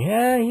now, saying,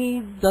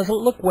 he doesn't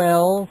look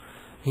well,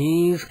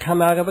 he's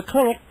come out of a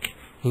clinic,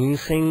 he's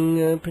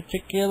seeing a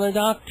particular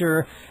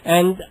doctor,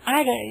 and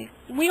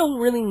we don't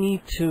really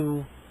need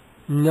to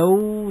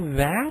know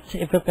that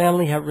if the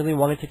family had really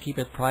wanted to keep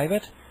it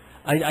private.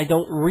 I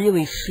don't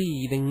really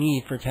see the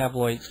need for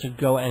tabloids to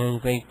go and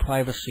invade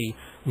privacy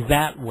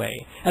that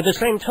way. At the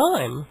same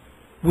time,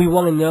 we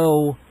want to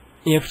know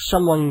if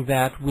someone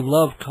that we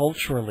love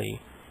culturally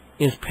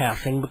is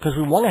passing, because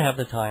we want to have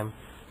the time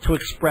to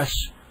express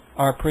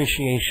our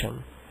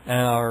appreciation and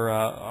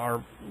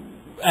our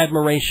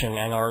admiration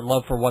and our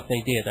love for what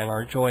they did and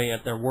our joy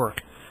at their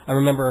work. I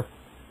remember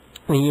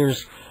in the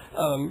years,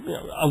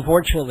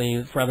 unfortunately,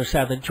 it's rather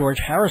sad that George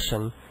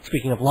Harrison,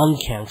 speaking of lung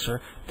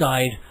cancer,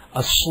 died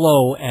a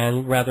slow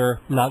and rather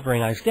not very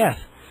nice death.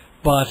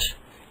 But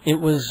it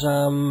was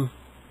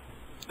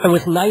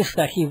nice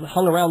that he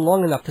hung around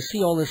long enough to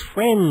see all his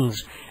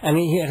friends, and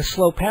he had a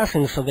slow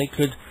passing, so they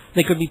could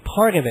be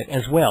part of it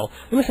as well.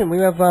 Listen, we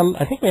have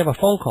I think we have a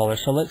phone caller,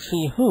 so let's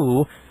see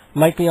who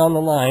might be on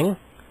the line.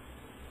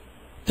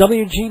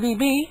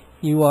 WGBB,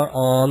 you are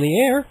on the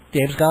air.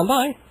 Dave's gone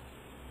by.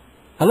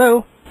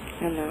 Hello.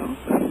 Hello.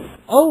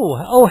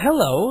 Oh,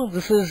 hello.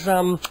 This is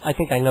I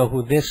think I know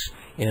who this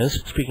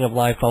is. Speaking of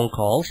live phone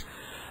calls,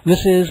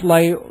 this is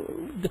my.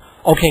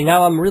 Okay,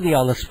 now I'm really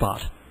on the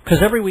spot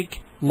because every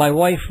week my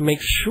wife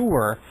makes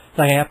sure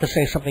that I have to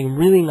say something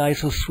really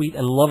nice and sweet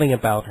and loving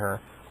about her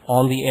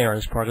on the air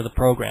as part of the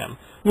program,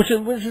 which is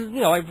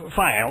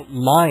fine. I don't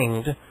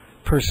mind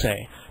per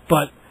se,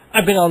 but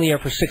I've been on the air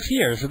for 6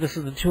 years, so this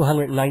is the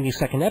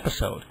 292nd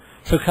episode.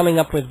 So coming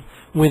up with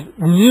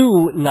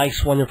new,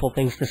 nice, wonderful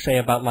things to say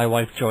about my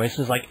wife Joyce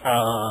is like,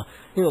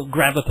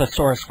 grab a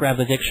thesaurus, grab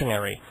the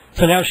dictionary.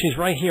 So now she's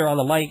right here on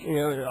the mic,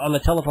 on the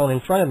telephone in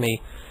front of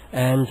me,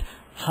 and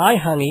hi,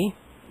 honey.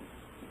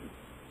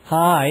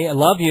 Hi, I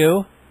love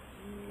you.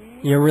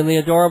 You're really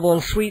adorable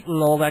and sweet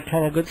and all that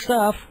kind of good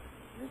stuff.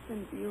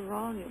 Listen, you're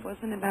wrong. It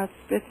wasn't about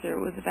Spitzer.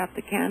 It was about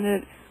the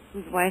candidate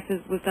whose wife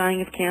was dying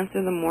of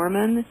cancer, the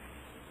Mormon.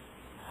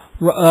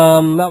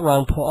 Not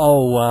Ron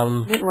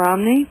Paul. Mitt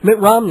Romney? Mitt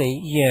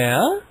Romney,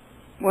 yeah.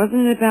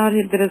 Wasn't it about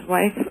it that his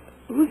wife...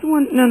 Who's the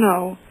one...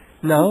 No.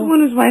 No? Who's the one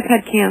whose wife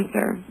had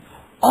cancer?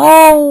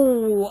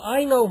 Oh,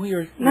 I know who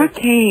you're... Not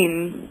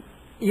Kane.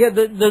 Yeah,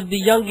 the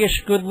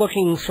youngish,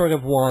 good-looking sort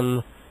of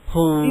one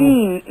who...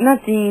 Dean.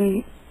 Not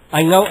Dean.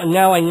 I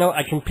know,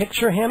 I can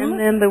picture him. And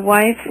then the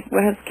wife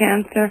has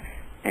cancer,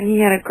 and he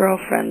had a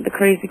girlfriend, the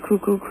crazy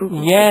cuckoo.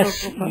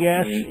 Yes.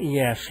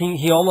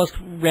 He almost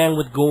ran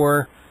with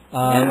Gore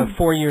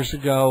 4 years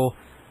ago.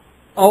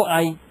 Oh,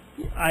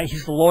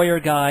 he's the lawyer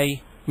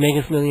guy, made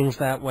his millions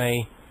that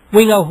way.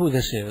 We know who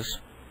this is.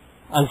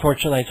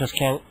 Unfortunately, I just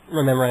can't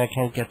remember, and I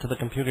can't get to the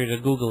computer to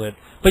Google it.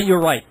 But you're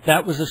right,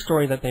 that was the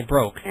story that they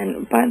broke.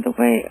 And by the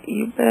way,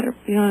 you better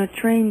be on a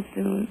train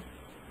soon.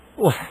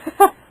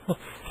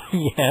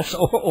 Yes,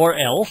 or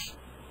else.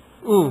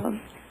 I'm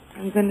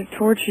going to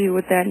torture you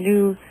with that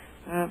new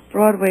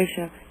Broadway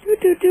show.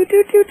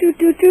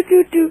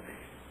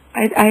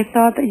 I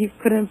thought that you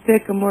couldn't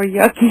pick a more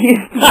yucky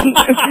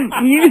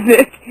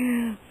music,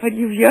 but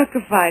you've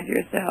yuckified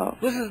yourself.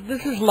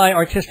 This is my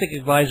artistic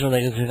advisor,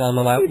 ladies and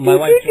gentlemen. My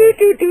wife.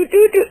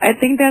 I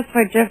think that's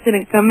why Jeff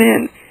didn't come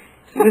in.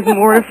 He was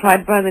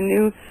mortified by the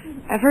new.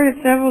 I've heard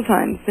it several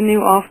times. The new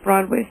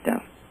off-Broadway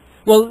stuff.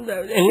 Well,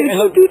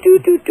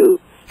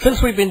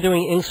 since we've been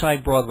doing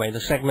Inside Broadway, the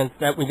segment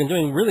that we've been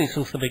doing really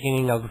since the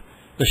beginning of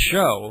the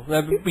show,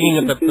 the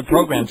beginning of the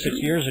program 6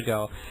 years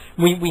ago,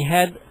 we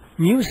had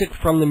music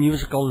from the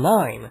musical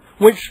 9,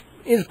 which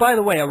is, by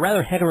the way, a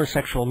rather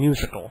heterosexual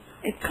musical.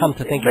 Come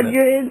to think of it.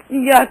 But it's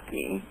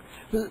yucky.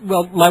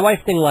 Well, my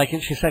wife didn't like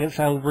it. She said it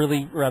sounded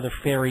really rather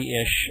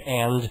fairy-ish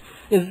and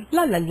is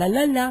la la la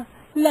la la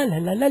la la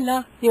la la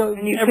la.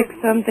 And you pick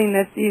something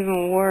that's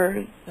even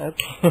worse.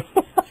 Okay.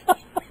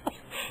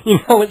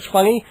 It's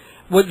funny.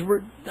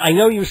 I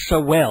know you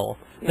so well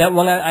that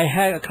when I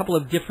had a couple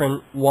of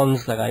different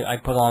ones that I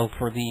put on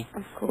for the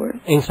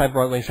Inside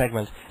Broadway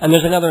segment, and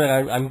there's another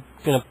that I'm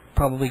going to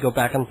probably go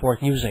back and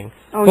forth using.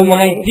 But when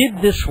I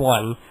did this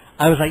one,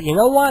 I was like, you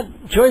know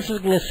what? Joyce is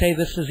going to say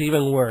this is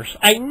even worse.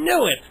 I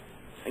knew it.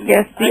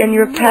 Yes, and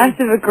you're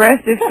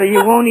passive-aggressive, so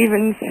you won't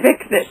even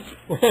fix it.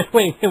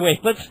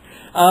 Wait. Let's.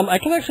 I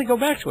can actually go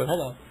back to it.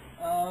 Hold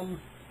on.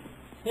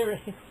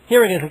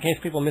 Here it is, in case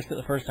people missed it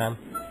the first time.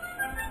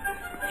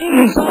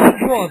 Inside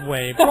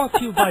Broadway, brought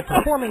to you by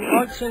Performing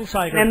Arts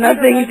Insider. And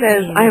nothing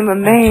says I'm a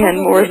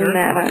man more than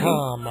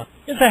that.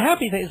 It's a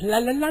happy thing. It's la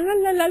la la la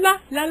la la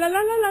la la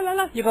la la la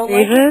la. You don't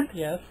David? like it?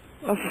 Yes.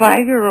 A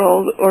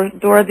 5-year-old or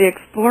Dora the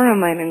Explorer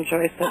might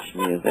enjoy such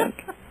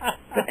music.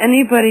 But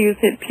anybody who's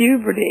hit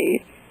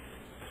puberty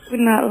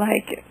would not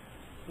like it.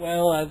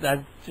 Well,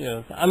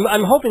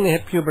 I'm hoping to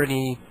hit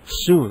puberty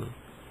soon.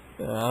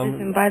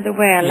 Listen, by the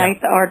way, I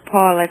liked the Art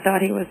Paul. I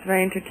thought he was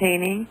very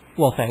entertaining.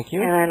 Well, thank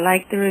you. And I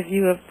liked the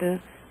review of the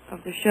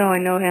show. I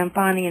know Aunt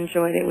Bonnie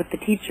enjoyed it with the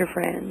teacher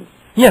friends.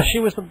 Yeah, she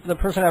was the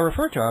person I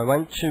referred to. I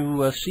went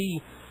to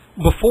see,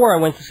 before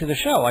I went to see the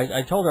show,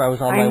 I told her I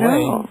was on my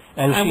way.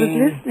 And I was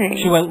listening.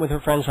 She went with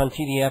her friends on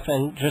TDF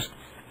and just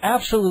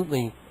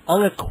absolutely,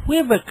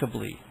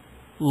 unequivocally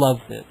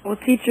loved it. Well,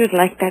 teachers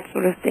like that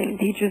sort of thing.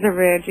 Teachers are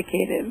very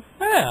educated.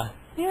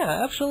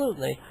 Yeah,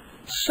 absolutely.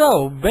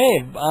 So,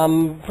 babe,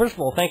 first of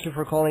all, thank you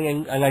for calling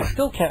in, and I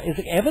still can't, is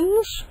it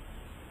Evans?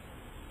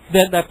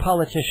 That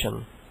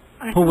politician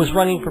who was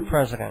running for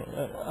president.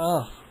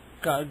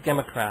 God,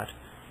 Democrat.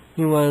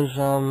 He was,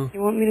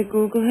 You want me to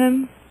Google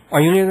him?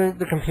 Are you near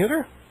the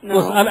computer? No.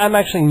 Well, I'm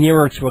actually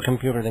nearer to a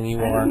computer than you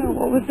are. I don't know.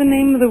 What was the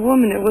name of the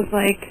woman? It was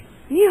like,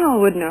 Nihal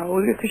would know,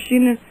 because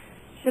she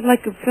had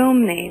like a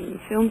film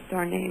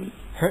star name.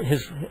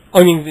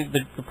 I mean,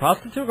 the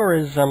prostitute or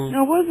his, No,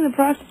 it wasn't a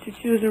prostitute.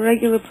 She was a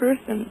regular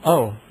person.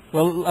 Oh,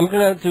 well, I'm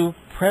going to do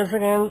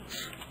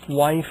President's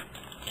Wife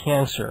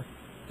Cancer.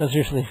 That's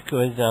usually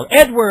good.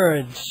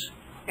 Edwards!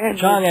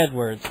 John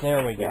Edwards.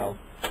 There we go.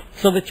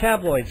 So the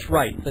tabloids,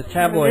 right. The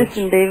tabloids.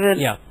 Listen, David.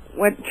 Yeah.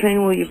 What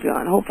train will you be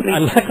on? Hopefully.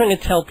 I'm not going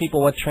to tell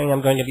people what train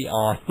I'm going to be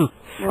on.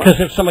 Because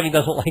if somebody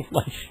doesn't like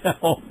my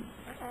show,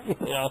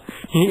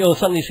 you'll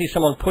suddenly see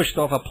someone pushed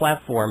off a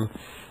platform.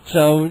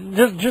 So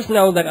just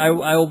know that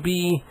I'll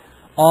be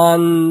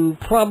on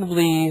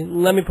probably,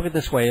 let me put it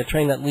this way, a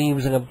train that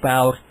leaves in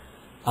about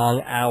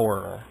an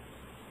hour.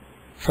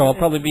 So I'll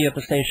probably be at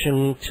the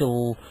station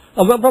till,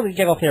 I'll probably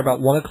get off here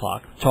about 1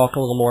 o'clock, talk a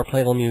little more,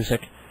 play a little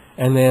music,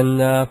 and then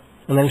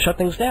shut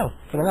things down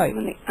for the night.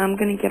 I'm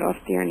going to get off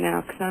there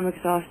now because I'm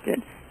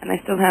exhausted, and I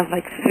still have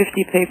like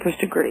 50 papers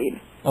to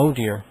grade. Oh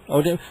dear.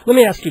 Let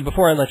me ask you,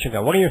 before I let you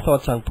go, what are your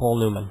thoughts on Paul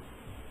Newman?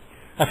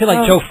 I feel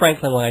like Joe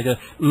Franklin when I do,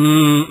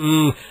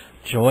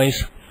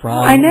 Joyce from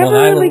I never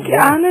really,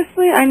 Island.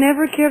 honestly, I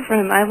never cared for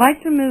him. I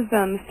liked him as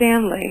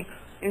Stanley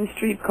in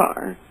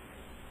Streetcar.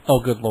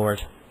 Oh, good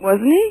Lord.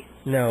 Wasn't he?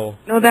 No.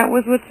 No, that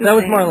was what's his name? That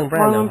was Marlon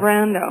Brando. Marlon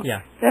Brando.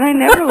 Yeah. Then I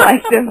never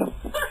liked him.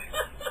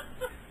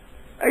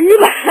 Are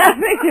you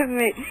laughing at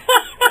me?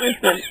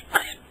 Listen.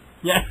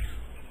 Yeah.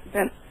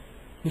 Then,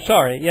 I'm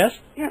sorry, yes?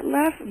 yeah,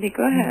 laugh at me.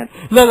 Go ahead.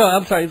 No,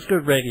 I'm sorry. It's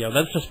good radio.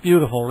 That's just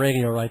beautiful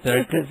radio right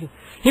there.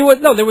 They were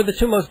the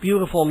two most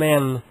beautiful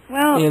men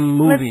in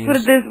movies. Let's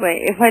put it this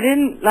way. If I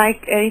didn't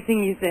like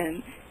anything he's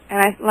in, and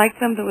I liked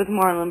something with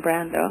Marlon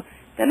Brando,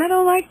 then I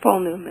don't like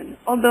Paul Newman.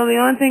 Although the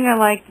only thing I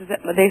liked is that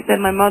they said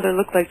my mother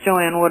looked like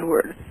Joanne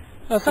Woodward.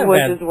 That's not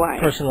a bad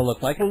person to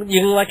look like. You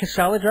didn't like his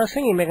salad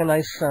dressing? He made a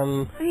nice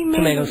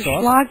tomato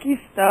sauce. Schlocky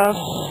stuff,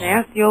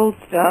 nasty old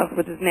stuff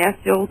with his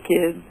nasty old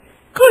kids.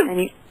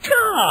 Good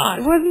God!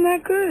 It wasn't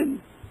that good.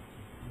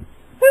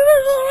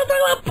 We're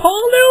talking about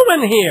Paul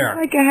Newman here.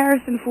 Like a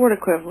Harrison Ford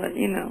equivalent,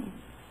 you know.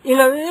 In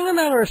a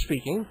manner of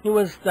speaking, he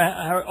was,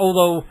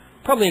 although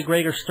probably a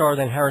greater star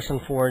than Harrison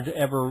Ford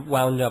ever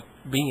wound up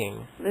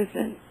being.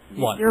 Listen,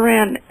 what?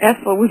 Duran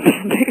Ethel was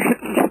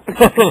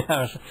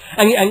bigger.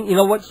 And you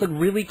know what's the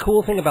really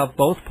cool thing about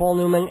both Paul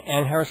Newman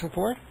and Harrison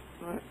Ford?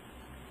 What?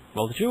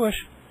 Well, they're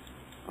Jewish.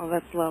 Oh,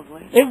 that's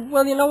lovely.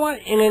 Well, you know what?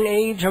 In an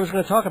age, I was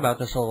going to talk about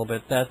this a little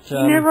bit. That he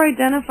never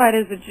identified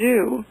as a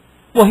Jew.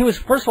 Well,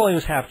 first of all, he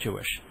was half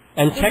Jewish.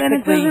 And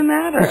technically, then it doesn't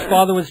matter. His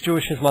father was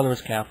Jewish, his mother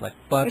was Catholic.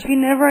 But if he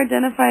never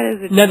identified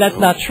as a Jew... No, that's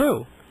not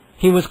true.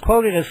 He was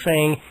quoted as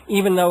saying,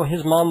 even though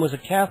his mom was a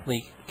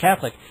Catholic,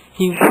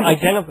 he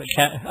identified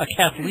a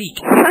Catholic.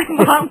 My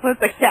mom was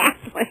a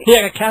Catholic.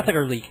 Yeah, a Catholic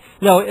or leak.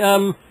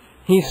 No,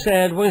 he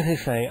said, what did he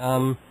say?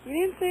 He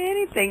didn't say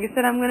anything. He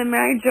said, I'm going to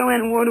marry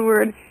Joanne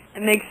Woodward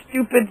and make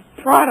stupid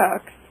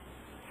products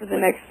for the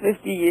next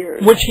 50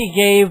 years. Which he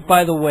gave,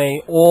 by the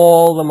way,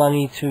 all the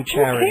money to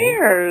charity. Who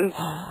cares?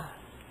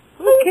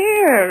 Who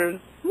cares?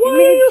 He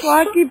made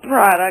schlocky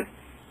products.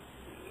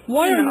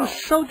 Why are you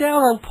so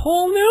down on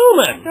Paul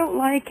Newman? I don't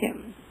like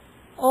him.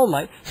 Oh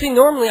my! See,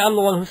 normally I'm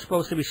the one who's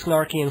supposed to be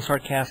snarky and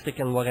sarcastic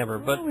and whatever,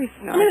 but always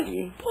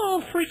snarky.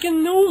 Paul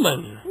freaking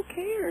Newman. Who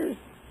cares?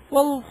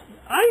 Well,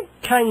 I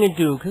kind of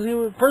do,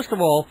 because first of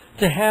all,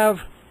 to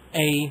have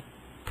a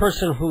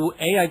person who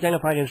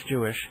identified as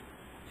Jewish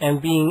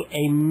and being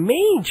a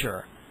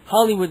major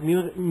Hollywood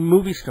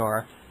movie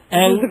star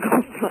and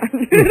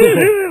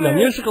the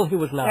musical he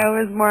was not. That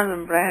was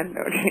Marlon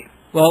Brando.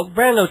 Well,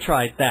 Brando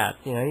tried that.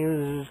 You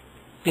know,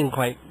 he didn't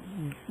quite.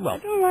 Well, I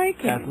don't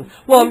like him.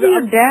 Well, maybe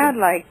your dad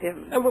liked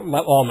him.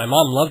 My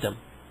mom loved him.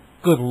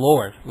 Good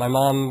Lord, my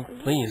mom,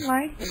 please.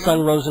 Like him.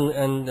 Sun rose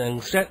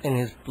and set in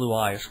his blue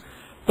eyes.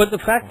 But the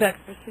fact that...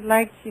 She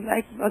liked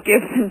Mel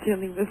Gibson until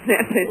he was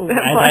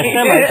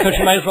anti-Semite, so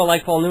she might as well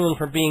like Paul Newman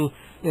for being,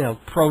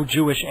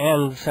 pro-Jewish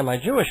and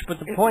semi-Jewish. But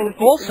the point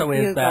also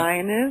is that...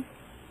 Zionist?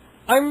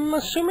 I'm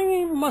assuming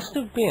he must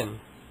have been.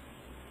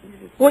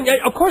 Well,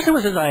 yeah, of course he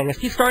was a Zionist.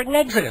 He starred in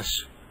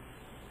Exodus.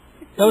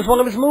 That was one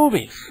of his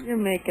movies. You're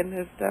making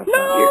this stuff No!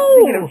 up.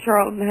 You're thinking of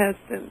Charlton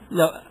Heston.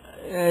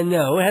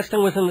 No,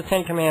 Heston was in the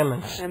Ten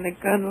Commandments. And the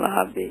gun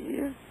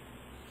lobby.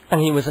 And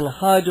he was in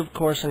HUD, of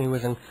course, and he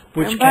was in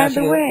Butch And by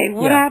Cassidy. the way,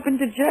 what happened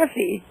to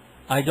Jeffy?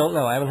 I don't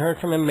know. I haven't heard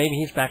from him. Maybe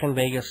he's back in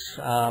Vegas.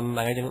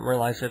 I didn't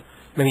realize it.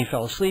 Maybe he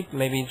fell asleep.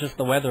 Maybe just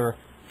the weather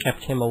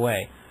kept him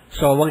away.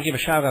 So I want to give a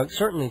shout-out,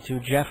 certainly, to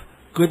Jeff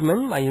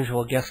Goodman, my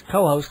usual guest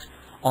co-host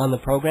on the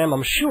program.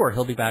 I'm sure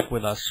he'll be back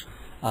with us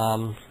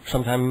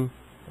sometime,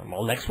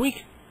 next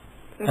week.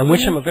 So and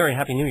wish him a very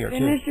happy New Year, too.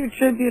 Finish your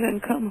tribute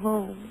and come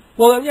home.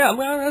 Well,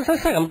 as I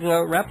said, I'm going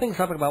to wrap things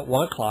up at about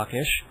 1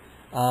 o'clock-ish.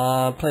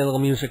 Play a little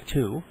music,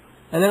 too.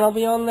 And then I'll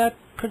be on that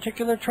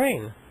particular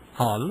train,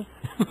 hon,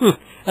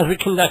 as we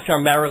conduct our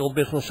marital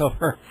business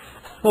over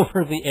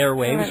the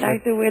airwaves. I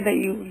like the way that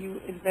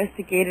you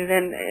investigated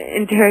and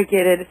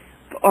interrogated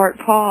Art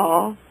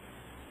Paul.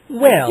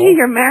 Well... Gee,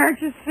 your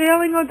marriage is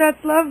failing? Oh,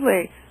 that's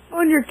lovely.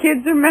 Oh, and your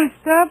kids are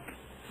messed up?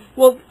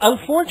 Well,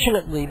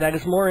 unfortunately, that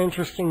is more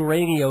interesting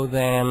radio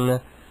than,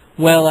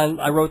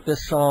 I wrote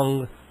this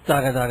song,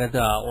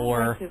 da-da-da-da-da,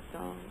 or... I like this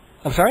song.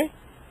 I'm sorry?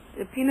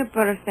 The peanut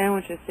butter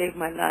sandwiches saved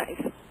my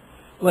life.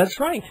 Well, that's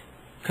right.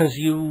 Because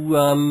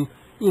you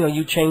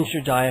changed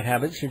your diet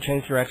habits, you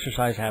changed your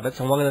exercise habits,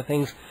 and one of the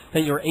things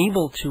that you're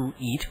able to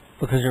eat,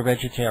 because you're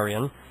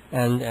vegetarian,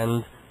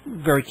 and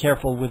very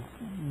careful with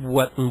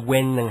what and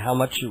when and how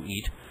much you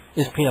eat,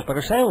 is peanut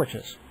butter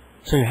sandwiches.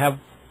 So you have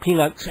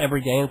peanuts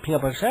every day and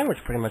peanut butter sandwich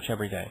pretty much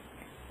every day.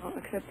 Well,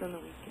 except on the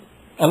weekends.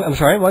 I'm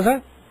sorry, what was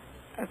that?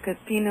 Because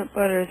peanut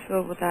butter is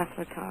filled with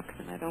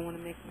aflatoxin. I don't want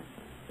to make myself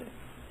sick.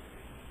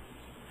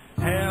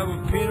 Have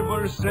a peanut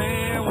butter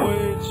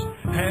sandwich.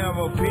 Have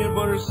a peanut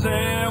butter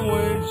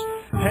sandwich.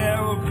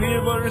 Have a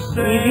peanut butter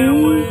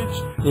sandwich.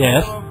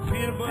 Yes.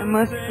 I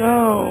must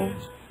go.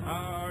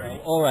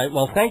 All right.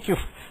 Well, thank you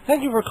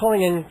for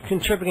calling and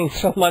contributing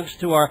so much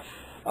to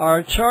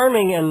our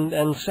charming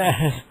and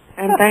sad.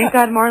 And thank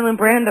God Marlon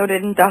Brando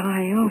didn't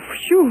die. Oh,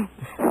 phew.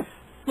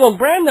 Well,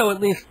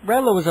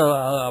 Brando was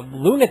a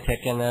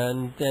lunatic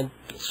and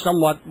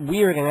somewhat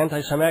weird and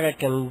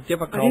anti-Semitic and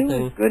difficult. But he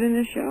was good in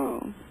the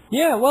show.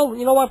 Yeah, well,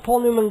 you know what?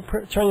 Paul Newman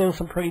turned in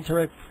some pretty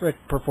terrific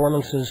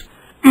performances,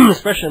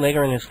 especially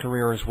later in his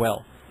career as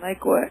well.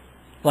 Like what?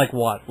 Like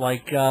what?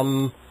 Like,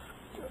 those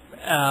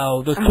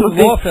two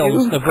law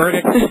films, The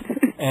Verdict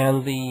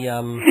and the,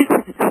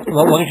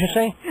 what did you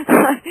say?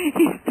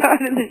 He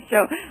started the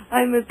show,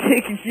 I'm a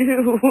Big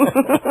Jew.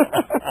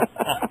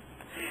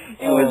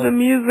 It was a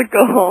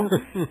musical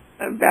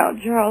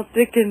about Charles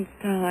Dickens'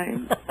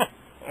 time,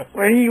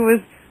 where he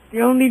was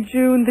the only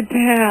Jew in the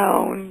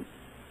town.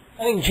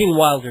 I think Gene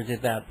Wilder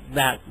did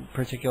that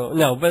particular...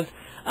 No, but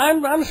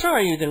I'm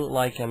sorry you didn't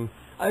like him.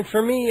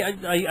 For me,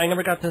 I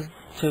never got to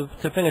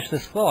finish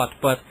this thought,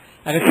 but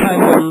at a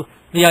time when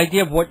the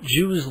idea of what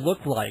Jews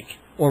looked like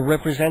or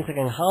represented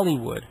in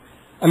Hollywood...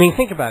 I mean,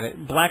 think about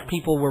it. Black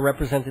people were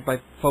represented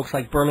by folks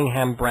like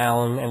Birmingham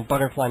Brown and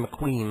Butterfly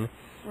McQueen.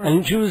 Right.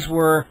 And Jews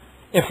were,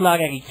 if not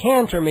Eddie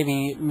Cantor,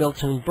 maybe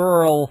Milton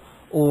Berle,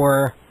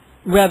 or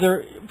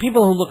rather,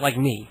 people who look like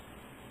me.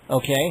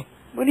 Okay?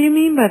 What do you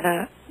mean by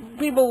that?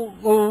 People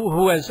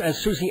who as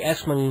Susie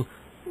Essman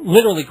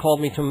literally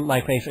called me to my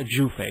face a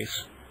Jew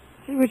face.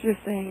 She was just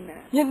saying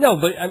that. Yeah, no,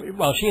 but,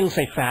 she didn't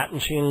say fat, and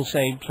she didn't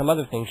say some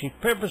other thing. She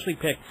purposely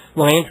picked,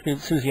 when I interviewed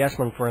Susie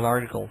Essman for an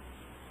article,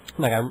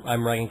 like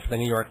I'm writing for the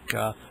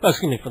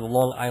for the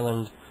Long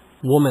Island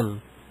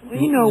Woman. Well,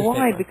 you know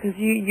why? Because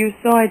you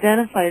so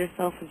identify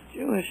yourself as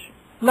Jewish.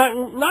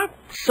 Not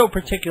so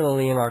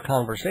particularly in our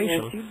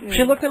conversation. Yes, you did.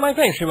 She looked at my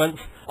face. She went,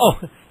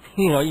 "Oh,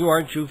 you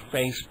are Jew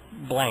face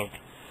blank."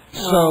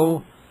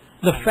 So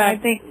the fact,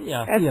 I think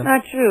that's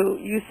not true.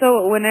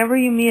 Whenever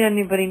you meet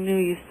anybody new,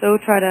 you so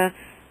try to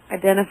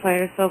identify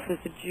yourself as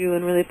a Jew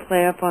and really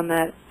play up on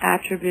that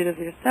attribute of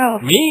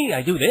yourself. Me?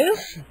 I do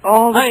this?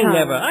 All the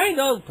time. I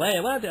don't play.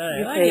 What? You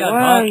say,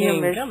 you're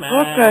Miss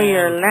Booker,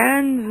 you're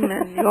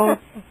Landsman.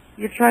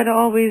 You try to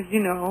always,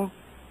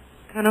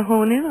 kind of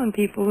hone in on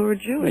people who are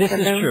Jewish. This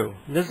is true.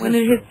 When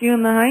it hits you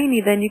in the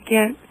hiney, then you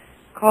can't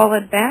call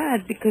it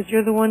bad because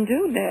you're the one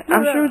doing it.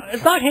 I'm sure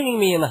it's not hitting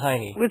me in the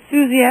hiney. With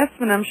Susie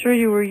Essman, I'm sure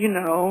you were,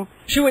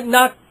 She would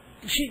not.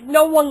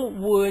 No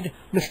one would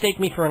mistake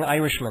me for an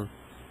Irishman.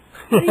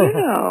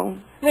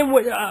 They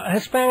would,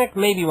 Hispanic,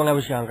 maybe when I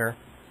was younger.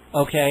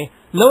 Okay?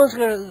 No one's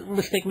going to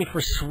mistake me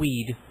for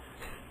Swede.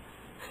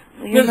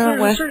 There's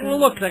a certain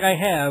look that I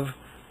have,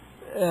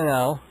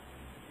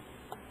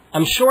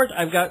 I'm short,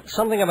 I've got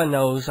something of a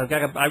nose,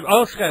 I've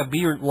also got a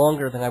beard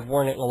longer than I've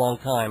worn it in a long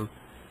time.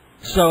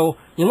 So,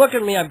 you look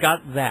at me, I've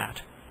got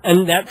that.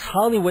 And that's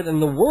Hollywood and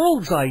the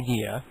world's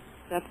idea,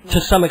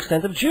 to some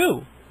extent, of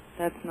Jew.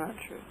 That's not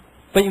true.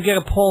 But you get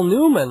a Paul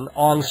Newman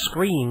on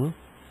screen,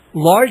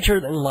 larger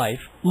than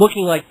life,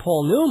 looking like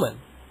Paul Newman.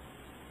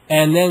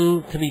 and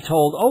then to be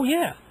told, oh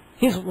yeah,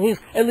 he's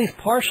at least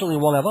partially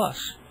one of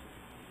us.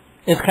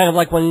 It's kind of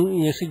like when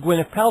you see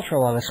Gwyneth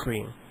Paltrow on the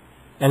screen,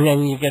 and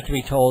then you get to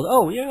be told,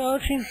 oh,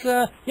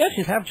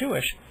 she's half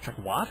Jewish. It's like,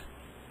 what?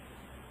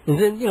 And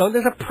then,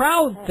 there's a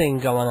proud thing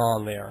going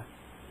on there.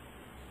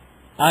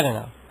 I don't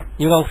know.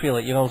 You don't feel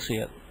it. You don't see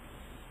it.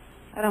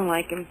 I don't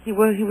like him. He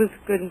was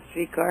good in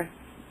Streetcar.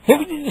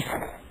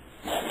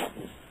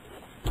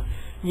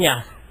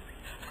 Yeah.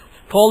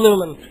 Paul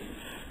Newman,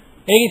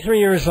 83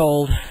 years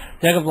old,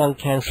 dead of lung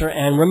cancer,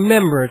 and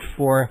remembered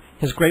for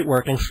his great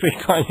work in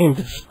Streetcar Named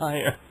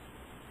Desire.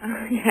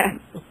 Yeah.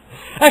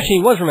 Actually,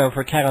 he was remembered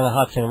for Cat on the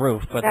Hot Tin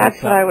Roof, but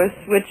that's what I was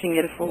switching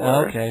it for.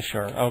 Okay,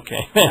 sure.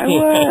 Okay. I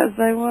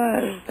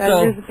was.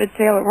 Elizabeth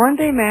Taylor. Weren't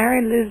they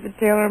married, Elizabeth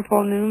Taylor and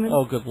Paul Newman?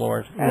 Oh, good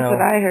Lord. That's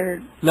what I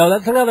heard. No,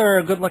 that's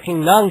another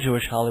good-looking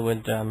non-Jewish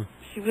Hollywood.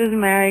 She was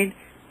married,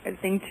 I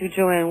think, to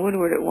Joanne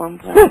Woodward at one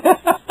point.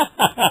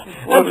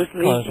 Before was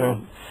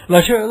leaving.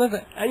 No,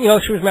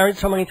 she was married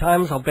so many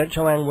times. I'll bet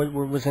Joanne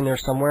Woodward was in there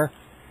somewhere.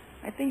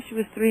 I think she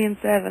was 3 and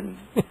 7.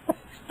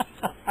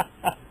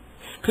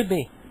 Could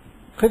be.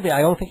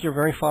 I don't think you're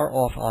very far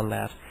off on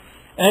that.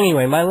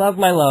 Anyway, my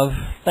love,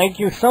 thank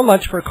you so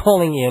much for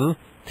calling in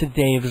to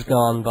Dave's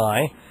Gone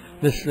By.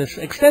 This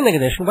extended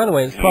edition, by the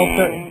way, it's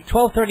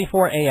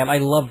 12:34 a.m. I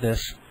love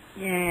this.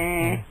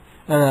 Yeah.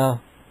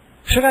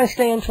 Should I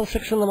stay until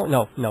 6 in the morning?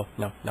 No.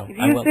 If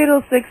you stay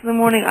till 6 in the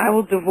morning, I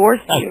will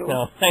divorce you.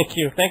 No, thank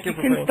you. You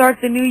can start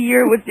the new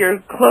year with your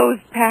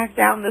clothes packed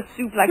out in the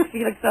soup like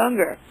Felix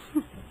Unger.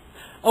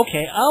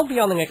 Okay, I'll be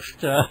on the next,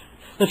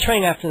 the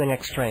train after the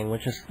next train,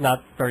 which is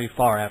not very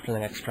far after the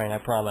next train, I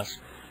promise.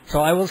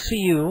 So I will see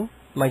you,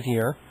 my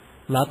dear,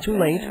 not too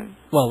late.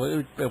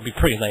 Well, it'll be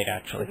pretty late,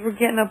 actually. We're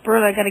getting up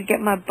early. I got to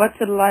get my butt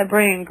to the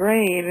library and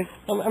grade.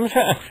 I'm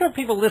sure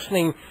people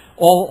listening,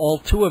 all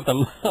two of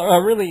them,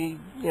 are really,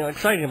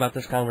 excited about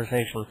this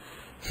conversation.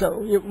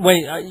 So,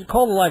 you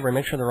call the library,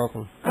 make sure they're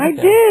open. I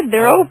did.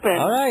 They're open.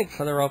 All right,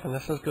 so they're open.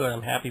 This is good.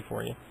 I'm happy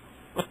for you.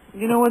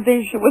 You know what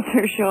they're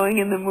showing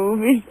in the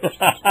movie?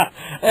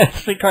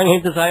 Streetcar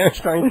Named Desire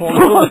starring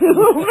Paul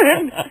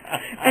Newman.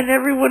 And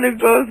everyone who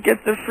goes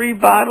gets a free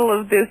bottle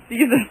of this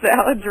Caesar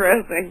salad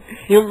dressing.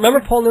 You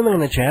remember Paul Newman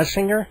and the Jazz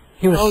Singer?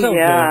 He was so good.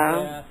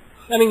 Yeah.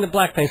 I mean, the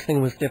blackface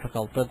thing was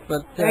difficult, but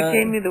that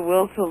gave me the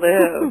will to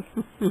live.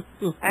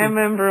 I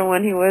remember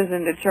when he was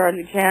in the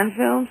Charlie Chan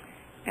films,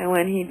 and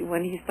when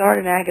he starred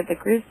in Agatha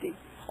Christie.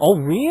 Oh,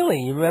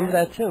 really? You remember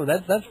that too?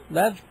 That's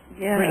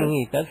pretty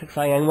neat. That's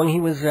exciting. And when he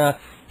was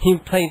he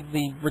played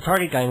the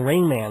retarded guy in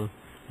Rain Man.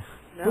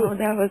 No,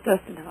 that was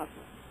Dustin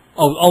Hoffman.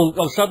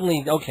 Oh!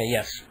 Suddenly, okay,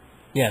 yes,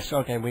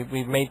 okay.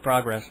 We've made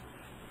progress.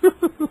 You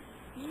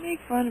make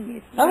fun of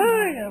me.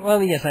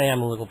 Well, yes, I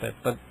am a little bit,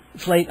 but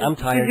it's late. I'm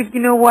tired. You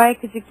know why?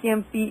 Because you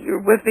can't beat your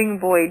whipping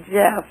boy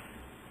Jeff.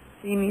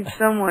 So you need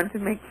someone to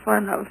make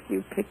fun of. So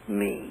you picked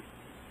me.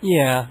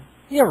 Yeah,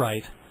 you're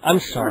right. I'm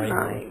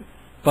sorry.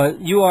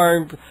 But you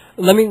are.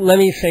 Let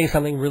me say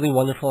something really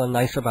wonderful and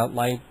nice about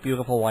my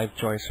beautiful wife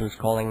Joyce, who's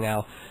calling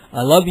now.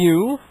 I love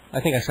you. I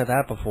think I said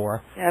that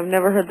before. Yeah, I've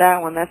never heard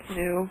that one. That's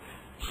new.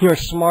 You're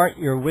smart.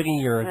 You're witty.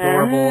 You're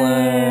adorable.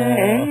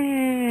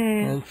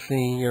 Let's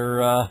see.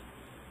 You're.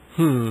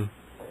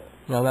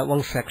 No, that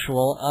one's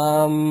sexual.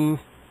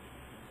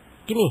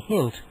 Give me a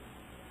hint.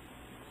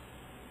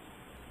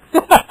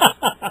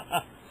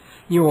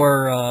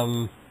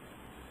 You're.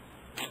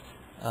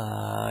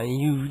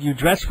 You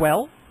dress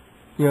well.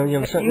 You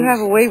have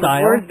a way with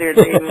words there,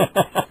 David.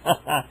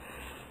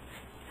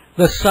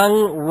 The sun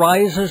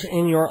rises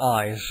in your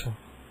eyes.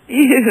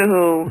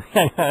 Ew.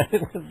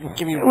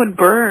 Give you that would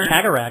burn.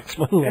 Cataracts.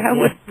 That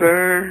would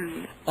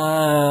burn.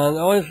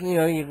 Always,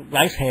 you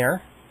nice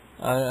hair.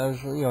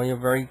 You're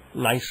very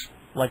nice,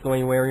 like the way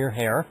you wear your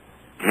hair.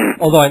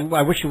 Although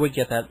I wish you would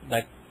get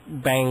that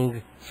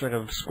bang sort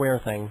of square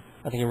thing.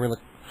 I think you really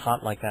look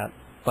hot like that,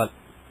 but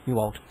you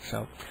won't.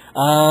 So,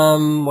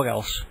 what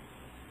else?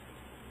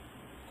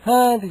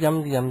 You're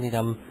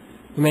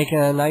making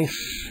a nice,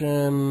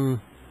 well,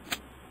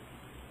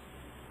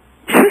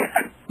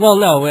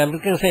 no, I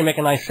was going to say make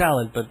a nice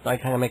salad, but I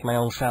kind of make my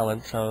own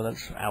salad, so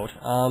that's out.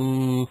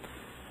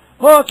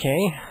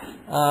 Okay.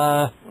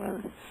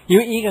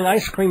 You eat an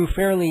ice cream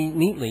fairly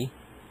neatly.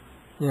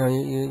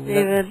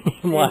 David,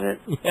 what? David.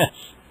 Yes.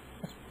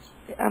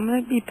 I'm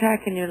going to be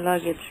packing your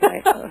luggage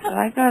right now, so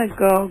I got to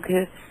go,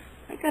 because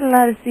I got a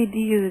lot of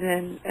CDs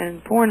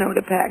and porno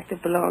to pack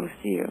that belongs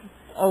to you.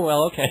 Oh,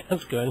 well, okay,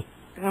 that's good.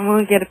 I'm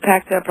going to get it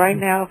packed up right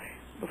now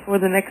before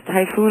the next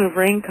typhoon of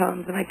rain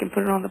comes, and I can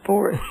put it on the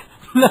porch.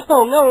 No,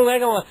 I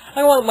don't want.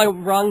 I want my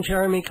Ron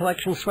Jeremy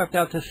collection swept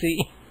out to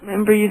sea.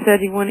 Remember you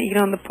said you want to eat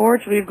on the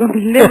porch? Well, you're going to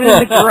be living in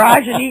the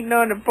garage and eating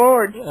on the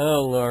porch.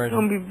 Oh, Lord.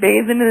 You're going to be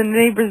bathing in the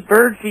neighbor's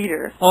bird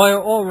feeder. Oh, I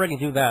already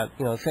do that.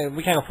 Say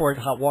we can't afford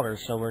hot water,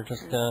 so we're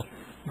just,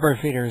 bird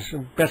feeders.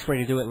 Best way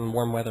to do it in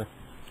warm weather.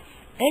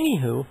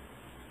 Anywho,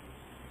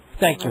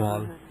 thank you,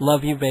 hon.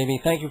 Love you, baby.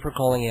 Thank you for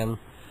calling in.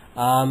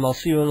 I'll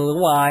see you in a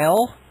little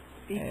while.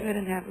 Be good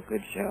and have a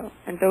good show.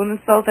 And don't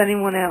insult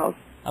anyone else.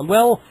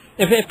 Well,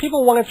 if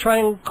people want to try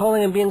and call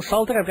in and be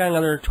insulted, I've got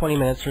another 20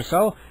 minutes or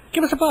so.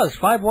 Give us a buzz.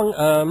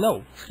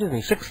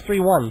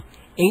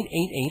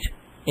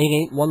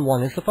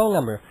 631-8888-8811 is the phone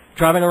number.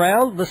 Driving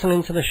around,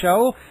 listening to the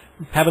show.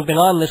 Haven't been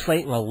on this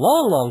late in a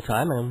long, long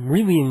time, and I'm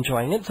really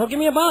enjoying it, so give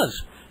me a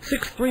buzz.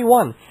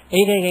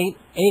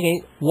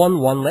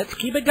 631-888-8811. Let's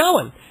keep it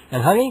going.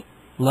 And, honey,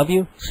 love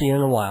you. See you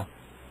in a while.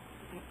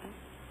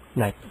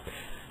 Night.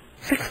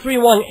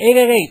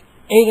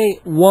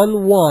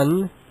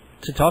 631-888-8811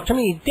 to talk to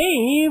me,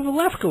 Dave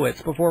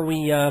Lefkowitz, before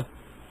we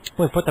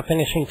put the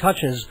finishing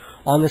touches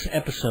on this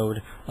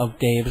episode of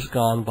Dave's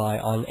Gone By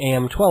on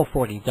AM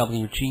 1240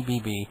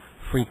 WGBB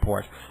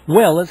Freeport.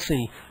 Well, let's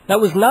see. That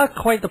was not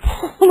quite the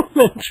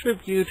Parliament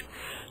tribute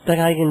that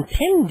I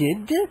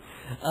intended.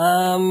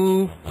 I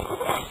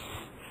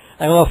don't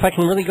know if I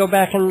can really go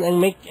back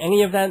and make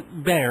any of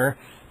that better.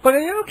 But,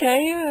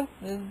 okay,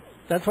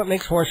 that's what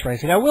makes horse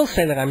racing. I will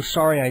say that I'm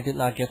sorry I did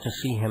not get to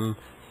see him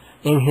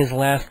in his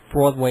last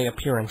Broadway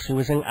appearance. He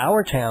was in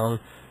our town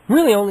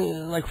really only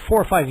like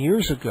 4 or 5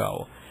 years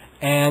ago.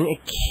 And it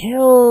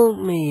killed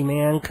me,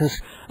 man,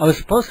 because I was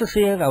supposed to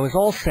see it. I was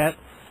all set.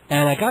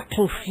 And I got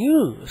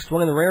confused.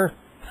 One of the rare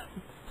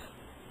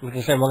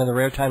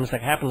times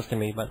that happens to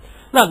me, but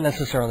not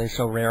necessarily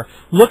so rare.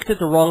 Looked at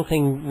the wrong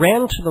thing,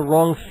 ran to the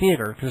wrong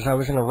theater because I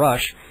was in a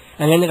rush,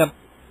 and ended up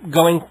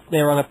going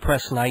there on a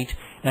press night.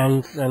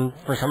 And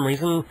for some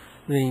reason,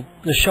 the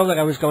show that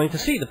I was going to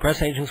see, the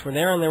press agents were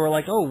there, and they were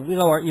like, "Oh,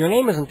 your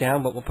name isn't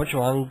down, but we'll put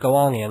you on. Go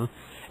on in."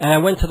 And I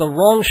went to the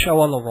wrong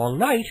show on the wrong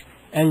night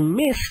and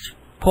missed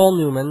Paul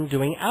Newman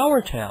doing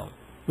Our Town,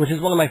 which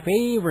is one of my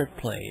favorite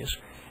plays.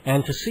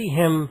 And to see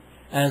him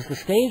as the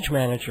stage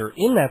manager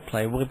in that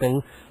play would have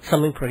been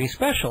something pretty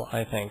special,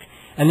 I think.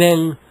 And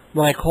then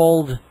when I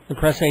called the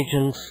press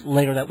agents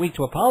later that week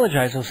to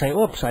apologize and say,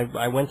 oops,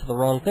 I went to the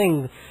wrong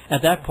thing,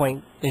 at that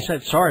point they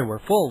said, sorry, we're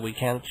full,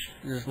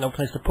 there's no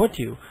place to put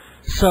you.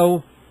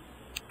 So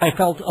I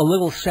felt a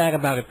little sad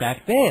about it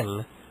back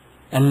then,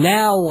 and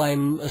now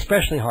I'm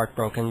especially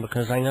heartbroken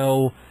because I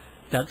know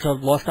that's a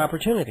lost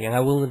opportunity, and I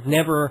will have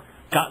never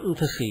gotten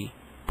to see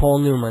Paul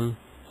Newman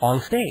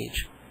on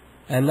stage.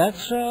 And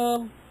that's,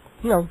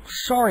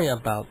 sorry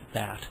about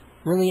that.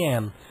 Really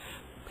am.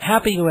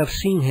 Happy to have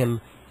seen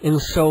him in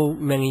so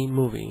many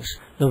movies.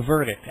 The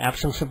Verdict,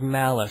 Absence of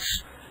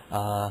Malice,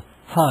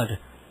 HUD,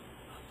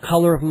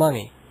 Color of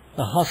Money,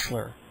 The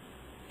Hustler,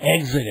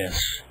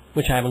 Exodus,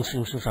 which I haven't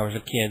seen since I was a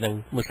kid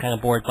and was kind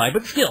of bored by,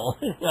 but still,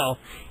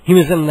 he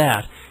was in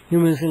that. He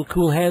was in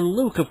Cool Hand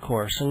Luke, of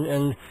course,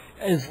 and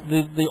as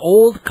the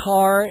old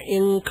car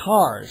in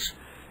Cars.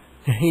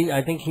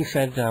 I think he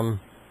said, in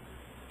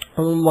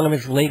one of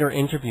his later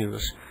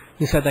interviews,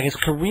 he said that his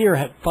career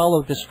had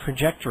followed this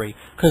trajectory,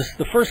 because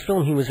the first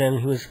film he was in,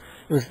 it was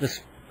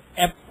this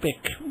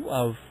epic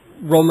of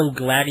Roman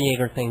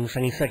gladiator things,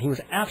 and he said he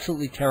was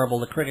absolutely terrible.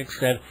 The critics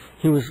said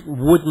he was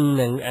wooden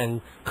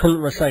and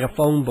couldn't recite a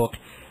phone book,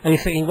 and he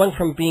said he went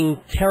from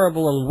being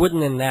terrible and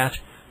wooden in that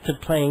to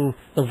playing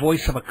the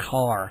voice of a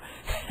car.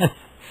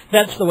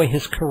 That's the way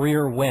his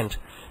career went.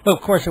 But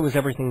of course it was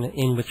everything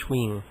in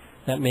between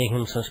that made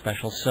him so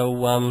special.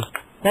 So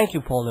thank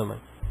you, Paul Newman,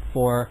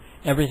 for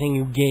everything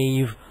you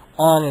gave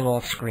on and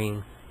off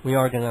screen. We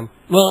are going to,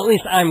 well, at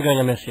least I'm going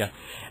to miss you.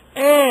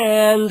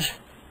 And,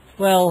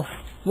 well,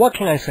 what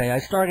can I say? I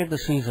started the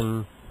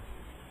season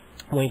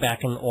way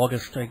back in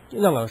August,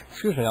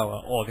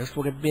 August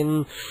would have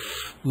been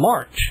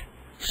March,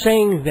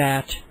 saying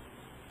that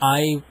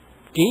I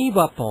gave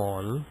up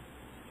on,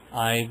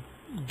 I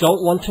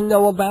don't want to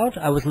know about,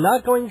 I was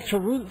not going to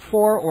root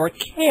for or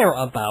care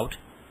about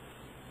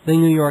the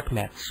New York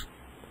Mets.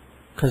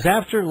 Because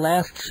after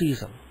last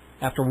season,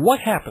 after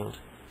what happened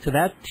to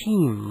that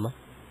team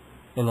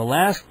in the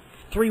last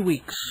 3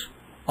 weeks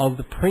of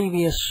the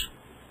previous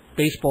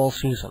baseball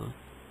season,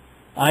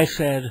 I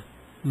said,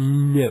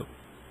 no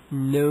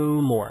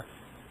more.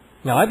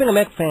 Now, I've been a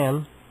Met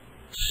fan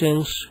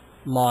since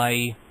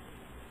my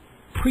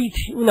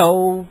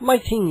my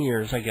teen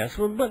years, I guess.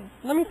 But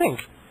let me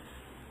think.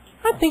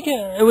 I think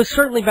it was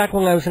certainly back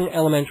when I was in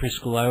elementary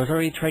school. I was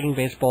already trading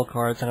baseball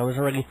cards, and I was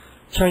already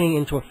turning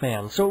into a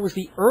fan. So it was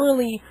the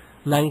early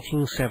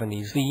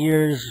 1970s, the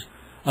years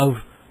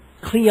of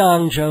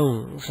Cleon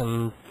Jones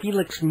and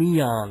Felix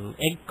Neon,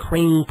 Ed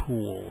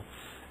Kranepool,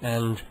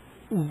 and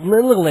a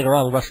little later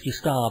on Rusty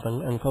Staub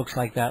and folks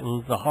like that,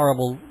 and the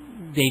horrible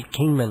Dave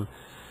Kingman.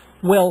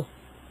 Well,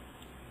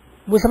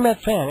 was a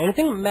Met fan, and it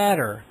didn't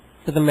matter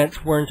that the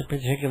Mets weren't a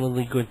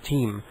particularly good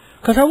team,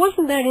 because I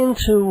wasn't that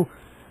into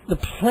the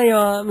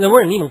playoff. There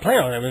weren't even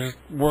playoffs, it was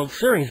World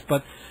Series,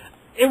 but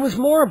it was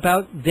more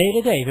about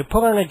day-to-day. If you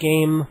put on a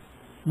game,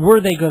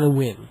 were they going to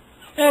win?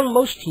 And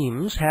most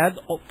teams had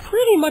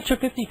pretty much a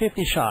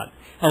 50-50 shot.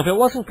 And if it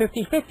wasn't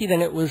 50-50,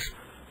 then it was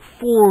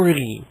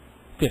 40-50.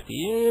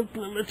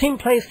 A team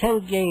plays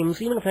 10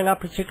 games, even if they're not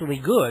particularly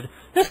good,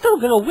 they're still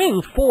going to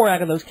win 4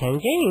 out of those 10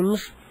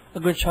 games a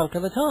good chunk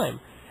of the time.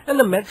 And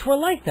the Mets were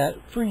like that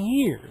for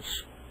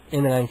years.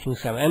 in the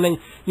 1970s. And then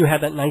you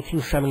had that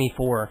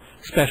 1974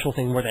 special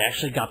thing where they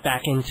actually got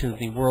back into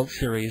the World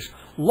Series.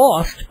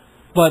 Lost,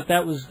 but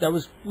that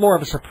was more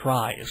of a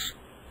surprise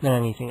than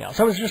anything else.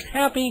 I was just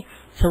happy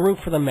to root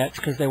for the Mets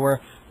because they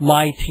were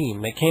my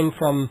team. They came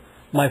from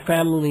my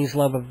family's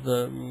love of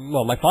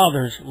my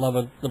father's love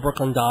of the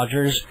Brooklyn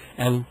Dodgers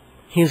and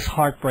his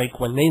heartbreak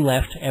when they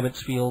left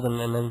Ebbets Field and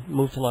then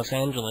moved to Los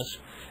Angeles.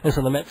 And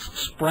so the Mets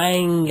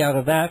sprang out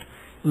of that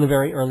in the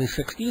very early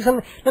 60s.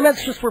 And the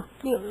Mets just were,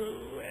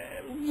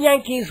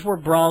 Yankees were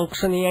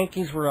Bronx, and the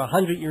Yankees were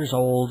 100 years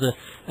old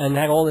and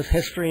had all this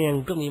history,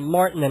 and Billy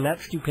Martin and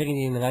that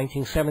stupidity in the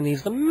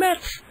 1970s. The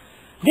Mets,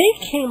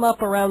 they came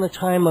up around the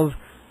time of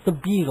the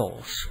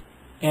Beatles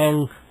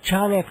and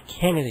John F.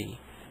 Kennedy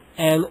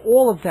and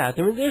all of that.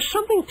 There's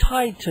something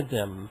tied to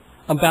them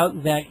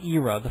about that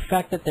era, the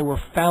fact that they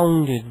were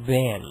founded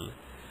then.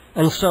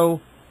 And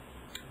so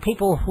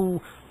people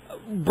who,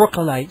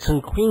 Brooklynites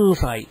and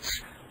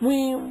Queensites,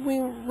 we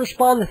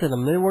responded to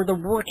them. They were the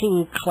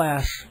working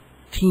class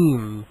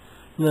team,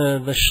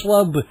 the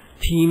schlub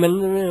team,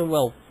 and,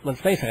 well,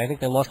 let's face it, I think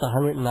they lost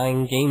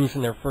 109 games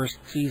in their first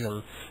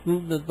season.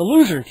 The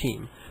loser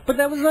team. But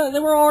they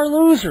were our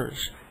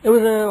losers. It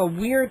was a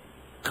weird,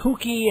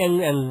 kooky,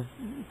 and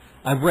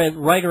I've read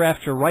writer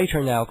after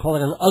writer now call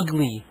it an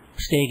ugly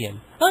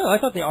stadium. Oh, I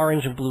thought the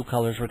orange and blue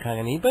colors were kind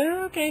of neat, but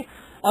okay.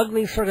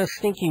 Ugly, sort of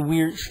stinky,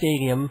 weird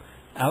stadium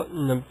out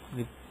in the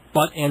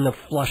butt end of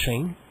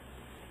Flushing.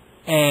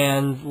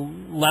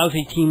 And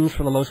lousy teams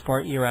for the most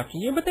part year after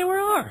year, but they were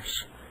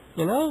ours,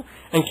 you know?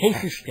 And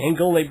Casey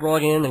Stengel they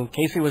brought in, and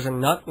Casey was a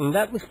nut, and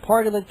that was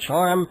part of the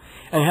charm,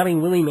 and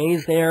having Willie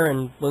Mays there,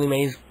 and Willie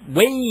Mays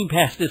way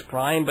past his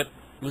prime, but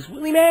it was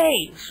Willie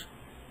Mays,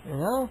 you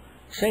know?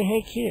 Say,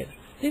 hey kid.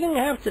 They didn't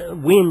have to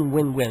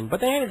win,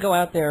 but they had to go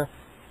out there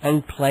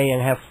and play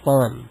and have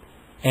fun,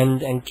 and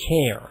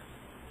care,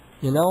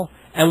 you know?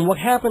 And what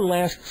happened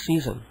last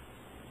season,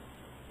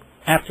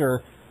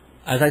 after,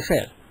 as I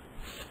said,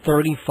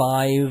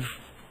 35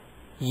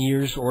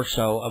 years or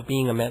so of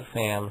being a Met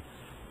fan,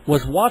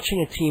 was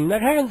watching a team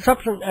that had its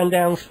ups and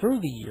downs through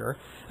the year.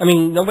 I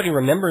mean, nobody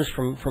remembers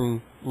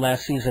from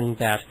last season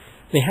that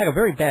they had a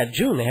very bad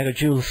June. They had a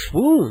June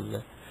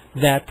swoon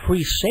that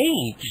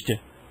presaged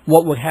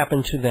what would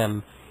happen to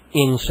them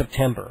in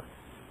September.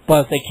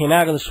 But they came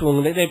out of the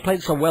swoon. They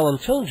played so well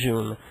until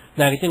June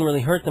that it didn't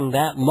really hurt them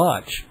that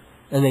much.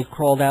 And they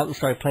crawled out and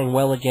started playing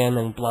well again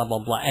and blah, blah,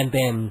 blah. And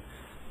then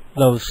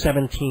those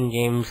 17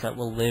 games that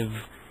will live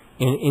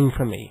in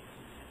infamy.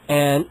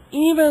 And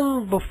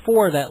even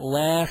before that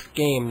last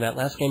game of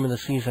the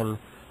season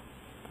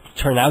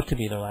turned out to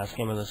be their last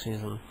game of the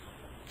season,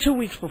 2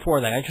 weeks before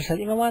that, I just said,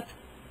 you know what?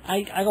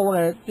 I don't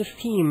want to, this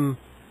team,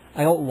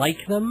 I don't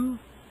like them.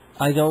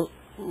 I don't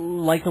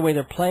like the way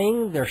they're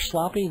playing. They're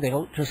sloppy. They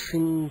don't just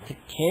seem to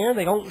care.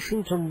 They don't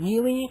seem to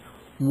really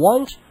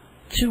want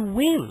to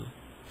win,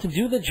 to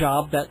do the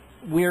job that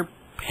we're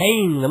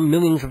paying them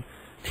millions of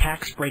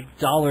tax break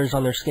dollars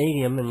on their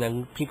stadium, and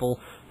then people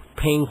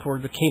paying for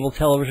the cable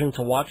television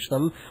to watch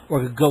them,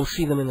 or to go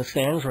see them in the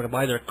stands, or to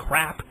buy their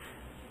crap,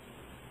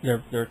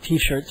 their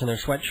T-shirts and their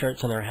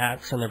sweatshirts and their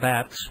hats and their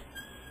bats.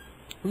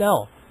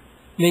 No.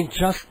 They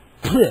just,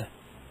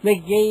 they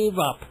gave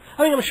up.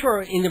 I mean, I'm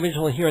sure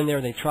individually here and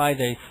there they tried,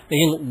 they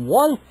didn't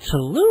want to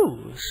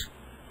lose,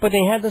 but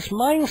they had this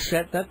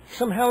mindset that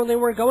somehow they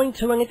were going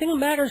to, and it didn't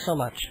matter so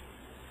much.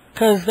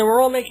 Because they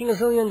were all making $1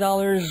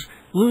 zillion,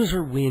 lose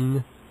or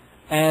win.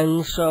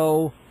 And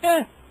so,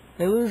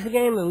 they lose the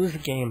game, they lose the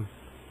game.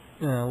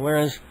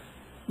 Whereas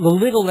the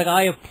little that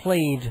I have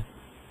played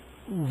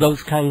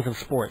those kinds of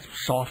sports,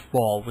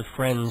 softball with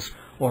friends,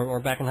 or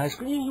back in high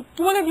school, you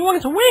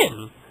wanted to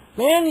win.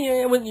 Man,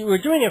 you were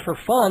doing it for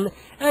fun,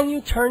 and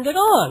you turned it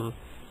on.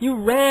 You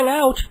ran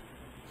out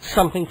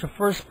something to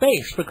first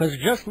base, because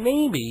just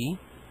maybe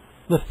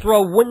the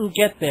throw wouldn't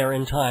get there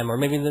in time, or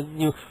maybe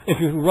if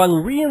you run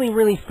really,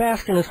 really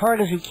fast and as hard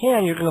as you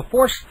can, you're going to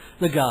force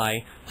the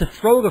guy to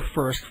throw to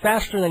first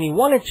faster than he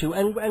wanted to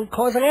and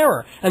cause an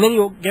error, and then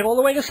you'll get all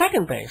the way to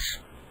second base.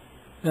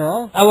 You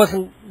know, I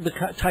wasn't the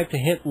type to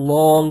hit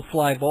long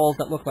fly balls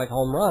that looked like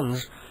home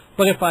runs,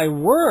 but if I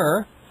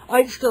were,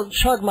 I'd still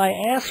chug my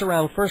ass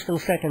around first and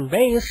second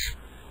base,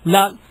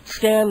 not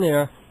stand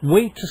there,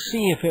 wait to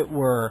see if it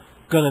were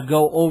going to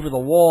go over the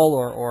wall,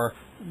 or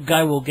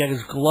guy will get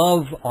his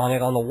glove on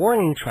it on the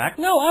warning track.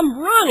 No, I'm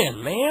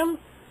running, man.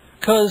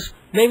 Because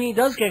maybe he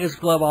does get his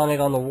glove on it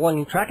on the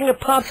warning track, and it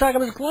pops out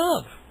of his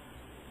glove.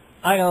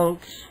 I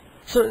don't...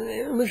 So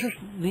it was just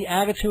the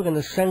attitude and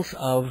the sense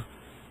of,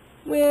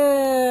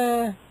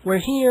 well, we're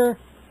here,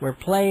 we're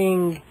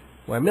playing,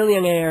 we're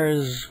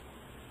millionaires,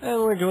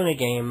 and we're doing a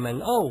game,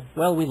 and oh,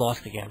 well, we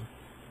lost again.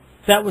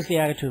 That was the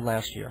attitude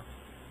last year.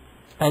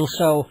 And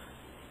so,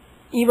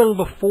 even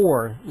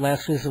before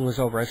last season was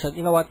over, I said,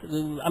 you know what,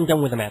 I'm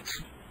done with the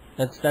Mets.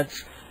 I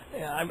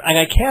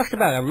cast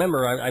about it. I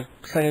remember I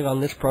said it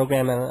on this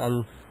program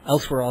and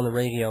elsewhere on the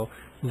radio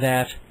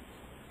that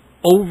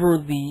over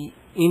the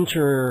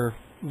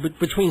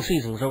between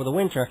seasons, over the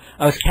winter,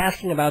 I was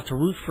casting about to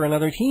root for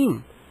another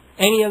team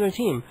Any other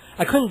team.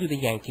 I couldn't do the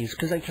Yankees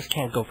because I just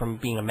can't go from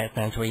being a Met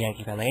fan to a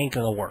Yankee fan. That ain't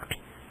going to work.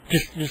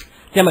 Just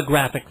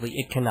demographically,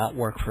 it cannot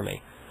work for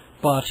me.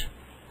 But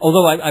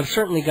although I've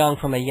certainly gone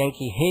from a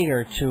Yankee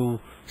hater to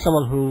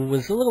someone who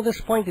was a little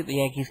disappointed the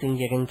Yankees didn't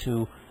get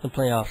into the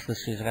playoffs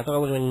this season. I thought it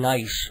would have been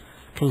nice,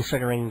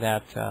 considering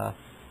that,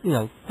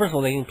 first of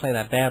all, they didn't play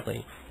that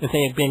badly. If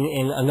they had been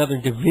in another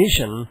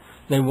division,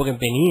 they would have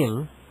been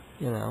in,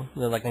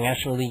 they're like the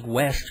National League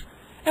West.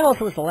 And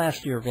also, it was the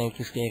last year of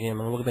Yankee Stadium,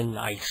 and it would have been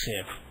nice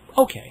if...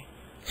 Okay.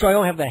 So I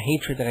don't have that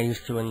hatred that I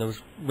used to in those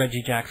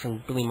Reggie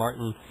Jackson, Billy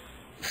Martin,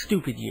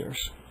 stupid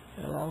years.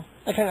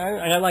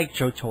 I like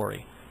Joe Torre,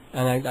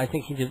 and I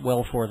think he did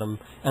well for them.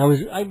 And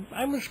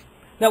I was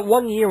that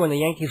one year when the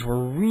Yankees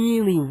were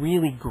really,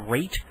 really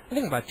great. I think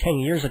it was about 10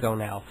 years ago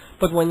now.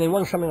 But when they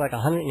won something like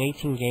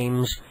 118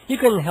 games, you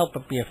couldn't help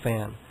but be a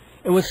fan.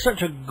 It was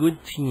such a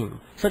good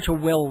team, such a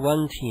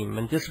well-run team,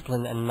 and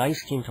disciplined and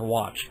nice team to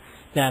watch,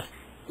 that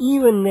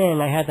even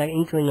then I had that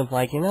inkling of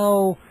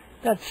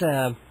that's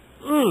I'm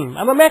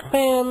a Met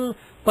fan,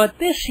 but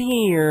this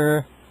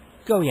year,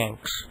 go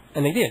Yanks.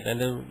 And they did, and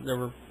they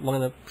were one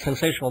of the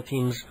sensational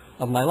teams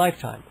of my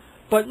lifetime.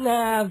 But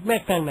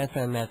Met fan,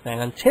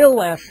 until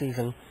last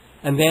season,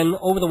 and then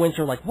over the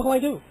winter, what do I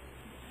do?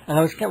 And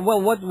I was,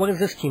 what is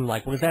this team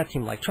like? What is that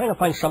team like? Trying to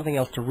find something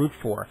else to root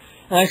for.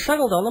 And I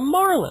settled on the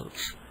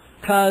Marlins,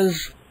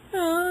 because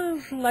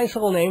it's a nice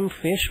little name,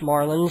 Fish,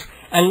 Marlins,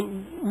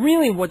 and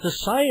really what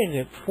decided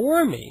it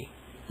for me,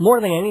 more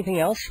than anything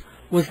else,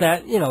 was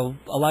that,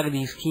 a lot of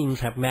these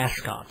teams have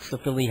mascots. The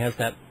Philly has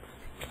that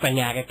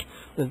fanatic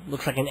that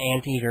looks like an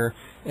anteater,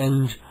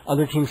 and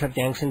other teams have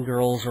dancing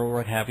girls or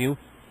what have you.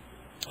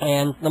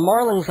 And the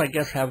Marlins, I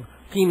guess, have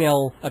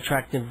female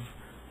attractive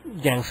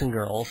dancing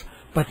girls,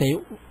 but they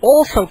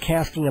also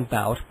casting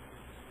about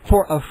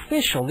for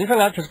official, these are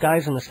not just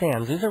guys in the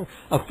stands, these are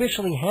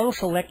officially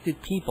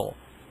hand-selected people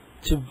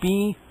to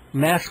be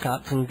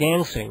mascots and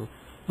dancing,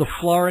 the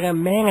Florida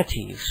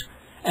Manatees.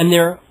 And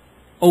they're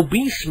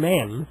obese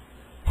men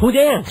who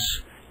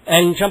dance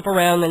and jump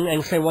around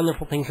and say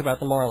wonderful things about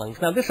the Marlins.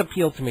 Now, this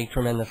appealed to me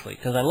tremendously,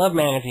 because I love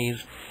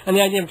manatees, and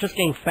the idea of just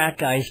getting fat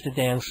guys to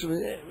dance,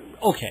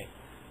 okay,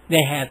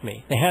 they had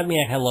me. They had me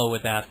at hello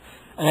with that.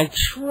 And I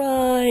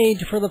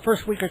tried, for the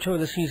first week or two of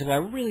the season, I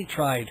really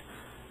tried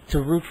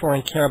to root for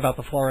and care about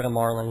the Florida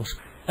Marlins.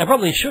 I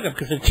probably should have,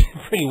 because they did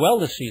pretty well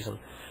this season.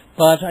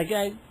 But I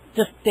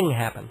just didn't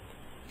happen.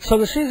 So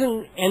the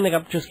season ended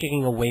up just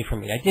getting away from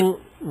me. I didn't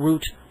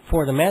root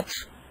for the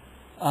Mets,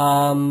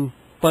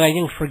 but I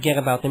didn't forget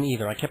about them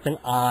either. I kept an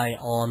eye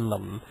on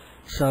them.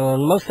 So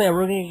mostly I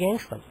rooted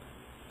against them.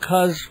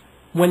 Because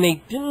when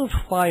they didn't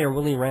fire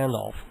Willie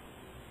Randolph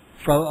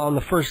on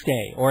the first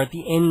day, or at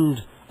the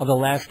end of the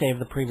last day of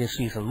the previous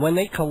season, when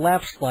they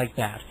collapsed like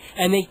that,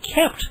 and they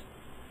kept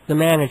the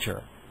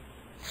manager,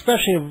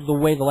 especially the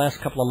way the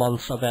last couple of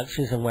months of that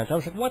season went, I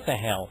was like, what the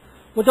hell?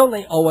 Well, don't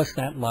they owe us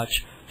that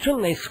much?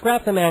 Shouldn't they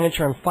scrap the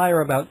manager and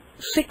fire about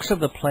 6 of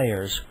the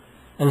players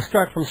and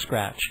start from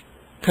scratch?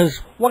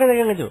 Because what are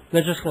they going to do?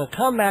 They're just going to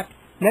come back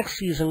next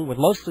season with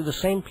mostly the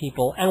same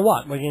people, and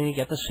what? We're going to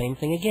get the same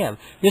thing again.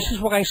 This is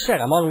what I said.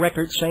 I'm on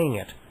record saying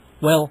it.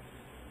 Well,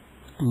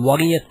 what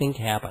do you think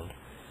happened?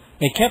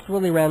 They kept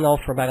Willie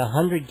Randolph for about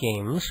 100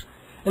 games,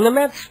 and the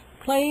Mets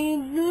played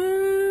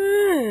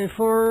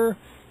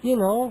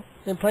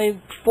they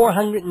played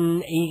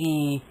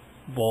 480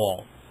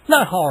 ball.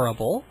 Not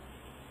horrible.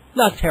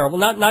 Not terrible.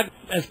 Not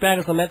as bad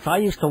as the Mets I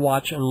used to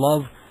watch and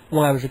love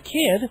when I was a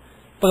kid,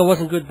 but it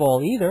wasn't good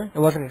ball either. It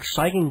wasn't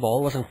exciting ball.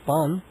 It wasn't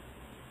fun.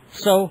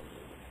 So,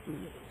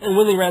 and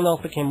Willie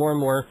Randolph became more and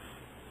more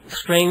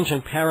strange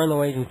and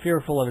paranoid and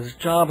fearful of his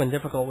job and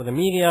difficult with the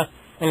media,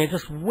 and they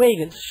just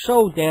waited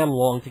so damn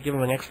long to give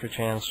him an extra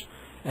chance,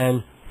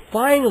 and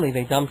finally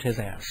they dumped his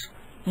ass.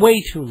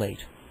 Way too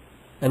late.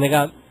 And they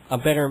got a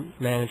better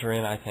manager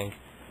in, I think.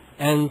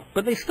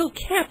 But they still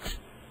kept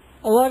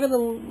a lot of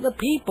the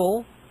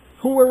people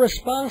who were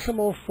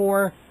responsible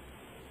for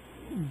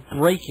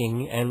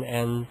breaking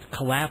and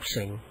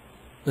collapsing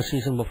the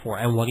season before.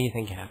 And what do you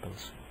think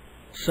happens?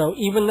 So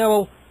even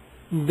though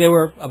they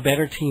were a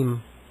better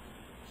team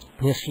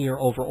this year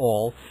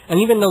overall,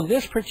 and even though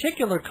this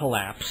particular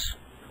collapse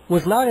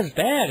was not as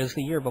bad as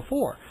the year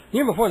before. The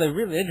year before,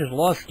 they just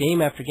lost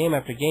game after game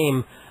after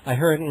game. I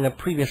heard in a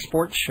previous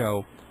sports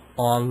show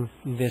on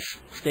this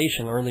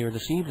station earlier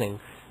this evening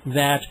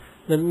that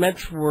the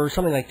Mets were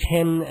something like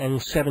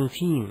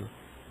 10-17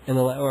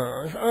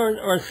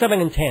 or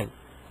 7-10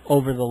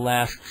 over the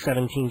last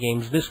 17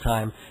 games this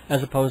time,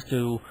 as opposed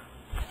to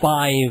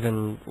 5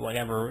 and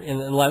whatever in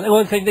the last.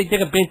 Well, they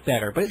did a bit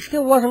better, but it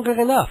still wasn't good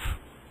enough.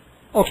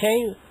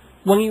 Okay,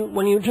 when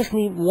you just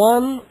need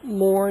one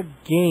more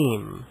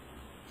game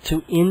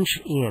to inch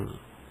in,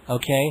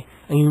 okay,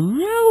 and you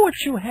know what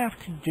you have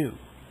to do.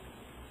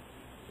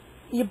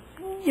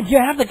 If you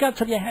have the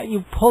guts,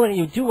 you pull it,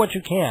 you do what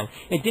you can.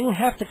 It didn't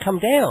have to come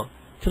down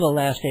to the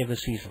last day of the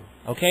season,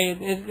 okay?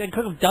 It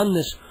could have done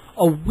this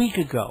a week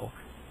ago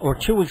or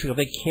 2 weeks ago if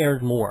they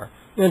cared more.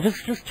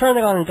 Just turn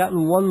it on and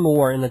gotten one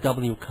more in the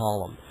W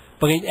column.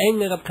 But it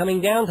ended up coming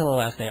down to the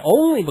last day,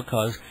 only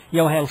because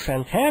Johan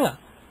Santana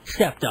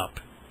stepped up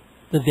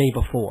the day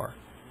before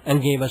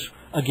and gave us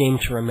a game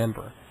to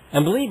remember.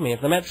 And believe me,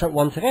 if the Mets had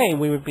won today,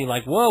 we would be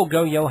like, whoa,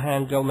 go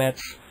Johan, go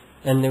Mets,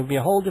 and there would be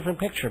a whole different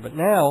picture. But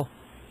now,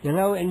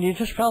 and you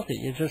just felt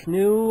it. You just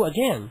knew,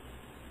 again,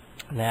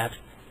 that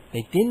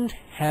they didn't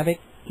have it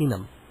in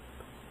them.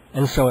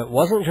 And so it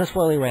wasn't just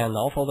Willie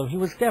Randolph, although he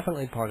was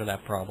definitely part of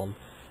that problem.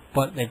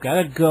 But they've got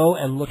to go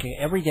and look at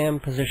every damn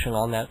position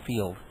on that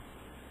field.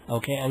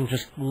 Okay, and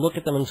just look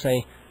at them and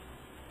say,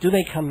 do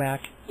they come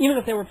back? Even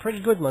if they were pretty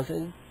good ones,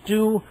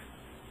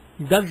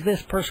 does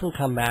this person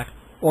come back?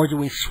 Or do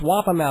we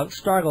swap them out,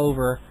 start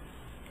over,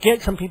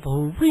 get some people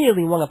who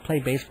really want to play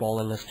baseball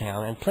in this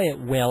town, and play it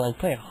well, and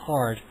play it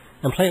hard,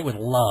 and play it with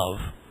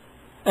love?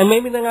 And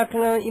maybe they're not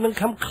going to even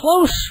come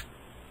close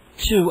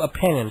to a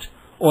pennant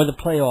or the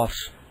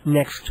playoffs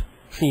next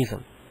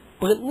season.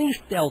 But at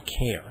least they'll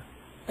care.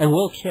 And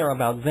we'll care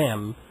about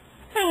them.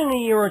 And in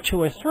a year or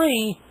two or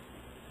three,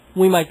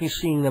 we might be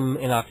seeing them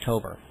in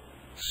October.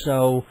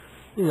 So,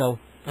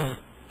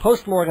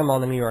 post-mortem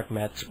on the New York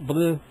Mets.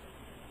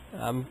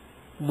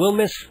 We'll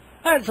miss...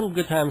 I had some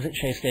good times at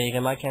Shea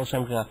Stadium. I can't say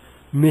I'm going to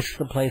miss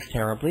the place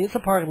terribly. It's a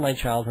part of my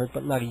childhood,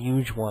 but not a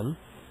huge one.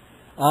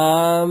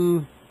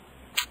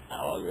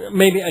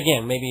 Maybe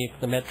if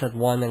the Mets had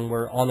won and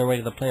were on their way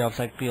to the playoffs,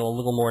 I'd feel a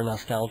little more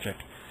nostalgic.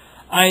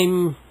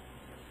 I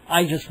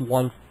just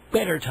want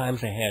better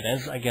times ahead,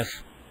 as I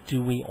guess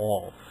do we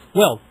all.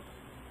 Well,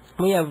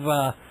 we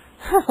have,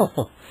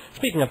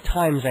 speaking of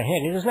times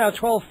ahead, it is now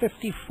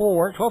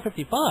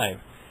 12:55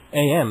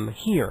 a.m.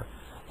 here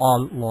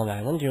on Long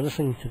Island. You're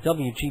listening to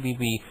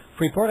WGBB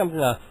Freeport. I'm going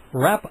to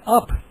wrap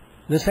up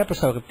this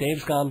episode of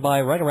Dave's Gone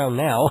By right around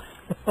now.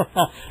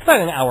 About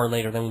an hour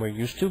later than we're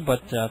used to,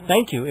 but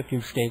thank you if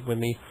you've stayed with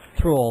me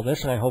through all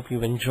this, and I hope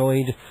you've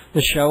enjoyed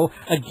the show.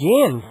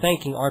 Again,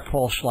 thanking Art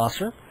Paul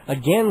Schlosser.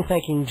 Again,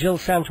 thanking Jill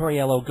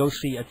Santoriello, Go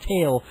See A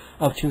Tale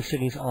of Two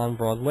Cities on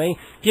Broadway.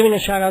 Giving a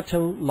shout-out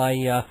to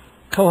my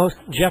co-host,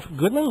 Jeff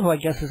Goodman, who I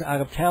guess is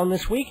out of town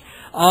this week.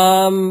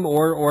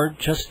 Or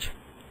just,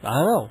 I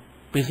don't know,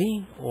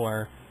 busy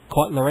or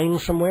caught in the rain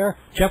somewhere.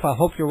 Jeff, I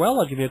hope you're well.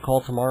 I'll give you a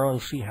call tomorrow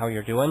and see how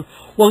you're doing.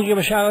 We'll give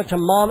a shout-out to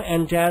Mom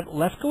and Dad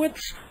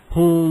Lefkowitz,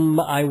 whom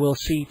I will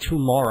see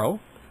tomorrow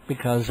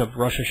because of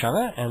Rosh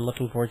Hashanah, and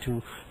looking forward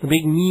to the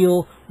big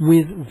meal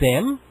with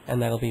them,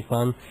 and that'll be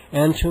fun.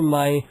 And to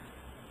my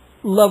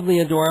lovely,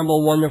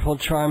 adorable, wonderful,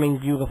 charming,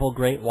 beautiful,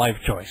 great wife,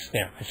 Joyce.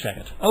 There, I said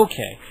it.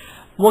 Okay.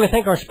 I want to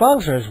thank our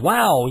sponsors.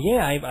 Wow,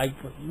 yeah, I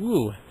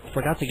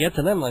forgot to get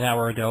to them an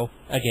hour ago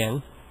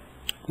again,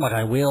 but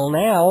I will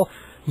now.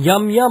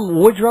 Yum Yum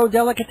Woodrow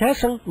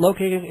Delicatessen,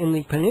 located in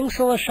the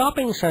Peninsula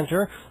Shopping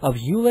Center of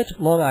Hewlett,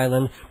 Long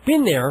Island.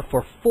 Been there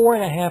for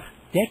 4.5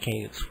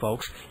 decades,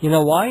 folks. You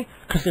know why?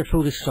 Because their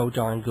food is so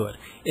darn good.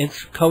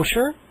 It's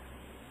kosher.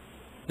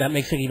 That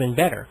makes it even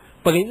better.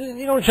 But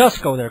you don't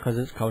just go there because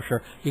it's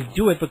kosher. You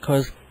do it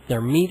because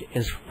their meat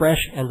is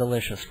fresh and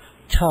delicious.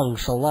 Tongue,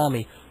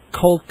 salami,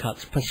 cold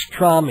cuts,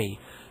 pastrami,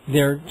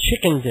 their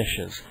chicken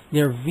dishes,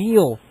 their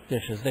veal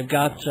dishes. They've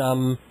got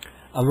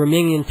a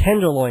Romanian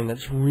tenderloin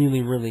that's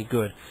really, really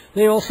good.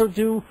 They also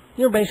do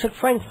your basic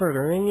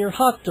frankfurter and your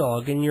hot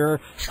dog and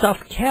your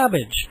stuffed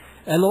cabbage.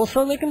 And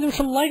also they can do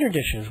some lighter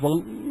dishes.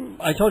 Well,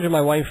 I told you my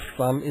wife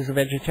is a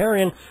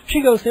vegetarian. She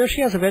goes there,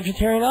 she has a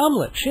vegetarian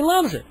omelet. She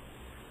loves it.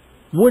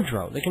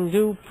 Woodrow, they can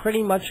do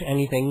pretty much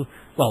anything,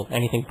 well,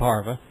 anything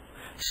parva.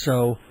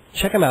 So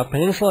check them out.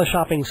 Peninsula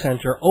Shopping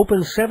Center,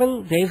 open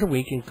 7 days a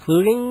week,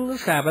 including the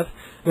Sabbath.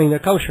 I mean, they're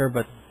kosher,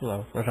 but,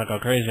 let's not go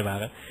crazy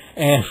about it.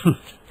 And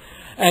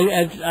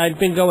I've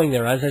been going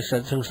there, as I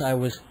said, since I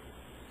was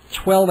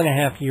 12 and a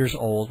half years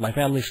old. My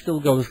family still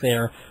goes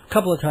there a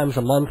couple of times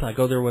a month. I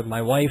go there with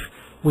my wife.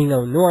 We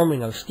know Norm, we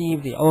know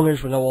Steve, the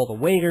owners, we know all the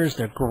waiters.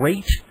 They're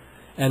great,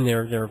 and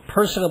they're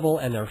personable,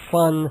 and they're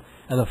fun,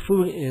 and the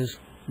food is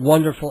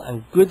wonderful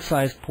and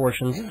good-sized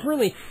portions. It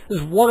really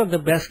is one of the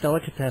best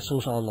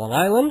delicatessens on Long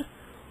Island,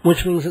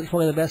 which means it's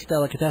one of the best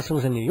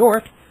delicatessens in New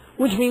York,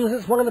 which means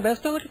it's one of the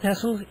best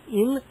delicatessens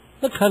in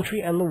the country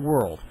and the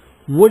world.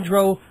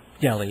 Woodrow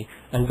Deli,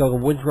 and go to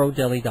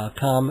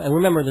woodrowdeli.com. And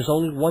remember, there's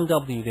only one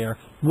W there,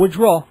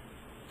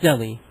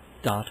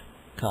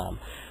 woodrowdeli.com.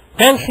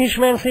 Fancy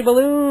Schmancy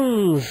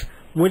Balloons,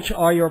 which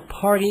are your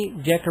party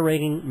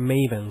decorating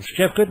mavens.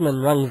 Jeff Goodman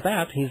runs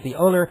that. He's the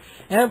owner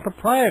and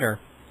proprietor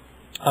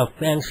of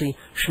Fancy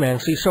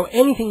Schmancy. So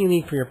anything you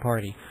need for your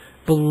party.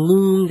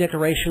 Balloon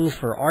decorations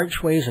for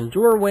archways and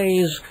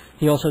doorways.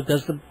 He also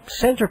does the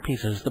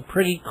centerpieces, the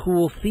pretty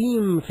cool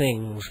theme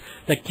things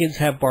that kids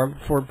have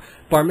for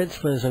bar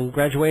mitzvahs and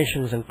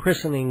graduations and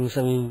christenings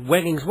and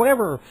weddings,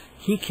 whatever.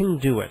 He can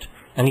do it.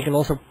 And he can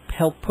also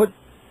help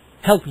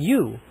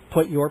you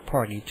put your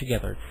party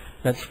together.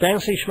 That's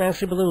Fancy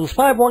Schmancy Balloons,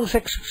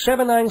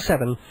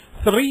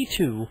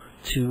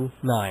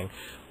 516-797-3229.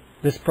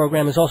 This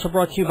program is also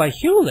brought to you by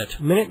Hewlett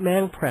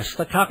Minuteman Press,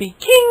 the copy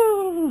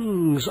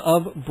kings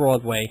of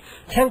Broadway.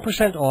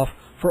 10% off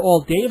for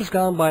all Dave's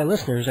Gone By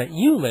listeners at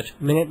Hewlett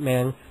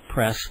Minuteman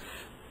Press.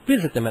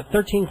 visit them at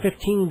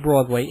 1315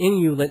 Broadway in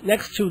Hewlett,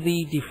 next to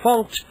the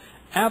defunct,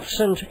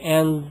 absent,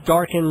 and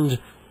darkened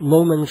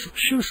Loman's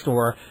shoe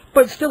store,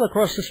 but still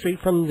across the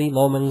street from the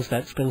Loman's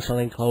that's been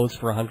selling clothes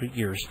for 100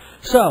 years.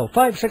 So,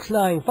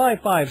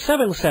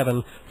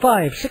 569-5577,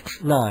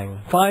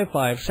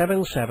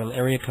 569-5577,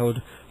 area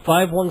code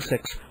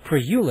 516 for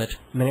Hewlett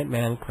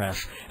Minuteman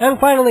Press. And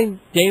finally,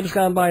 Dave's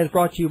Gone By is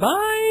brought to you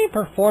by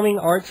Performing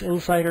Arts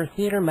Insider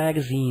Theater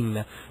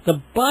Magazine,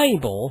 the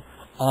Bible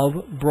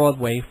of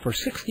Broadway for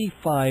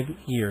 65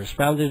 years,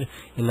 founded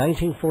in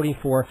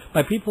 1944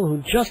 by people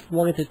who just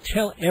wanted to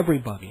tell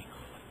everybody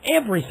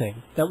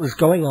everything that was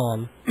going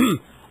on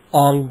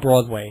on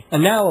Broadway.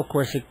 And now, of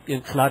course,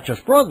 it's not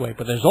just Broadway,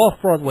 but there's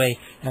off-Broadway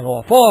and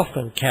off-off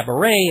and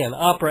cabaret and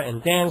opera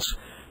and dance.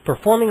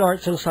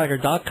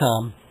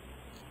 PerformingArtsInsider.com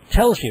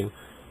tells you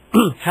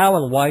how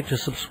and why to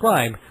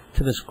subscribe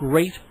to this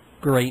great,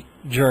 great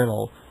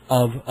journal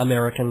of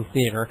American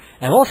theater.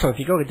 And also, if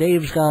you go to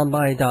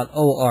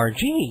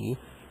davesgoneby.org,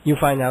 you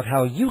find out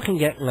how you can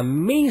get an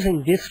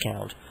amazing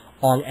discount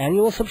on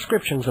annual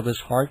subscriptions of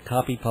this hard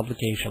copy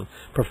publication,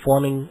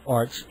 Performing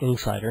Arts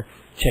Insider.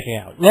 Check it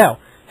out. Now,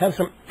 have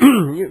some...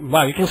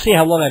 wow, you can see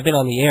how long I've been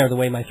on the air, the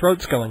way my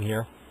throat's going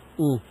here.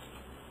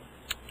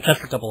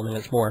 Just a couple of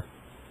minutes more.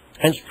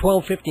 It's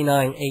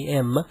 12:59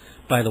 a.m.,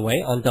 by the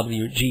way, on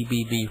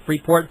WGBB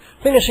Freeport,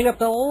 finishing up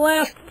the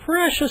last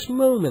precious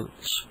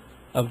moments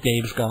of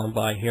Dave's Gone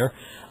By here.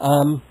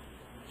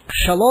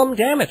 Shalom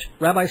Dammit,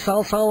 Rabbi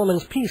Sal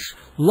Solomon's Peace,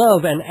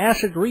 Love, and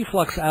Acid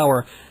Reflux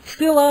Hour,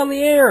 still on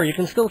the air. You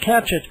can still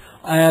catch it.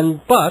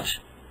 But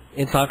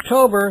it's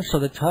October, so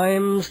the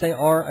times, they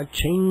are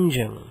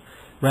a-changin'.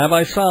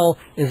 Rabbi Sal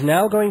is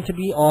now going to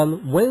be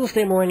on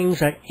Wednesday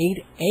mornings at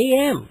 8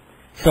 a.m.,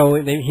 so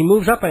he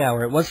moves up an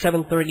hour. It was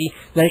 7:30.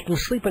 Now you can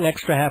sleep an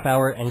extra half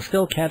hour and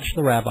still catch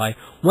the Rabbi.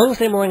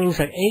 Wednesday mornings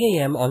at 8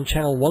 a.m. on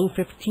Channel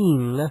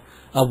 115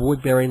 of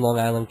Woodbury, Long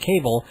Island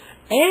Cable.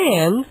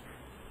 And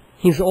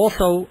he's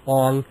also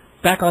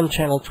back on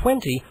Channel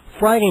 20,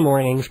 Friday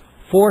mornings,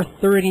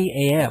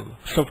 4:30 a.m.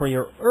 So for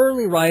your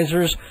early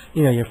risers,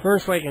 you're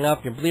first waking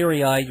up, you're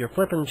bleary-eyed, you're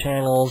flipping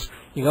channels,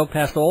 you go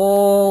past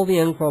all the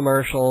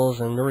infomercials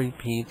and the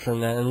repeats,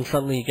 and then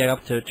suddenly you get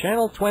up to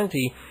Channel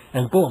 20,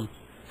 and boom,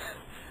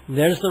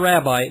 there's the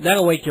Rabbi.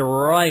 That'll wake you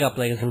right up,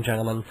 ladies and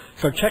gentlemen.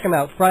 So check him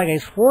out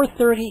Fridays,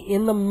 4:30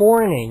 in the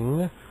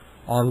morning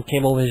on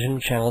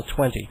Cablevision Channel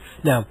 20.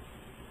 Now,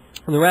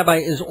 the Rabbi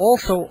is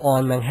also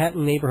on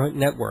Manhattan Neighborhood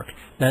Network.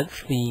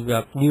 That's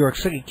the New York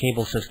City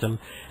cable system.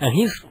 And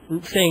he's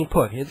staying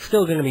put. It's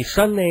still going to be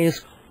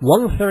Sundays,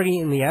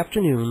 1:30 in the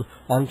afternoon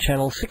on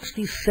Channel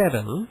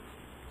 67,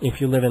 if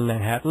you live in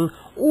Manhattan.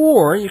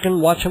 Or you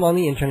can watch him on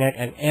the Internet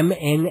at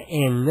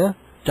mnn.org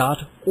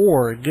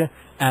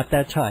at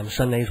that time,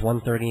 Sundays,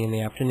 1:30 in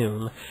the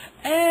afternoon.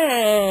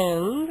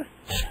 And,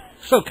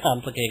 so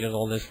complicated,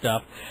 all this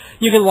stuff.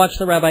 You can watch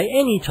the Rabbi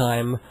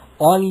anytime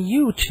on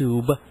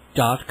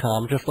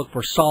YouTube.com. Just look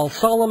for Saul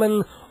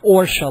Solomon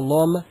or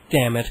Shalom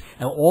Dammit,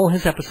 and all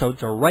his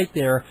episodes are right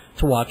there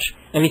to watch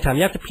anytime.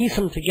 You have to piece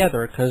them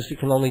together because you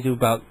can only do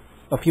about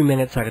a few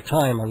minutes at a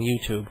time on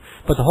YouTube.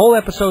 But the whole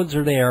episodes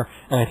are there,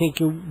 and I think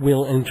you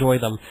will enjoy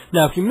them.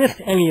 Now, if you missed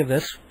any of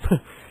this,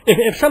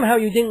 if somehow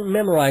you didn't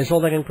memorize all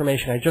that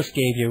information I just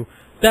gave you,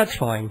 that's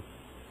fine.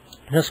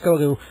 Just go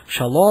to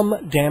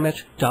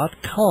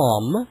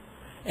shalomdammit.com,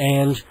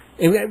 and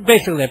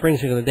basically that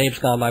brings you to the Dave's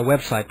Gone By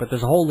website, but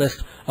there's a whole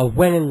list of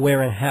when and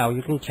where and how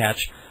you can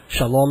catch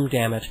Shalom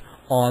Dammit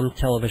on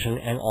television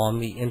and on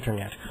the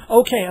Internet.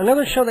 Okay,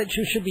 another show that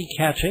you should be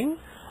catching,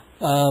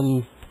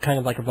 kind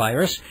of like a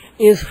virus,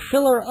 is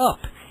Filler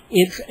Up.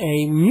 It's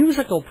a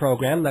musical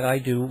program that I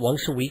do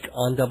once a week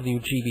on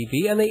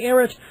WGBB, and they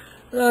air it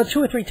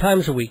 2 or 3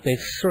 times a week. They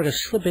sort of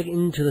slip it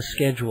into the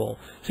schedule,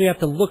 so you have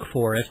to look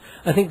for it.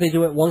 I think they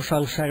do it once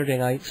on Saturday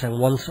nights and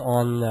once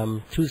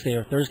on Tuesday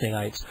or Thursday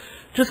nights.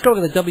 Just go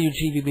to the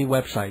WGBB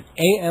website,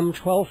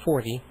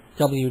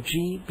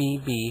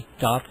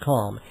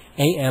 am1240wgbb.com,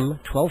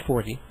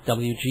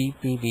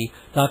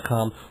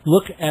 am1240wgbb.com.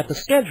 Look at the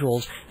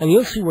schedules, and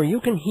you'll see where you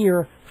can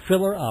hear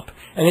Filler Up.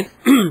 And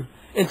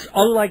it's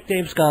unlike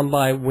Dave's Gone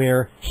By,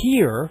 where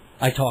here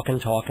I talk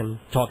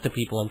to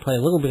people and play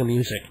a little bit of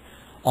music.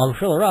 On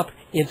Filler Up,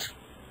 it's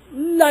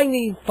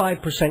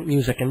 95%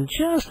 music and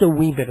just a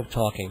wee bit of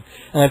talking.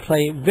 And I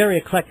play very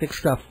eclectic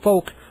stuff,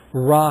 folk,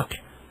 rock,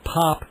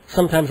 pop,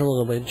 sometimes a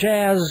little bit of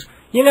jazz.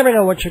 You never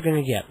know what you're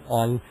going to get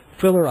on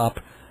Filler Up.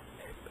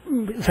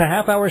 It's a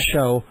half-hour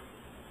show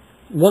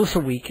once a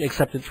week,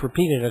 except it's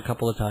repeated a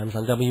couple of times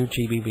on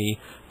WGBB.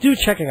 Do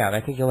check it out.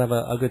 I think you'll have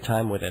a good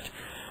time with it.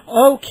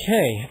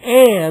 Okay,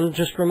 and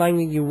just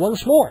reminding you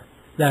once more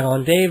that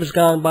on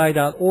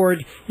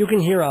davesgoneby.org you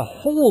can hear a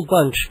whole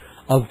bunch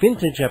of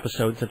vintage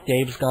episodes of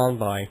Dave's Gone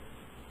By.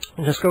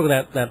 And just go to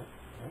that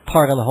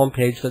part on the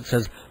homepage that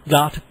says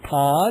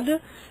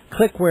 .pod.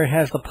 Click where it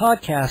has the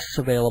podcasts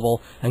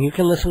available, and you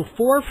can listen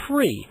for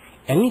free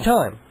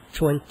anytime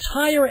to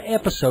entire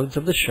episodes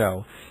of the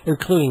show,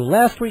 including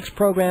last week's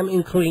program,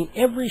 including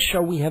every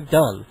show we have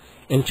done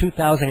in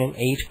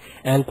 2008,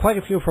 and quite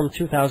a few from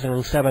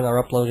 2007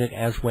 are uploaded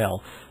as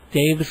well.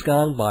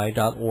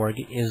 davesgoneby.org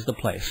is the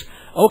place.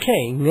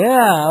 Okay,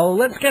 now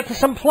let's get to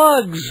some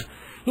plugs.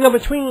 You know,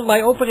 between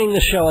my opening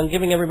the show and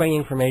giving everybody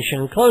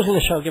information, closing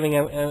the show giving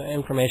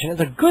information,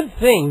 it's a good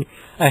thing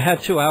I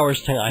had 2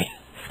 hours tonight,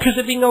 because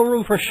there'd be no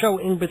room for a show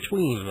in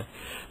between.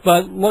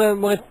 But I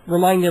want to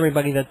remind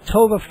everybody that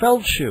Tova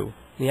Feldshuh,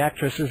 the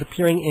actress, is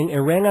appearing in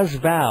Irena's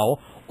Vow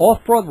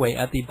off-Broadway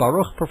at the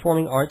Baruch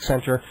Performing Arts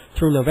Center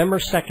through November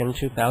 2nd,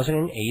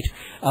 2008.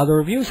 The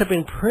reviews have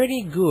been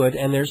pretty good,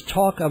 and there's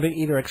talk of it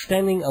either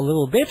extending a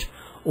little bit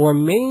or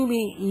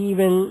maybe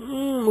even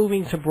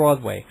moving to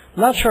Broadway.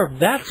 I'm not sure if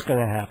that's going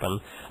to happen.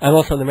 And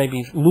also there may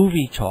be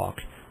movie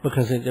talk,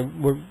 because it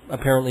would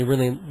apparently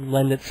really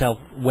lend itself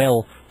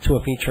well to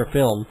a feature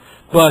film.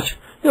 But,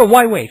 you know,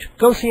 why wait?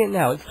 Go see it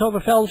now. It's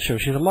Tova Feldshuh.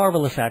 She's a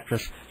marvelous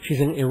actress.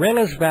 She's in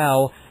Irena's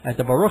Vow at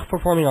the Baruch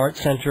Performing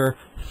Arts Center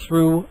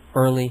through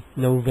early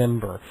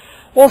November.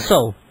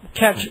 Also,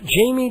 catch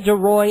Jamie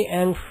DeRoy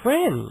and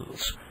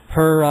Friends,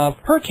 her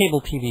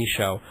cable TV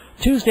show,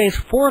 Tuesdays,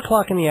 4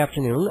 o'clock in the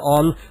afternoon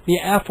on the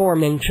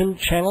aforementioned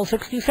Channel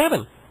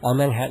 67 on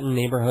Manhattan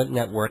Neighborhood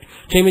Network.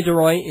 Jamie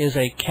DeRoy is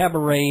a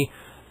cabaret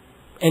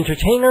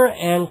entertainer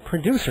and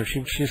producer.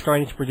 She's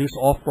starting to produce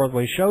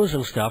off-Broadway shows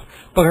and stuff,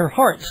 but her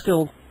heart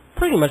still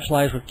pretty much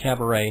lies with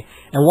cabaret.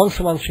 And once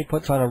a month she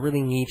puts on a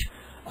really neat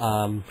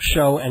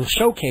show and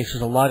showcases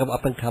a lot of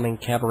up-and-coming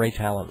cabaret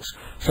talents.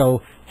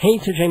 So, hey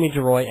to Jamie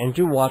DeRoy, and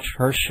do watch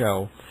her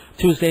show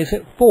Tuesdays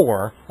at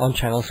 4 on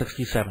Channel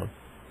 67.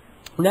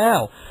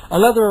 Now,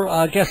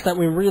 another guest that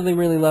we really,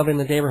 really love in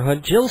the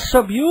neighborhood, Jill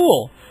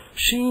Santoriello.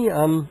 She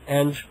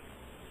and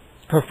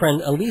her friend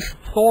Elise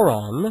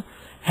Thoron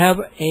have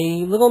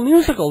a little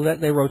musical that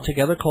they wrote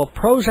together called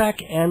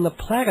Prozac and the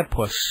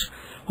Platypus.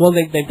 Well,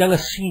 they've done a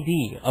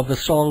CD of the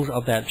songs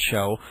of that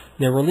show.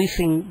 They're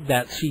releasing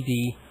that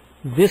CD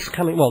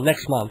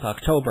next month,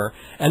 October,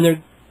 and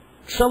they're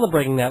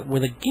celebrating that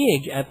with a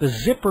gig at the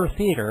Zipper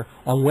Theater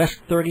on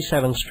West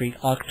 37th Street,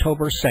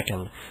 October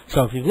 2nd.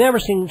 So if you've never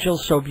seen Jill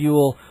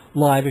Santoriello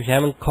live, if you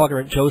haven't caught her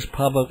at Joe's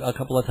Pub a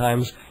couple of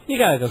times, you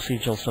gotta go see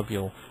Jill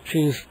Santoriello.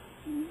 She's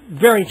a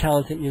very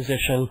talented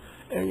musician,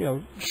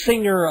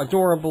 singer,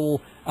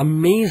 adorable,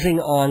 amazing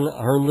on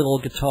her little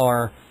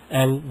guitar,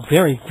 and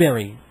very,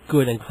 very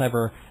good and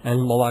clever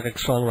and melodic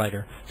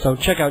songwriter. So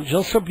check out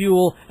Jill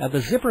Santoriello at the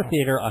Zipper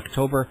Theater,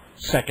 October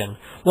 2nd.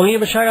 Want to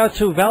give a shout out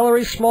to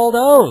Valerie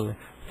Smaldone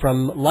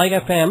from Light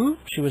FM.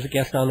 She was a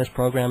guest on this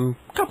program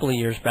a couple of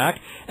years back.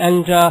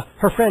 And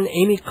her friend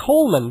Amy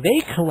Coleman,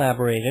 they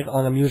collaborated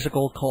on a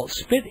musical called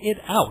Spit It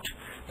Out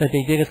that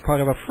they did as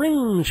part of a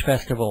Fringe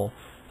Festival,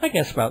 I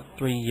guess about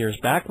 3 years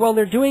back. Well,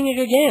 they're doing it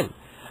again.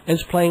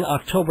 It's playing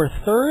October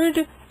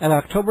 3rd and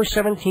October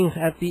 17th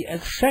at the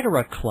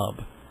Etc.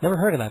 Club. Never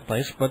heard of that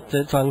place, but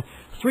it's on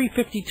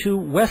 352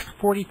 West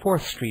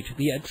 44th Street,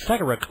 the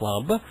Etc.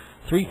 Club,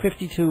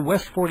 352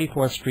 West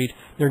 44th Street.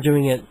 They're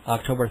doing it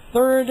October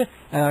 3rd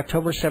and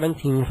October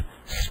 17th.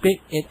 Spit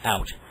It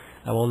Out.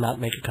 I will not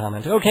make a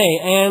comment. Okay,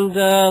 and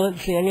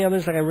let's see, any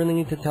others that I really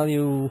need to tell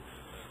you?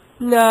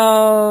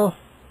 No,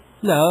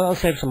 I'll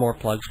save some more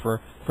plugs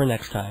for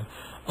next time.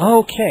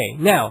 Okay,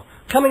 now,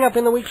 coming up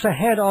in the weeks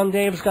ahead on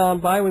Dave's Gone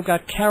By, we've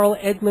got Carol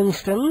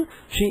Edmonston.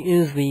 She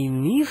is the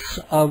niece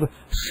of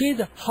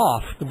Sid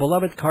Hoff, the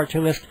beloved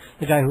cartoonist,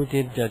 the guy who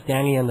did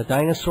Danny and the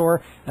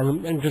Dinosaur,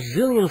 and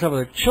gazillions of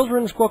other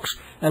children's books,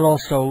 and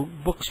also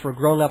books for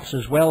grown-ups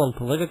as well, and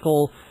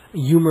political,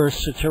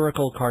 humorous,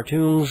 satirical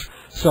cartoons.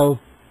 So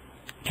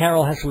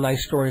Carol has some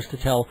nice stories to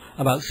tell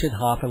about Sid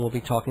Hoff, and we'll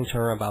be talking to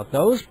her about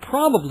those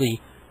probably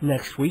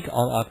next week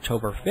on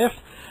October 5th.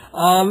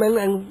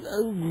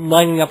 And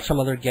lining up some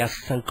other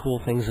guests and cool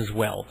things as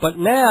well. But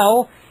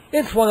now,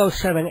 it's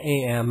 1:07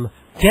 a.m.,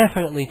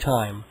 definitely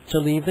time to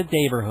leave the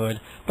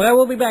neighborhood. But I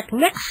will be back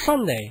next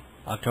Sunday,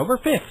 October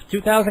 5th,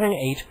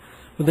 2008,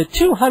 with the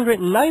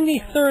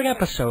 293rd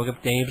episode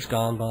of Dave's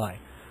Gone By.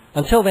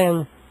 Until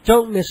then,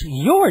 don't miss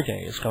your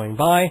days going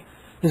by.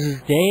 This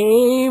is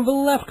Dave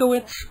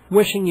Lefkowitz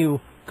wishing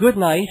you good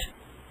night,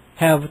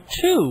 have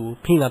 2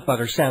 peanut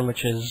butter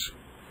sandwiches,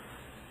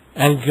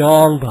 and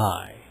gone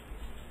by.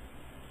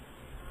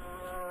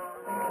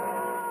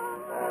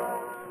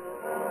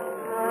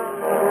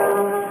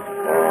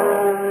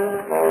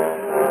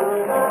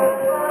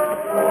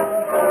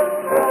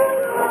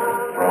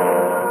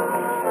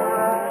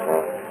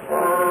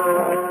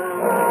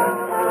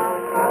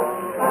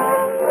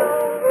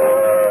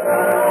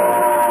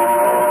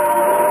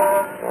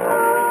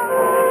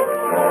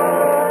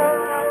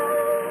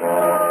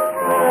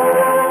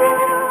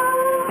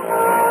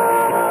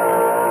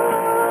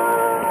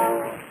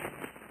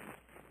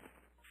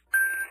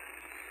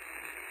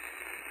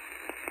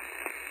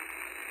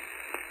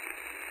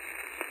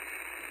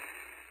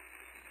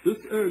 This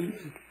ends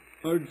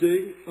our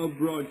day of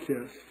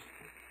broadcast.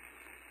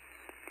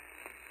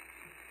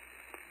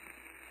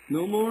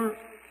 No more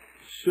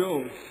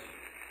shows.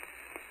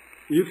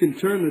 You can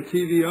turn the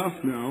TV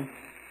off now.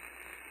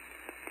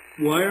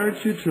 Why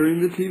aren't you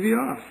turning the TV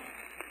off?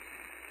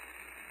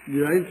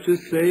 Did I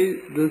just say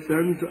this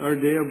ends our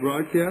day of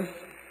broadcast?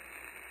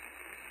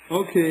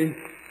 Okay.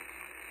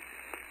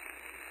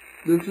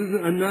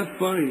 I'm not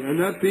funny. I'm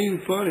not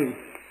being funny.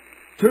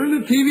 Turn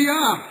the TV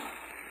off!